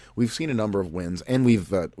say that. We've seen a number of wins, and we've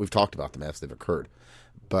talked about them as they've occurred.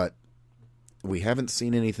 But we haven't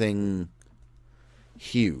seen anything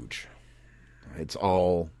huge. It's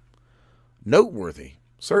all noteworthy,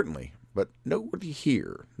 certainly, but noteworthy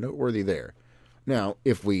here, noteworthy there. Now,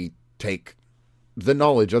 if we take the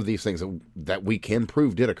knowledge of these things that we can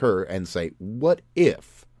prove did occur and say, what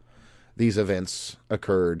if these events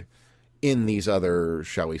occurred in these other,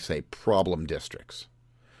 shall we say, problem districts?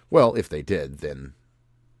 Well, if they did, then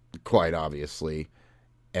quite obviously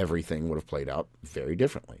everything would have played out very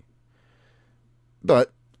differently.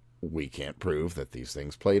 But we can't prove that these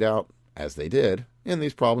things played out as they did in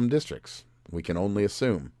these problem districts. We can only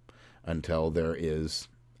assume until there is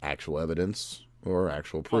actual evidence or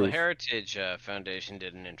actual proof. Well, the Heritage Foundation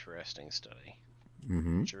did an interesting study.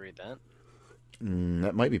 Mm-hmm. Did you read that?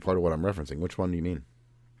 That might be part of what I'm referencing. Which one do you mean?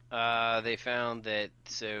 They found that,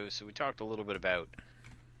 so we talked a little bit about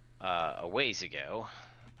a ways ago,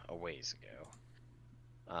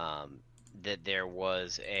 that there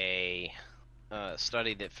was a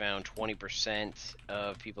study that found 20%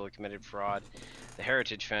 of people who committed fraud. The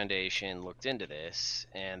Heritage Foundation looked into this,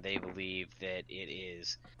 and they believe that it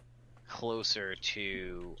is closer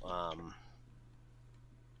to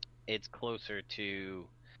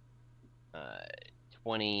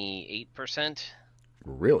 28%.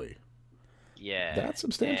 Really? Yeah. That's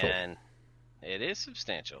substantial. And it is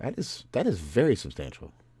substantial. That is very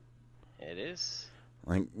substantial. It is.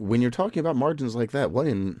 Like, when you're talking about margins like that,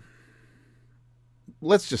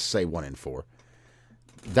 let's just say 1 in 4.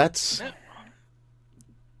 That's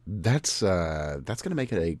That's going to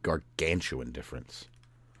make it a gargantuan difference.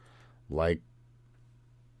 Like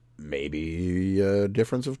maybe a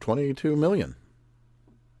difference of 22 million.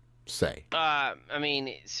 Say. I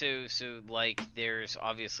mean, so like, there's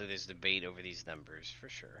debate over these numbers for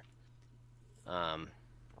sure. Hold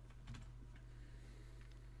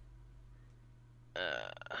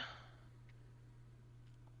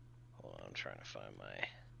on, I'm trying to find my.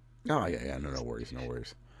 Oh yeah, no worries.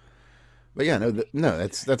 But yeah,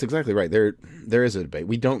 that's exactly right. There is a debate.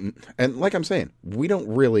 We don't, and like I'm saying, we don't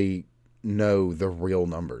really know the real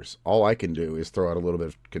numbers. All I can do is throw out a little bit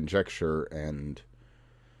of conjecture and,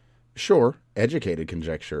 sure, educated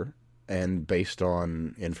conjecture, and based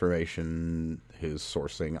on information whose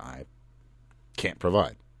sourcing I can't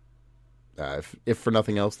provide. If for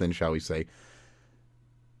nothing else, then shall we say,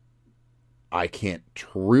 I can't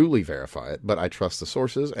truly verify it, but I trust the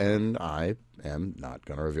sources, and I am not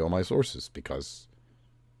going to reveal my sources because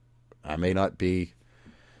I may not be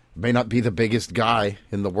the biggest guy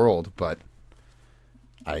in the world, but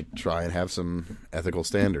I try and have some ethical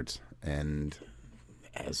standards. And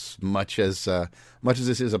as much as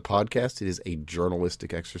this is a podcast, it is a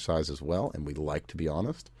journalistic exercise as well, and we like to be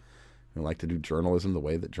honest. We like to do journalism the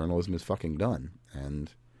way that journalism is fucking done,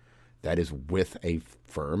 and that is with a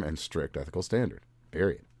firm and strict ethical standard.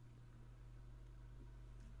 Period.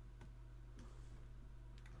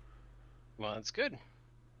 Well, that's good.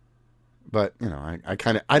 But, I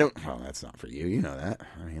don't, well, that's not for you. You know that.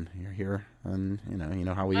 I mean, you're here, and, you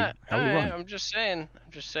know how we run. I'm just saying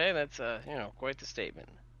that's, quite the statement.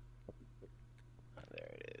 There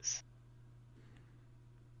it is.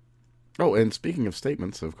 Oh, and speaking of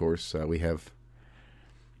statements, of course, we have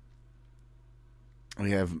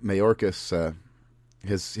Mayorkas,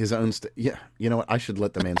 his own. Yeah, you know what? I should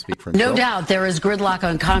let the man speak for himself. No doubt there is gridlock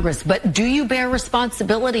on Congress, but do you bear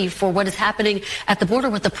responsibility for what is happening at the border?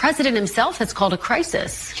 What the president himself has called a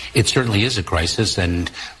crisis. It certainly is a crisis,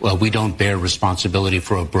 and we don't bear responsibility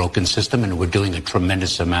for a broken system, and we're doing a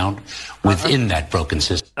tremendous amount within that broken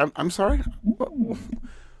system. I'm sorry.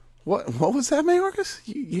 What was that, Mayorkas?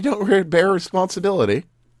 You don't bear responsibility.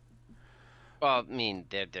 Well, I mean,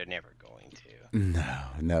 they're never going to.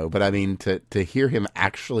 No, but I mean, to hear him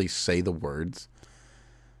actually say the words,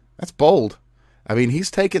 that's bold. I mean, he's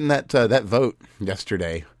taken that vote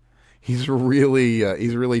yesterday. He's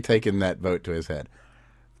really taken that vote to his head.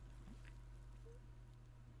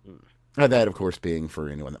 That, of course, being, for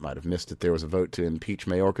anyone that might have missed it, there was a vote to impeach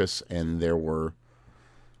Mayorkas, and there were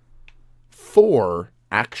 4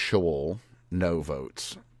 actual no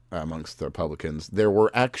votes amongst the Republicans. There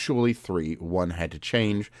were actually 3. One had to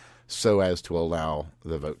change so as to allow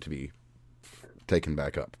the vote to be taken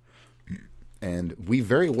back up. And we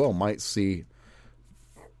very well might see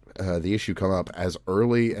the issue come up as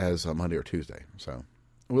early as Monday or Tuesday. So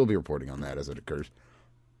we'll be reporting on that as it occurs.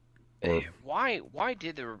 Why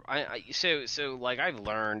did so like, I've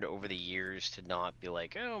learned over the years to not be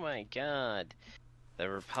like, oh my god, the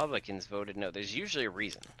Republicans voted no. There's usually a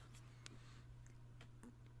reason.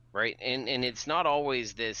 Right? And it's not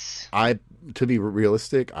always this. To be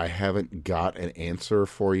realistic, I haven't got an answer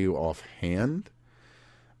for you offhand.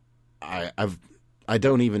 I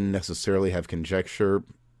don't even necessarily have conjecture.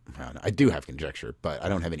 I do have conjecture, but I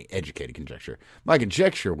don't have any educated conjecture. My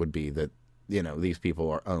conjecture would be that, these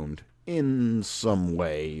people are owned in some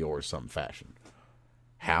way or some fashion.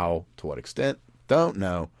 How, to what extent, don't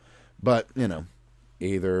know. But,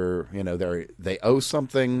 either, they owe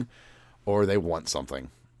something or they want something.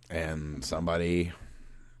 And somebody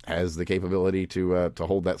has the capability to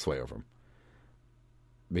hold that sway over them.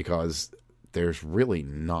 Because there's really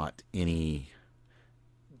not any...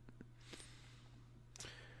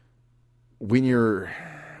 When you're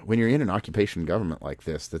in an occupation government like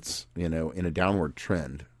this that's, in a downward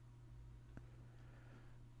trend,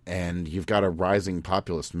 and you've got a rising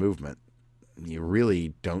populist movement, you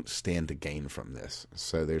really don't stand to gain from this.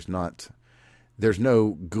 So there's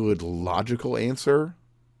no good logical answer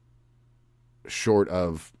short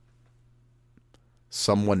of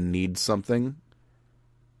someone needs something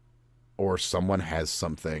or someone has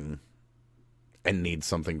something and needs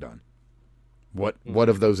something done. What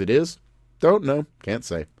of those it is? Don't know. Can't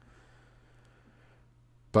say.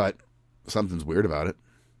 But something's weird about it.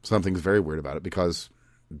 Something's very weird about it because,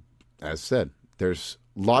 as said,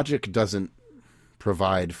 logic doesn't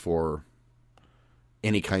provide for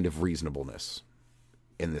any kind of reasonableness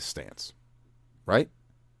in this stance. Right?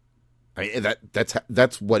 I mean,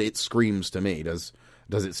 that's what it screams to me. Does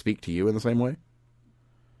it speak to you in the same way?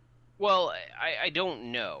 Well, I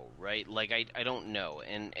don't know, right? Like, I don't know.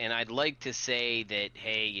 And I'd like to say that,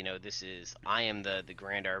 hey, I am the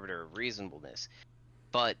grand arbiter of reasonableness.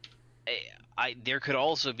 But there could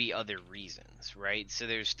also be other reasons, right? So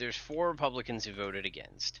there's 4 Republicans who voted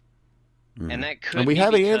against, and that could. And we be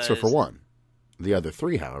have an because, answer for one. The other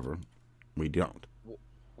 3, however, we don't.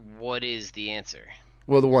 What is the answer?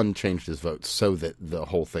 Well, the one changed his vote so that the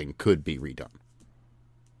whole thing could be redone.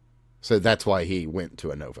 So that's why he went to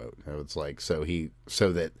a no vote. It's like so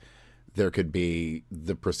that there could be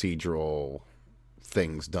the procedural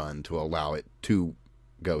things done to allow it to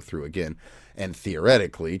go through again, and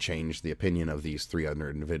theoretically change the opinion of these 3 other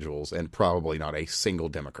individuals, and probably not a single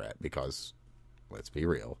Democrat, because let's be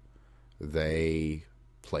real, they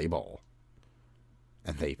play ball,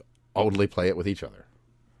 and they only play it with each other.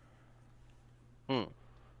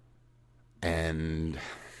 And,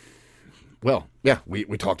 well, yeah, we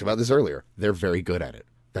talked about this earlier. They're very good at it.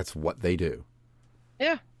 That's what they do.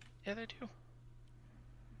 Yeah, they do.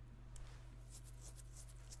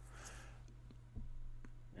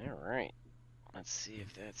 All right. Let's see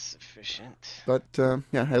if that's sufficient. But,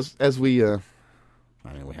 yeah, as we, I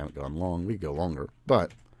mean, we haven't gone long. We go longer.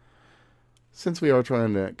 But since we are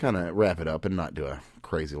trying to kind of wrap it up and not do a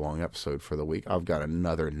crazy long episode for the week, I've got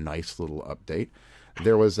another nice little update.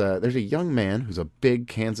 There's a young man who's a big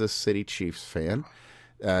Kansas City Chiefs fan.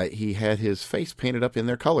 He had his face painted up in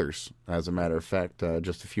their colors, as a matter of fact,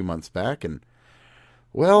 just a few months back, and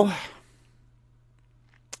well,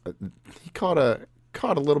 he caught a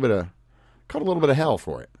little bit of hell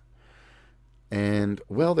for it. And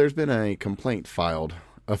well, there's been a complaint filed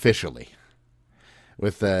officially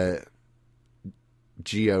with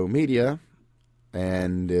Geo Media,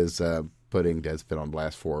 and is putting Deadspin on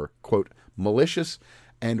blast for, quote, malicious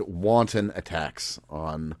and wanton attacks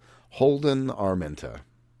on Holden Armenta.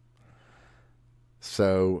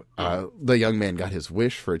 So the young man got his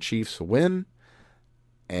wish for a Chiefs win,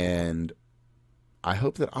 and I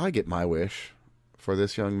hope that I get my wish for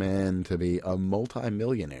this young man to be a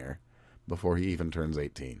multi-millionaire before he even turns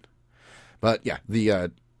 18. But yeah,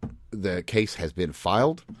 the case has been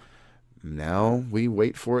filed. Now we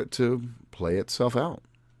wait for it to play itself out.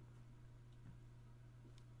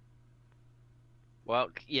 Well,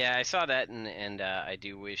 yeah, I saw that, and I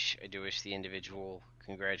do wish the individual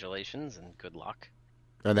congratulations and good luck.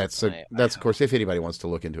 And that's of course, if anybody wants to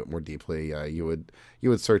look into it more deeply, you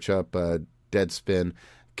would search up Deadspin,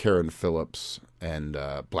 Karen Phillips, and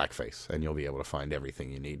Blackface, and you'll be able to find everything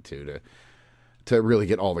you need to really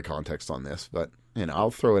get all the context on this. But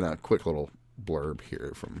I'll throw in a quick little blurb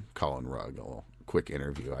here from Colin Rugg, a little quick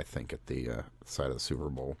interview, I think, at the site of the Super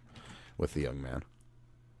Bowl with the young man.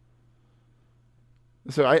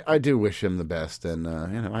 So I do wish him the best, and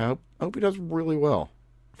I hope he does really well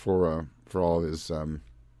for all of his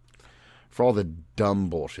for all the dumb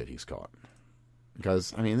bullshit he's caught.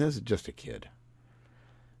 Because I mean, this is just a kid.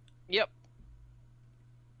 Yep.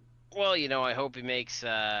 Well, I hope he makes.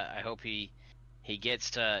 I hope he gets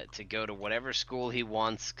to go to whatever school he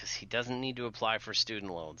wants, because he doesn't need to apply for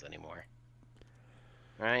student loans anymore.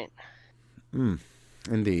 Right?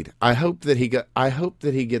 Indeed. I hope that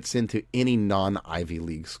he gets into any non-Ivy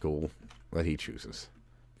League school that he chooses.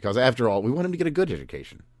 Because after all, we want him to get a good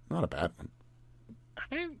education, not a bad one.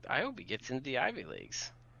 I hope he gets into the Ivy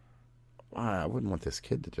Leagues. I wouldn't want this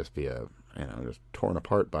kid to just be just torn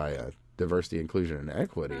apart by diversity, inclusion, and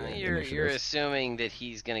equity initiatives. You're assuming that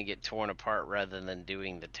he's going to get torn apart rather than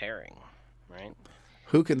doing the tearing, right?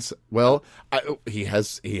 Who can? Well, he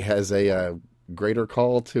has a greater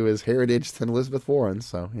call to his heritage than Elizabeth Warren,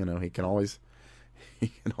 so he can always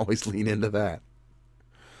lean into that.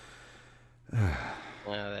 Oh,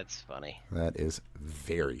 that's funny. That is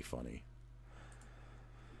very funny.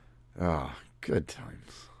 Ah, good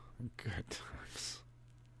times. Good times.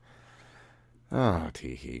 Ah,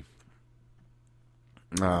 teehee.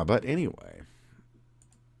 But anyway,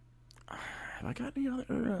 have I got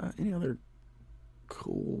any other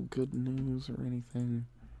cool good news or anything?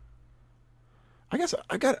 I guess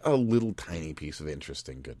I got a little tiny piece of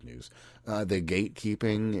interesting good news. The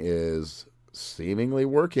gatekeeping is seemingly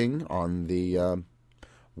working on the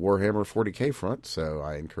Warhammer 40k front, so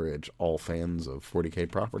I encourage all fans of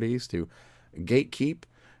 40k properties to gatekeep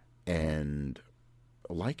and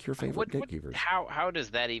like your favorite gatekeepers. How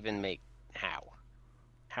does that even make...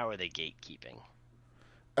 How are they gatekeeping?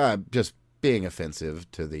 Just being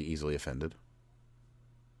offensive to the easily offended.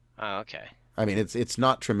 Oh, okay. I mean, it's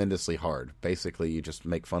not tremendously hard. Basically, you just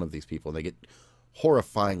make fun of these people, and they get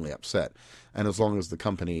horrifyingly upset. And as long as the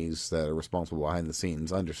companies that are responsible behind the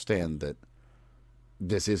scenes understand that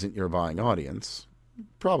this isn't your buying audience, the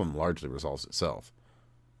problem largely resolves itself.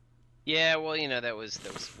 Yeah, well, that was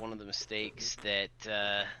one of the mistakes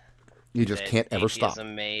that you just can't ever stop.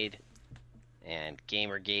 Made and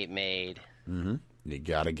Gamergate made. Mm-hmm. You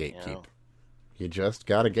gotta gatekeep. You know? You just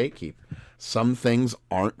gotta gatekeep. Some things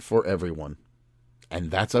aren't for everyone, and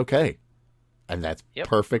that's okay, and that's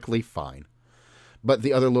perfectly fine. But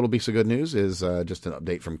the other little piece of good news is just an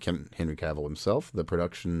update from Henry Cavill himself. The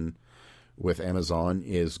production with Amazon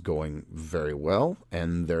is going very well,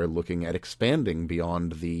 and they're looking at expanding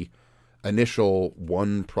beyond the initial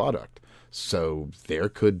one product. So there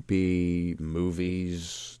could be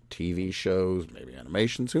movies, TV shows, maybe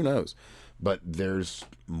animations, who knows. But there's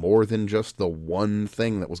more than just the one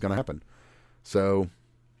thing that was going to happen. So,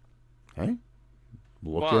 hey,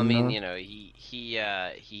 well, I mean,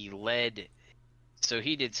 he led. So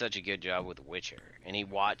he did such a good job with Witcher, and he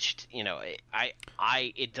watched.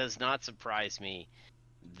 It does not surprise me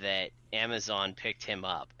that Amazon picked him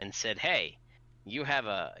up and said, "Hey, you have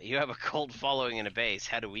a cult following and a base.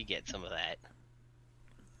 How do we get some of that?"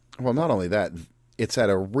 Well, not only that, it's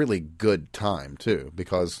at a really good time too,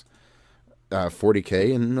 because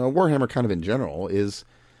 40K and Warhammer, kind of in general, it's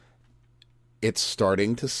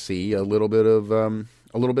starting to see a little bit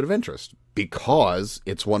of interest, because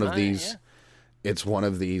it's one of these. Yeah. It's one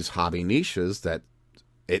of these hobby niches that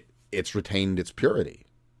it's retained its purity.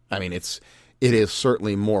 I mean, it is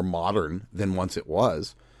certainly more modern than once it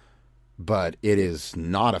was, but it is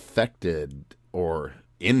not affected or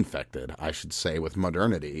infected, I should say, with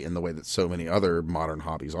modernity in the way that so many other modern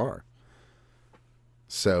hobbies are.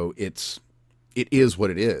 So it is what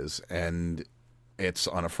it is, and it's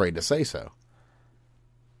unafraid to say so.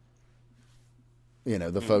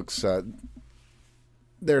 The folks.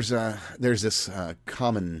 There's this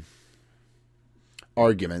common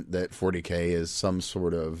argument that 40K is some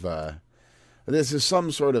sort of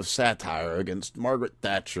satire against Margaret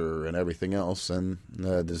Thatcher and everything else, and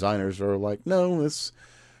the designers are like, no,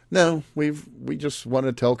 we just want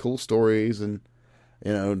to tell cool stories and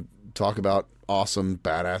talk about awesome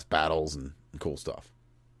badass battles and cool stuff.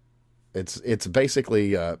 It's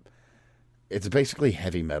basically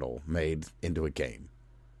heavy metal made into a game,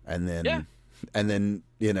 and then. Yeah. And then,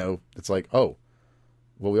 it's like, oh,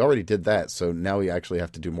 well, we already did that, so now we actually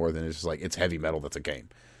have to do more than it's just like, it's heavy metal that's a game.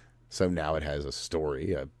 So now it has a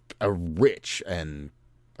story, a rich and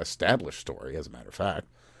established story, as a matter of fact.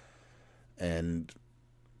 And,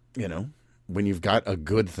 when you've got a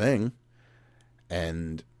good thing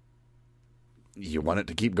and you want it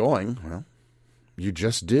to keep going, well, you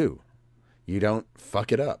just do. You don't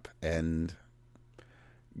fuck it up. And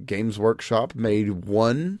Games Workshop made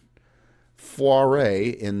one foray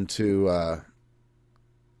into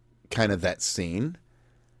kind of that scene,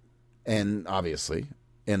 and obviously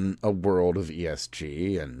in a world of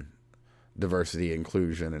ESG and diversity,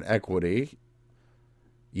 inclusion, and equity,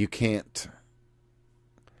 you can't,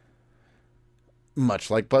 much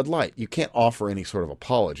like Bud Light, you can't offer any sort of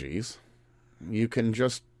apologies. You can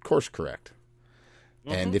just course correct.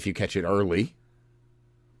 Mm-hmm. And if you catch it early,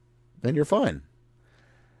 then you're fine.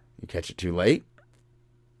 You catch it too late,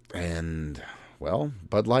 and, well,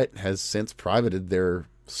 Bud Light has since privated their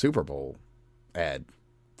Super Bowl ad,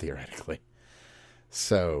 theoretically.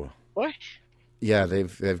 So, what? Yeah,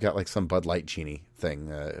 they've got like some Bud Light genie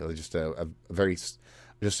thing. Just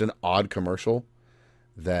just an odd commercial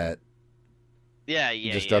that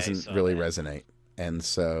just doesn't really resonate. And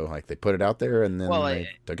so, like, they put it out there and then they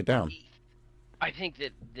took it down. I think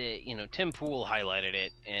that Tim Pool highlighted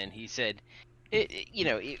it, and he said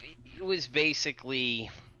it was basically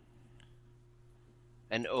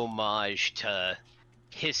an homage to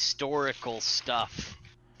historical stuff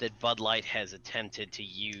that Bud Light has attempted to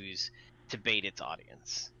use to bait its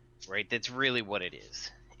audience, right? That's really what it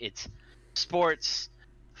is. It's sports,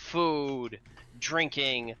 food,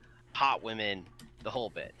 drinking, hot women, the whole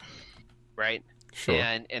bit, right? Sure.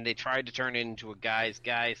 And they tried to turn it into a guys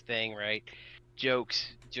thing, right?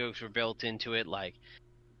 Jokes were built into it, like,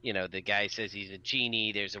 the guy says he's a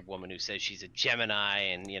genie, there's a woman who says she's a Gemini,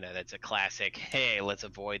 and, that's a classic, hey, let's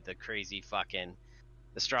avoid the crazy fucking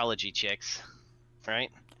astrology chicks, right?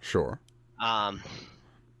 Sure.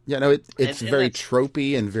 Yeah, no, it's very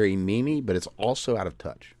tropey and very memey, but it's also out of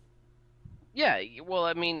touch. Yeah, well,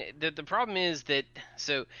 I mean, the problem is that,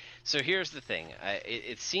 so here's the thing.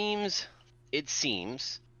 It seems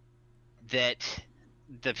that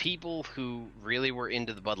the people who really were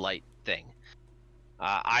into the Bud Light thing,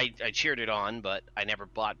 I cheered it on, but I never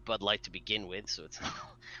bought Bud Light to begin with, so it's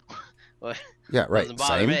yeah, right. Doesn't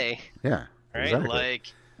bother me. Yeah, right. Exactly.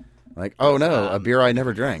 Like, oh no, a beer I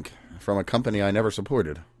never drank from a company I never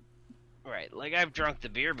supported. Right. Like, I've drunk the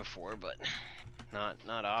beer before, but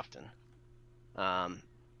not often.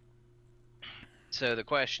 So the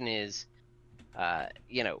question is,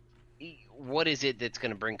 what is it that's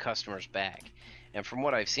going to bring customers back? and from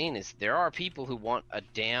what I've seen, is there are people who want a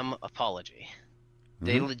damn apology.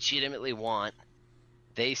 They legitimately want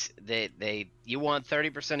you want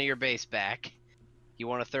 30% of your base back. You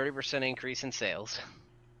want a 30% increase in sales.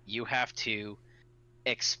 You have to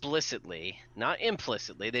explicitly, not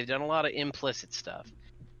implicitly, they've done a lot of implicit stuff,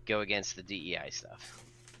 go against the DEI stuff.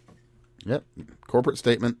 Yep. Corporate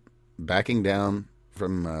statement backing down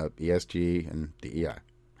from ESG and DEI.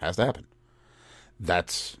 Has to happen.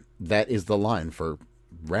 That is the line for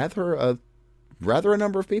rather a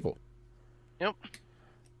number of people. Yep.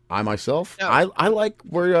 I myself, I like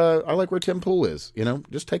where Tim Pool is. You know,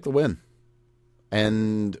 just take the win,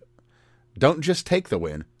 and don't just take the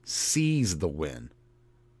win, seize the win.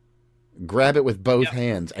 Grab it with both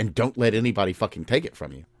hands, and don't let anybody fucking take it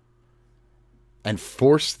from you. And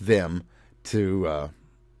force them to,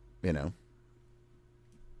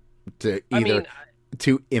 to either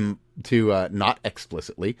to not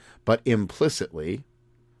explicitly but implicitly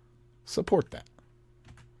support that,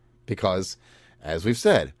 because, as we've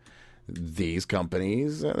said, these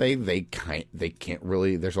companies they can't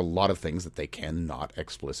really. There's a lot of things that they cannot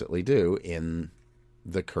explicitly do in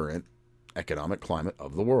the current economic climate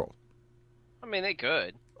of the world. I mean, they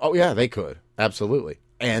could. Oh yeah, they could, absolutely.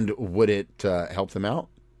 And would it help them out?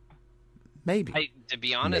 Maybe. To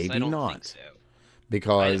be honest, maybe I don't not. think so.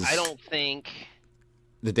 Because I don't think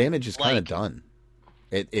the damage is kind of done.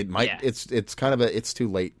 It might. Yeah. It's kind of it's too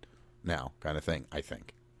late now kind of thing, I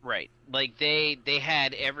think. Right. Like they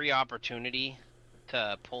had every opportunity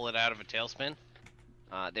to pull it out of a tailspin.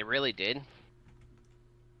 They really did.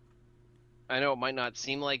 I know it might not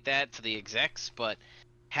seem like that to the execs, but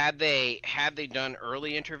had they done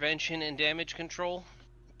early intervention and damage control,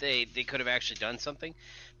 they could have actually done something.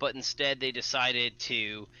 But instead they decided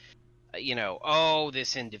to,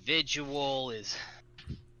 this individual is,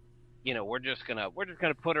 we're just gonna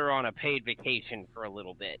put her on a paid vacation for a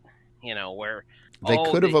little bit. Where they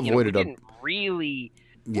could have avoided we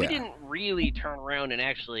didn't really turn around and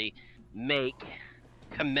actually make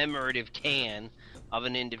commemorative can of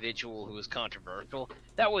an individual who was controversial.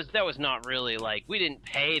 That was not really like, we didn't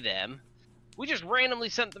pay them. We just randomly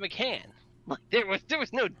sent them a can. Like there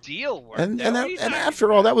was no deal work. And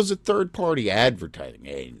after all, that was a third party advertising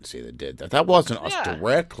agency that did that. That wasn't us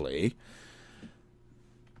directly.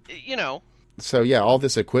 So yeah, all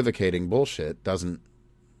this equivocating bullshit doesn't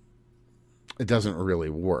really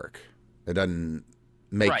work. It doesn't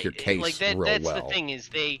make your case real well. That's the thing, is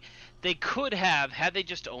they could have, had they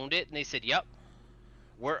just owned it and they said, "Yep,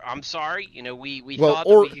 I'm sorry, we thought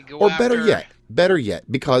that we could go after." Or better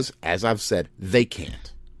yet, because as I've said, they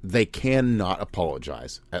can't. They cannot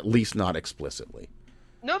apologize, at least not explicitly.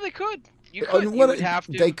 No, they could. You would have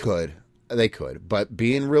to. They could, but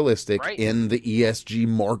being realistic in the ESG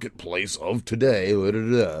marketplace of today,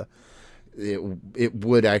 it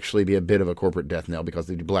would actually be a bit of a corporate death knell because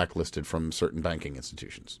they'd be blacklisted from certain banking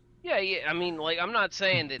institutions. Yeah. I mean, I'm not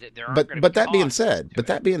saying that there aren't going to be But that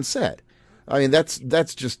being said, I mean,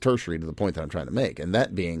 that's just tertiary to the point that I'm trying to make, and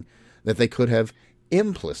that being that they could have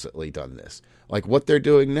implicitly done this, like what they're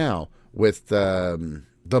doing now with the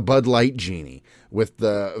Bud Light genie, with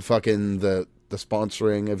the fucking the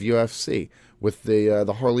sponsoring of UFC, with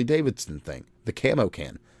the Harley Davidson thing, the camo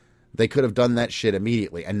can. They could have done that shit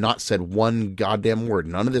immediately and not said one goddamn word.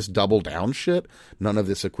 None of this double down shit, none of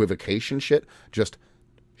this equivocation shit. Just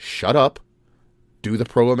shut up, do the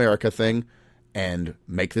pro-America thing, and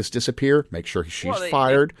make this disappear. Make sure she's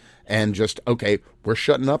fired, and just, okay, we're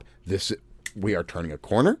shutting up. We are turning a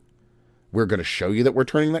corner. We're going to show you that we're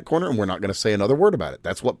turning that corner, and we're not going to say another word about it.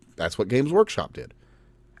 That's what Games Workshop did.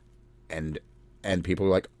 And people are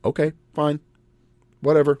like, okay, fine,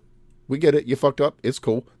 whatever. We get it. You fucked up. It's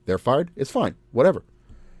cool. They're fired. It's fine. Whatever.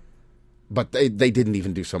 But they didn't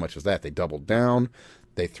even do so much as that. They doubled down.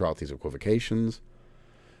 They threw out these equivocations.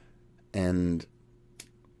 And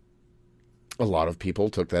a lot of people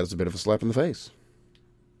took that as a bit of a slap in the face.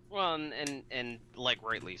 Well, and like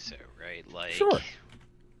rightly so, right? Like, sure.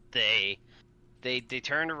 They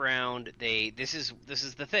turned around. This is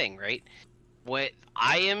the thing, right? What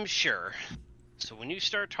I am sure. So when you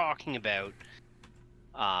start talking about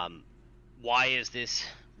why is the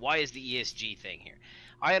ESG thing here?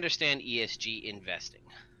 I understand ESG investing.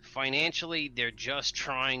 Financially, they're just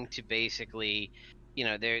trying to basically,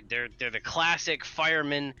 they're the classic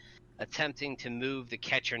firemen attempting to move the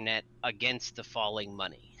catcher net against the falling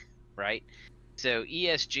money, right? So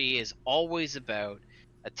ESG is always about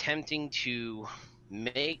attempting to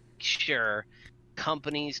make sure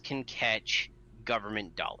companies can catch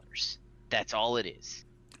government dollars. That's all it is.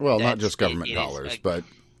 Well, not just government dollars, but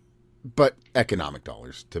but economic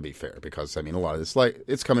dollars, to be fair, because I mean a lot of this, like,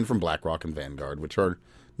 it's coming from BlackRock and Vanguard, which are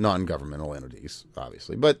non-governmental entities,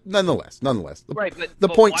 obviously, but nonetheless, Right, the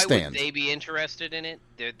but point why stands. would they be interested in it?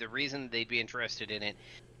 The reason they'd be interested in it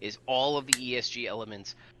is all of the ESG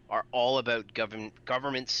elements are all about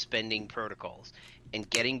government spending protocols and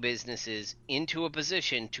getting businesses into a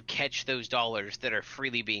position to catch those dollars that are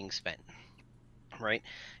freely being spent. Right?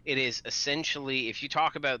 It is essentially, if you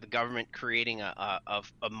talk about the government creating a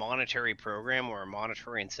monetary program or a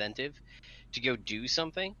monetary incentive to go do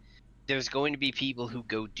something, there's going to be people who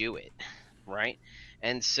go do it, right?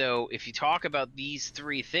 And so if you talk about these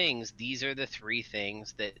three things, these are the three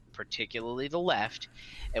things that particularly the left,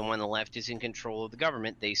 and when the left is in control of the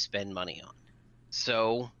government, they spend money on.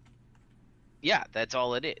 So, yeah, that's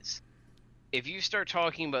all it is. If you start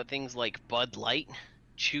talking about things like Bud Light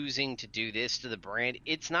choosing to do this to the brand,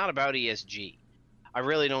 it's not about ESG. I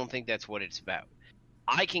really don't think that's what it's about.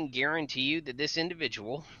 I can guarantee you that this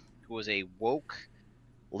individual, who was a woke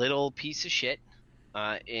little piece of shit,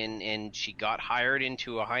 and she got hired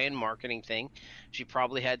into a high-end marketing thing. She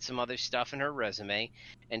probably had some other stuff in her resume,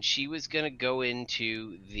 and she was going to go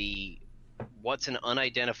into the what's an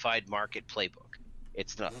unidentified market playbook.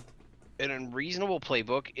 It's not an unreasonable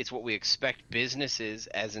playbook. It's what we expect businesses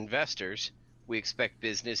as investors, we expect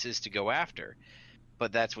businesses to go after,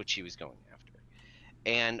 but that's what she was going after.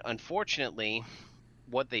 And unfortunately,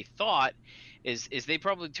 what they thought is they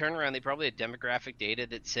probably turn around, they probably had demographic data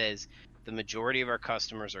that says the majority of our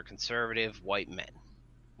customers are conservative white men,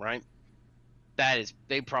 right? That is,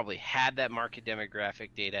 they probably had that market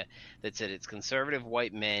demographic data that said it's conservative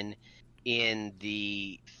white men in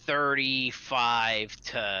the 35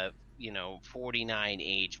 to 49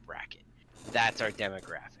 age bracket. That's our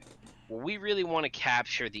demographic. Well, we really want to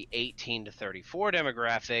capture the 18 to 34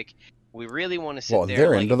 demographic. We really want to sit Well, there. they're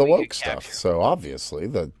like, into the we could woke stuff, capture- so obviously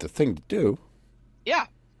the thing to do. Yeah.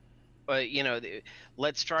 But,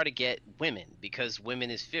 let's try to get women, because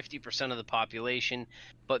women is 50% of the population,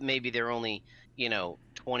 but maybe they're only, 20%,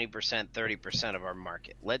 30% of our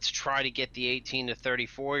market. Let's try to get the 18 to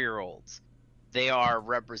 34-year-olds. They are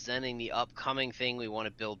representing the upcoming thing. We want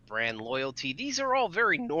to build brand loyalty. These are all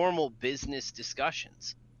very normal business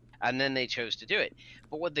discussions. And then they chose to do it.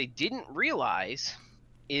 But what they didn't realize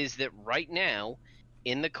is that right now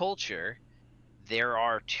in the culture, there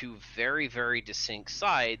are two very, very distinct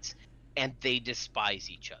sides, and they despise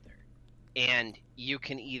each other. And you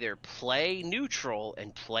can either play neutral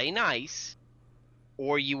and play nice,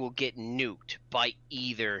 or you will get nuked by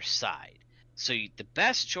either side. So the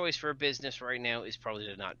best choice for a business right now is probably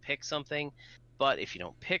to not pick something. But if you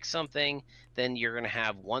don't pick something, then you're going to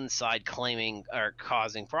have one side claiming or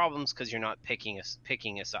causing problems because you're not picking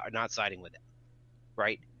a side, not siding with them,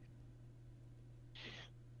 right?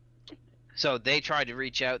 So they tried to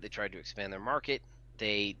reach out. They tried to expand their market.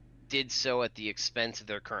 They did so at the expense of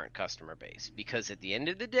their current customer base, because at the end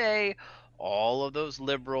of the day, all of those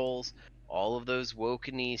liberals, all of those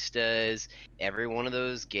wokenistas, every one of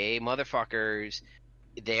those gay motherfuckers,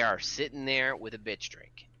 they are sitting there with a bitch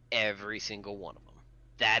drink. Every single one of them.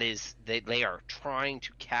 That is, they are trying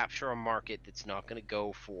to capture a market that's not going to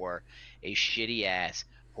go for a shitty ass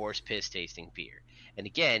horse piss tasting beer. And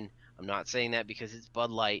again, I'm not saying that because it's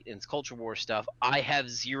Bud Light and it's culture war stuff. I have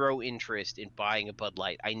zero interest in buying a Bud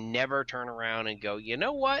Light. I never turn around and go, you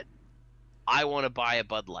know what? I want to buy a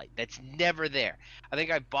Bud Light. That's never there. I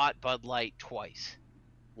think I bought Bud Light twice.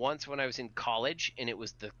 Once when I was in college, and it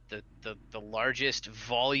was the largest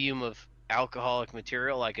volume of alcoholic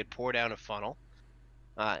material I could pour down a funnel.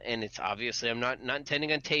 And it's obviously, I'm not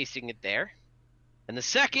intending on tasting it there. And the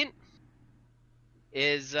second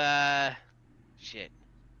is, shit.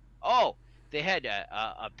 Oh, they had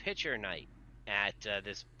a pitcher night at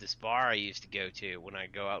this bar I used to go to when I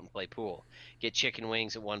go out and play pool. Get chicken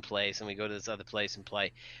wings at one place, and we go to this other place and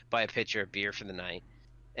buy a pitcher of beer for the night.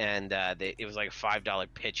 And it was like a $5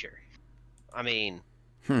 pitcher. I mean,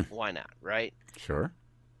 why not, right? Sure.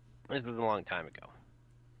 This was a long time ago.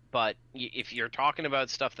 But if you're talking about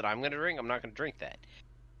stuff that I'm going to drink, I'm not going to drink that.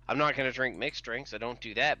 I'm not going to drink mixed drinks. I don't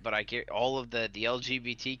do that. But I get all of the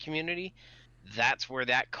LGBT community. That's where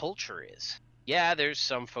that culture is. Yeah, there's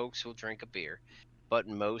some folks who'll drink a beer, but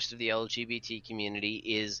most of the LGBT community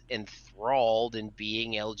is enthralled in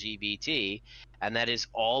being LGBT, and that is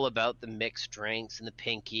all about the mixed drinks and the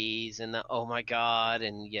pinkies and the oh my god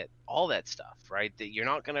and yet all that stuff, right? That you're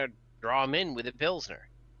not going to draw them in with a Pilsner.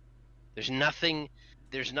 There's nothing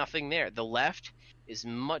there. The left is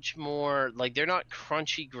much more like, they're not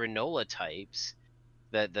crunchy granola types.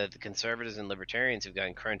 The conservatives and libertarians have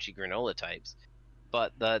gotten crunchy granola types,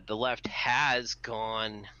 but the left has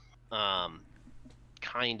gone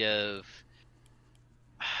kind of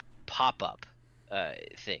pop-up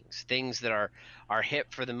things that are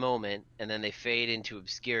hip for the moment, and then they fade into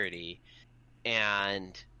obscurity,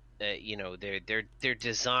 and they're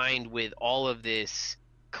designed with all of this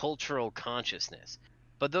cultural consciousness.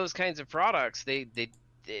 But those kinds of products, they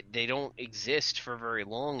don't exist for very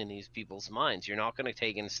long in these people's minds. You're not going to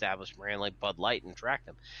take an established brand like Bud Light and track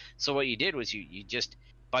them. So what you did was you just,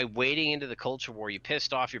 by wading into the culture war, you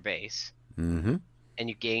pissed off your base, Mm-hmm. and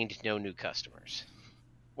you gained no new customers.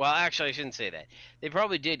 Well, actually, I shouldn't say that. They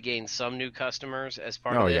probably did gain some new customers as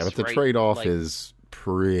part of Oh, this. yeah, but the right? trade-off is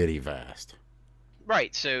pretty vast.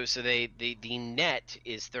 Right. So the net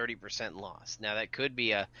is 30% loss. Now, that could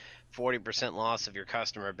be a 40% loss of your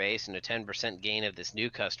customer base and a 10% gain of this new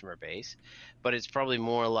customer base, but it's probably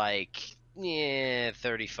more like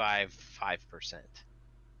 35-5%.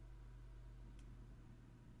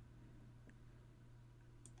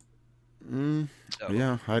 So,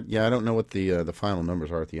 Yeah, I don't know what the final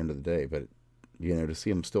numbers are at the end of the day, but to see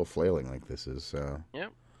them still flailing like this is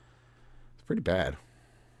it's pretty bad.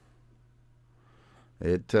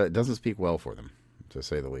 It doesn't speak well for them, to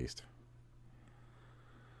say the least.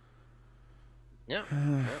 Yeah.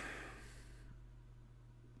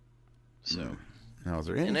 So, now, is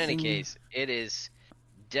there anything... in any case, it is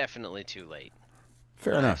definitely too late.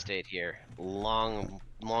 Fair I enough. stayed here long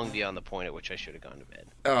beyond the point at which I should have gone to bed.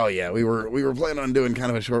 Oh yeah, we were planning on doing kind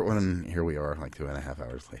of a short one, and here we are, like 2.5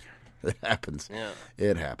 hours later. It happens. Yeah.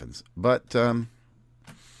 It happens. But well,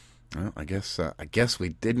 I guess we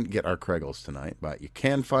didn't get our Craigles tonight, but you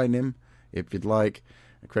can find him if you'd like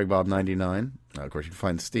at CraigBob99. Of course, you can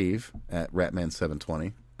find Steve at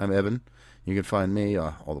Ratman720. I'm Evan. You can find me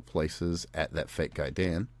all the places at That Fake Guy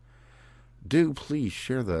Dan. Do please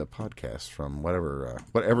share the podcast from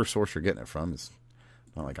whatever source you're getting it from. It's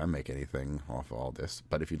not like I make anything off of all this,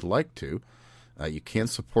 but if you'd like to, you can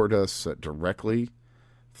support us directly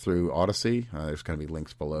through Odyssey. There's going to be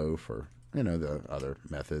links below for the other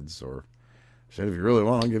methods, or if you really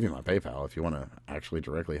want, I'll give you my PayPal if you want to actually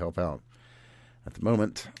directly help out. At the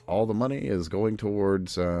moment, all the money is going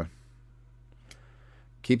towards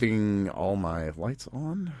keeping all my lights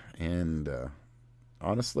on and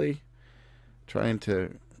honestly trying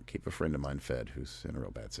to keep a friend of mine fed who's in a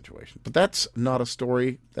real bad situation. But that's not a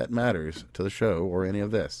story that matters to the show or any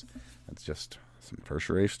of this. That's just some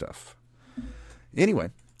tertiary stuff. Anyway,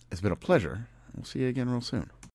 it's been a pleasure. We'll see you again real soon.